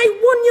 I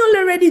warn you all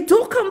already.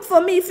 Don't come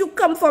for me. If you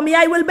come for me,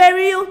 I will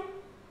bury you.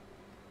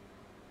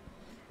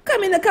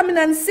 Come in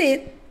and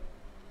say,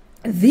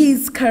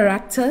 these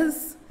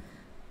characters.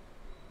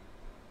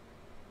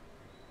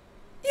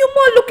 You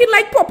more looking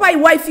like Popeye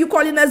wife, you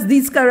calling us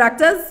these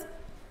characters?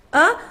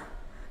 Huh?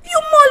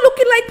 You more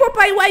looking like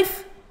Popeye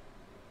wife.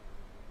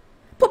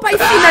 Popeye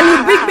seen and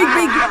you big.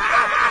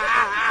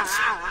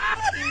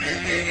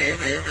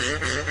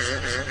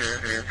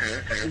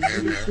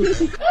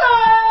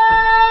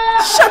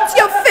 Shut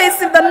your face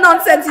with the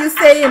nonsense you're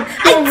saying.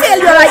 I tell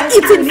you, like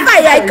eating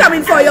fire, I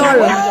coming for you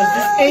all.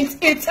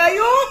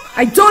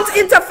 I don't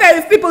interfere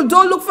if people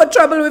don't look for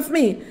trouble with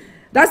me.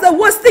 That's the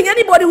worst thing.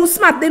 Anybody who's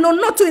smart, they know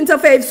not to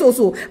interfere if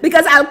so.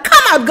 Because I'll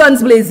come out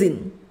guns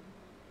blazing.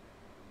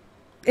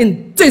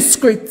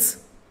 Indiscreet.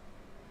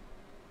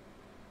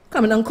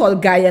 Coming and call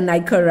guy and I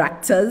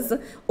characters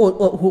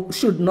or who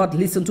should not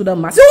listen to the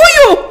masses. Who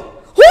are you?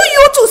 Who are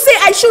you to say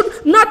I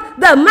should not,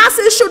 the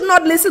masses should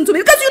not listen to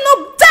me? Because you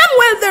know damn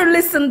well they're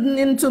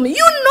listening to me.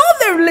 You know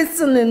they're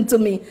listening to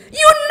me.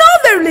 You know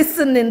they're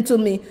listening to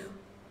me.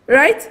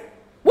 Right?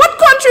 What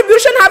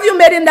contribution have you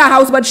made in the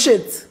house but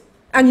shit?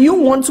 And you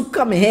want to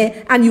come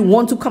here and you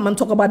want to come and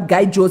talk about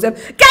Guy Joseph.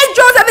 Guy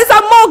Joseph is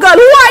a mogul. Who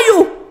are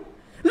you?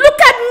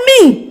 Look at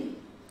me.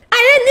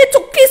 I ain't need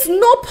to kiss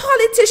no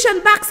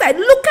politician backside.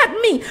 Look at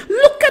me.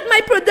 Look at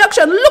my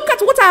production. Look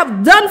at what I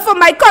have done for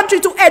my country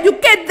to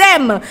educate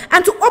them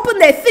and to open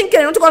their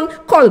thinking and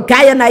to call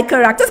Guy and I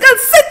characters. Can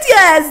sit your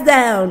ass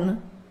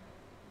down.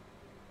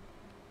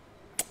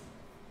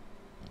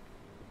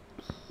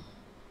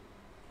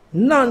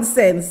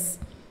 Nonsense.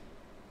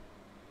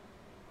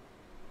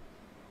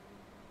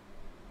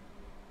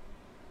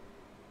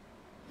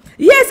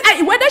 Yes,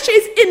 whether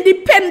she's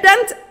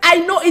independent, I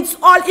know it's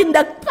all in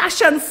the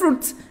passion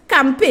fruit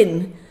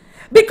campaign.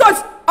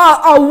 Because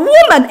a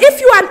woman,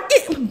 if you are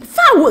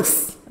far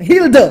worse,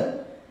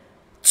 Hilda,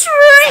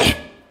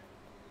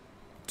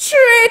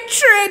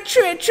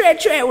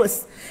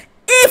 worse.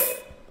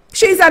 If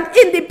she's an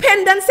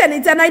independent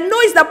senator, and I know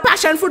it's the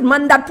passion fruit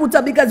man that put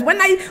her, because when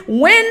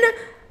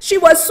she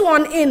was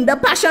sworn in, the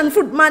passion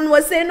fruit man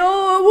was saying,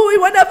 oh,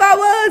 one of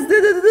ours,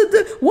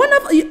 one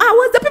of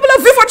ours, the people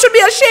of Vifford should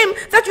be ashamed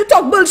that you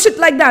talk bullshit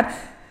like that.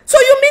 So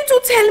you mean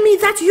to tell me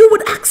that you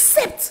would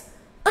accept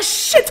a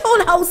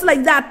shithole house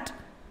like that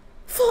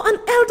for an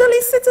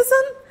elderly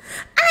citizen?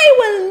 I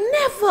will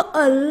never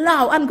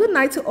allow, and good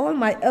night to all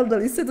my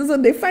elderly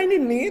citizens. They're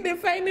finding me, they're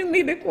calling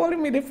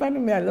me, they're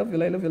finding me. I love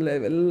you, I love you,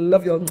 I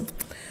love you.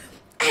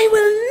 I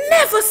will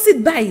never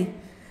sit by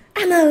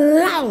and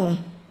allow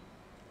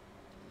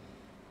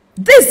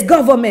this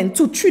government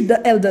to treat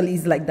the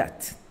elderlies like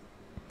that.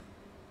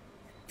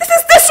 This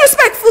is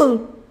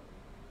disrespectful.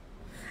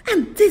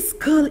 And this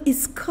girl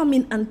is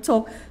coming and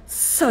talk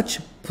such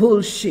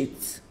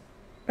bullshit.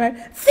 Right?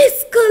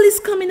 This girl is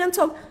coming and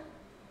talk.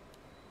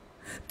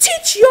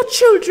 Teach your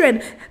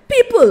children.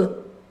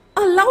 People,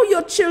 allow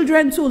your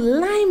children to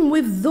line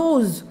with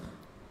those.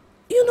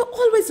 You know,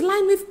 always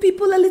line with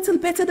people a little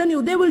better than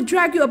you. They will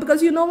drag you up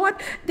because you know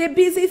what? They're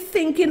busy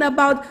thinking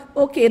about,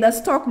 okay, the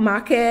stock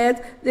market.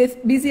 They're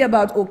busy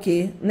about,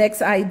 okay,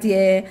 next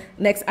idea,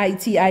 next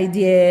IT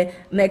idea,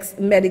 next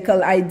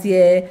medical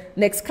idea,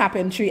 next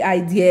carpentry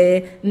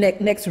idea,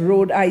 next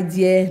road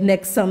idea,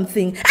 next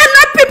something. And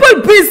not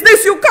people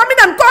business. You come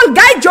in and call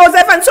Guy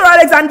Joseph and Sohria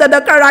Alexander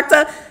the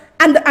character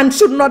and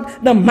should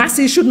not, the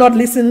masses should not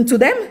listen to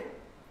them.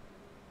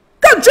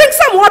 Go drink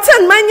some water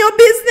and mind your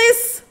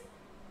business.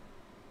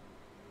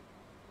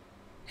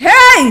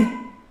 Hey,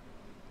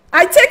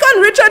 I take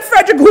on Richard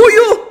Frederick. Who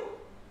you?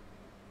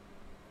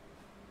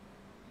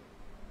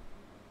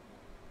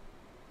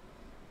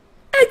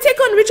 I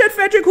take on Richard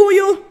Frederick. Who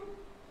you?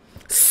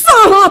 So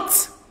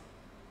hot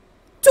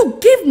to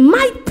give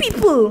my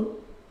people.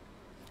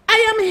 I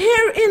am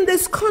here in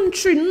this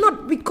country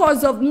not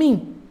because of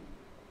me.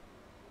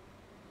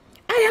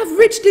 I have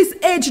reached this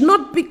age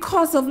not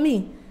because of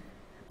me,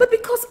 but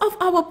because of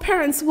our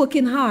parents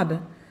working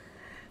hard.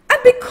 And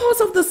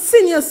because of the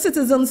senior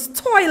citizens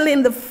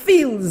toiling the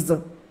fields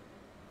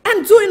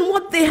and doing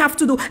what they have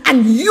to do.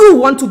 And you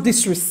want to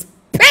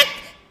disrespect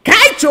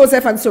Guy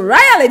Joseph and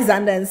Sohria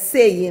Alexander and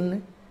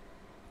saying,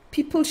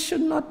 people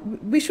should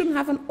not, we shouldn't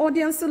have an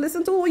audience to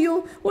listen to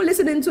you, who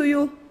listening to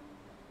you.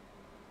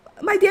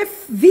 My dear,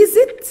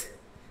 visit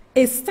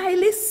a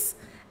stylist.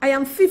 I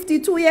am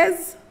 52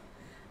 years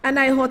and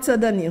I hotter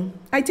than you.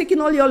 I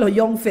taking all your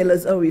young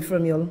fellas away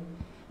from you.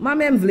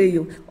 Mama envy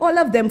you. All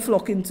of them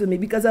flocking to me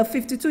because a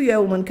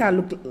 52-year-old woman can't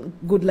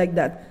look good like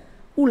that.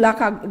 Who like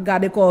a guy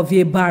they call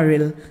a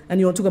barrel and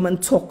you want to come and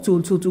talk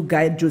to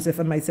Guy Joseph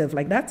and myself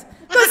like that?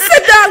 Just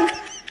sit down.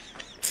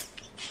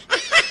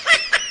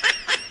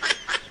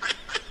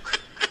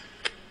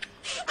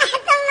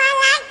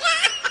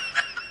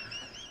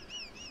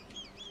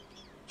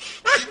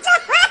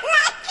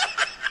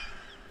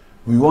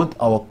 We want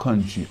our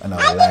country and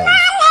our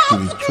lives to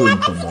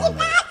return to more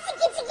life.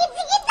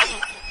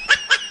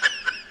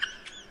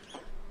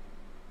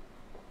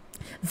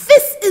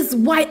 This is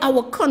why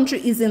our country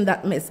is in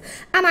that mess.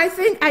 And I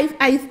think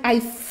I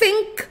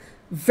think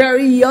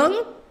very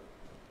young.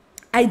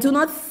 I do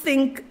not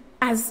think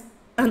as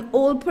an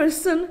old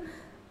person.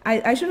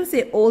 I shouldn't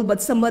say old,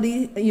 but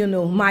somebody, you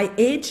know, my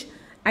age.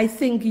 I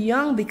think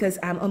young because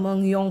I'm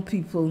among young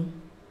people.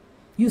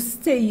 You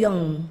stay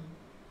young.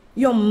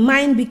 Your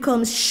mind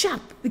becomes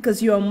sharp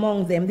because you're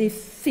among them. They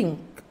think.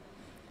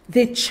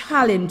 They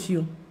challenge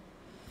you.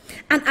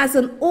 And as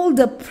an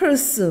older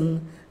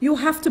person, you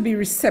have to be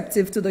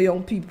receptive to the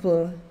young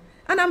people.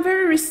 And I'm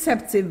very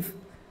receptive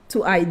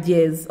to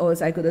ideas, or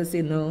as I could have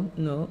said, no,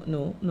 no,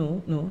 no,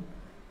 no, no.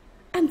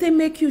 And they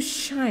make you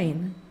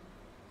shine.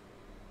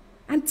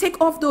 And take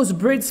off those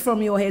braids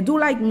from your hair. Do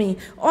like me.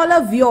 All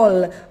of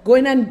y'all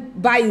going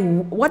and buy,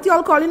 what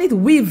y'all calling it?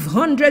 Weave,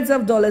 hundreds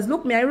of dollars.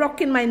 Look me, I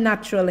rock in my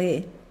natural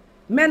hair.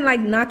 Men like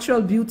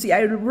natural beauty.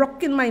 I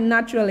rock in my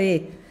natural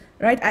hair.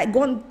 Right? I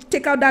go and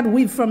take out that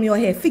weave from your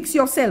hair. Fix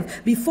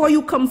yourself. Before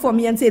you come for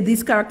me and say,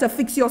 this character,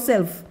 fix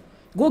yourself.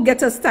 Go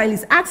get a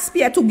stylist. Ask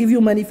Pierre to give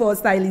you money for a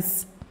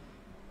stylist.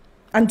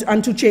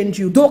 And to change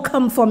you. Don't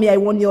come for me, I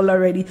warn you all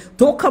already.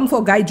 Don't come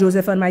for Guy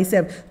Joseph and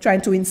myself,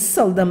 trying to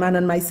insult the man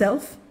and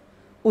myself.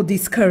 Oh,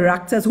 these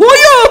characters. Who are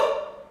you?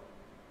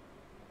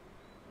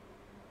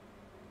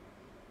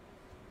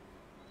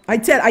 I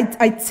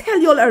tell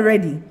you all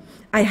already,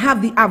 I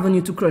have the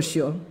avenue to crush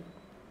you.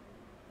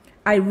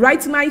 I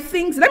write my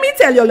things. Let me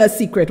tell you all a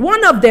secret.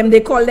 One of them,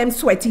 they call them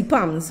sweaty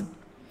palms.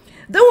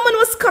 The woman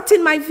was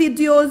cutting my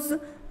videos,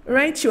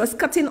 right? She was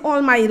cutting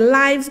all my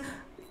lives,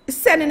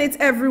 sending it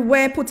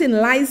everywhere, putting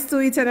lies to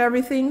it and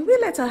everything. We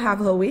let her have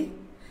her way.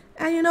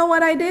 And you know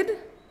what I did?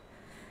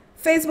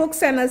 Facebook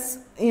sent us,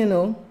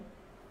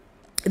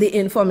 the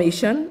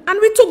information, and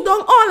we took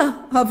down all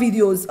her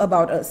videos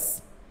about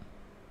us.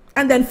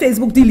 And then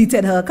Facebook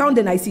deleted her account,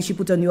 then I see she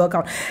put a new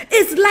account.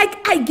 It's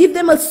like I give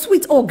them a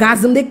sweet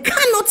orgasm. They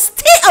cannot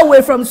stay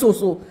away from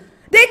Soso.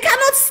 They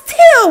cannot stay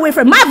away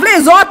from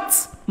Mavle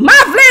hot.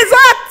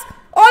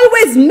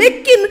 Always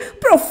making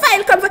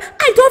profile conference.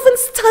 I don't even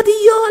study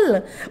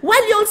y'all.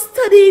 While y'all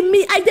studying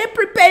me, I they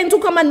preparing to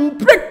come and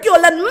break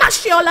y'all and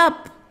mash y'all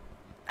up.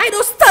 I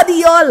don't study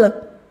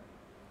y'all.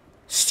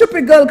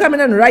 Stupid girl coming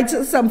and write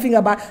something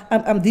about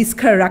these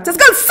characters.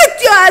 Girl,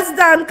 sit your ass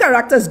down,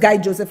 characters, Guy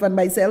Joseph and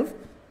myself.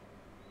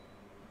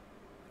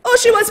 Oh,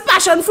 she was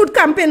passion fruit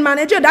campaign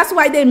manager. That's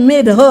why they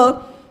made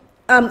her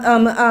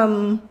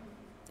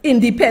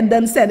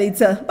independent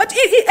senator. But a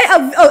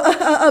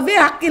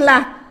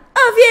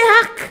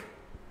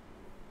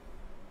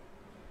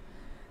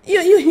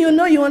you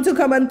know you want to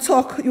come and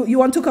talk. You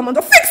want to come and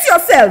talk. Fix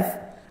yourself.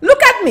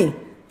 Look at me.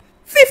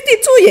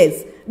 52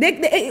 years.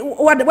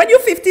 When you're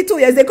 52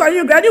 years, they call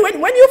you graduate.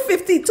 When you're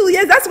 52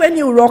 years, that's when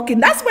you're rocking.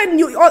 That's when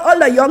you all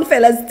the young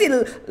fellas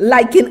still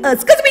liking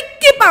us. Because we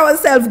keep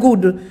ourselves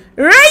good.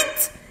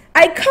 Right?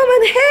 I come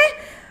in here,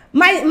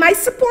 my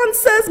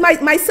sponsors,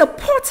 my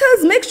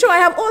supporters, make sure I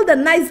have all the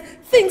nice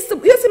things.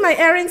 You see my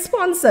earrings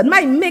sponsored,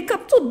 my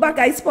makeup tote bag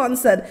I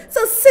sponsored.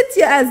 So sit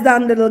your ass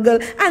down, little girl,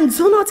 and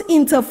do not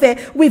interfere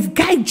with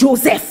Guy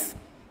Joseph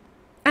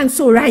and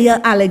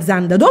Sohria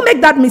Alexander. Don't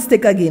make that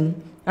mistake again.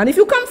 And if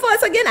you come for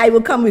us again, I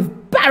will come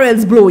with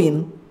barrels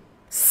blowing.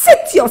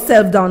 Sit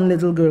yourself down,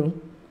 little girl.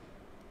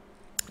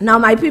 Now,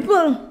 my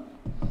people,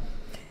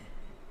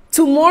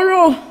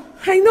 tomorrow,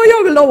 I know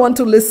you will not want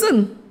to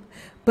listen,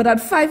 but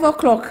at 5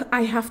 o'clock,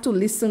 I have to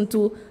listen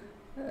to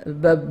I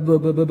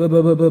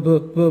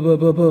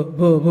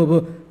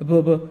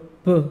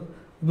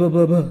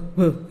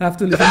have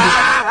to listen to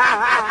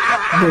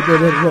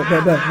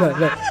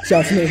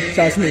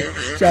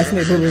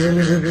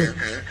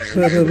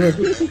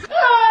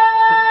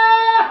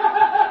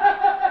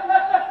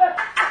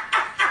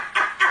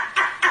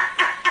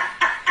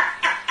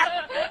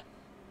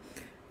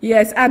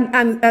Yes, and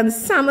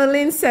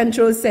Samalin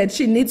Central said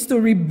she needs to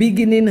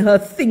re-beginning her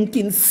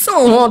thinking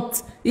so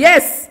hot.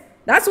 Yes,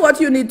 that's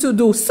what you need to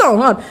do, so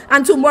hot.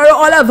 And tomorrow,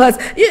 all of us,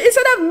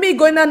 instead of me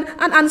going and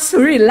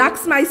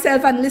relax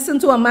myself and listen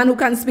to a man who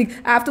can speak,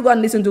 I have to go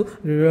and listen to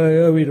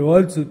we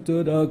want to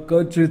turn our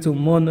country to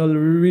moral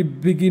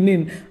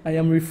re-beginning. I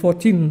am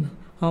re-14.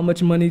 How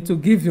much money to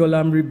give you all?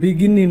 I'm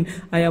re-beginning.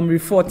 I am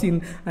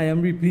re-14. I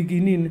am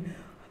re-beginning.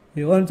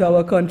 We want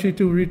our country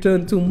to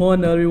return to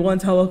moral. We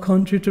want our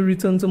country to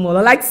return to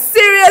moral. Like,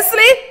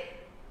 seriously?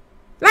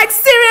 Like,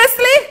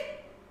 seriously?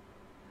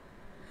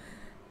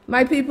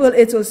 My people,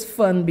 it was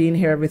fun being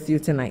here with you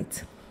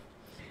tonight.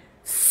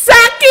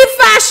 Saki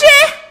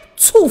Fashe,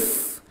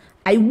 toof.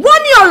 I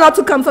want you all not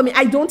to come for me.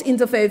 I don't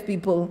interfere with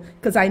people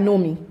because I know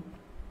me.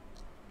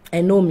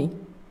 I know me.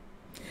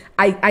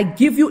 I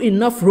give you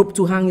enough rope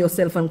to hang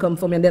yourself and come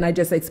for me, and then I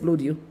just explode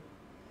you.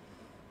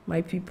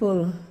 My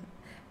people,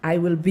 I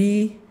will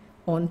be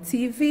on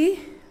TV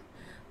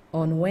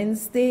on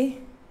Wednesday,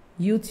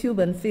 YouTube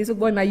and Facebook.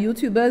 Boy, my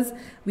YouTubers,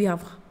 we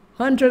have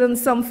 100 and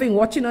something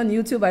watching on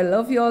YouTube. I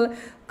love you all.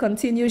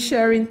 Continue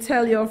sharing.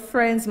 Tell your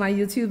friends, my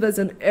YouTubers,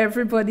 and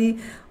everybody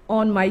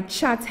on my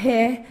chat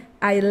here.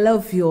 I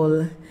love you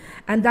all.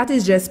 And that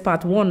is just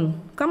part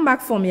 1. Come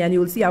back for me and you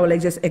will see I will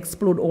just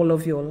explode all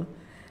of you all.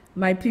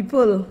 My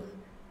people,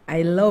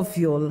 I love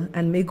you all,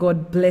 and may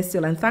God bless you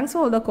all. And thanks for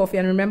all the coffee.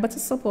 And remember to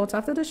support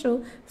after the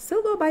show.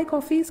 Still go buy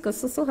coffees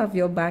because Susu have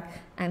your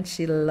back and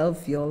she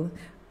loves you all.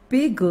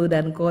 Be good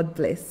and God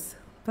bless.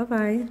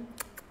 Bye-bye.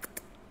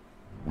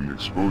 We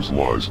expose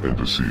lies and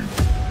deceit.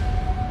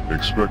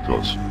 Expect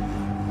us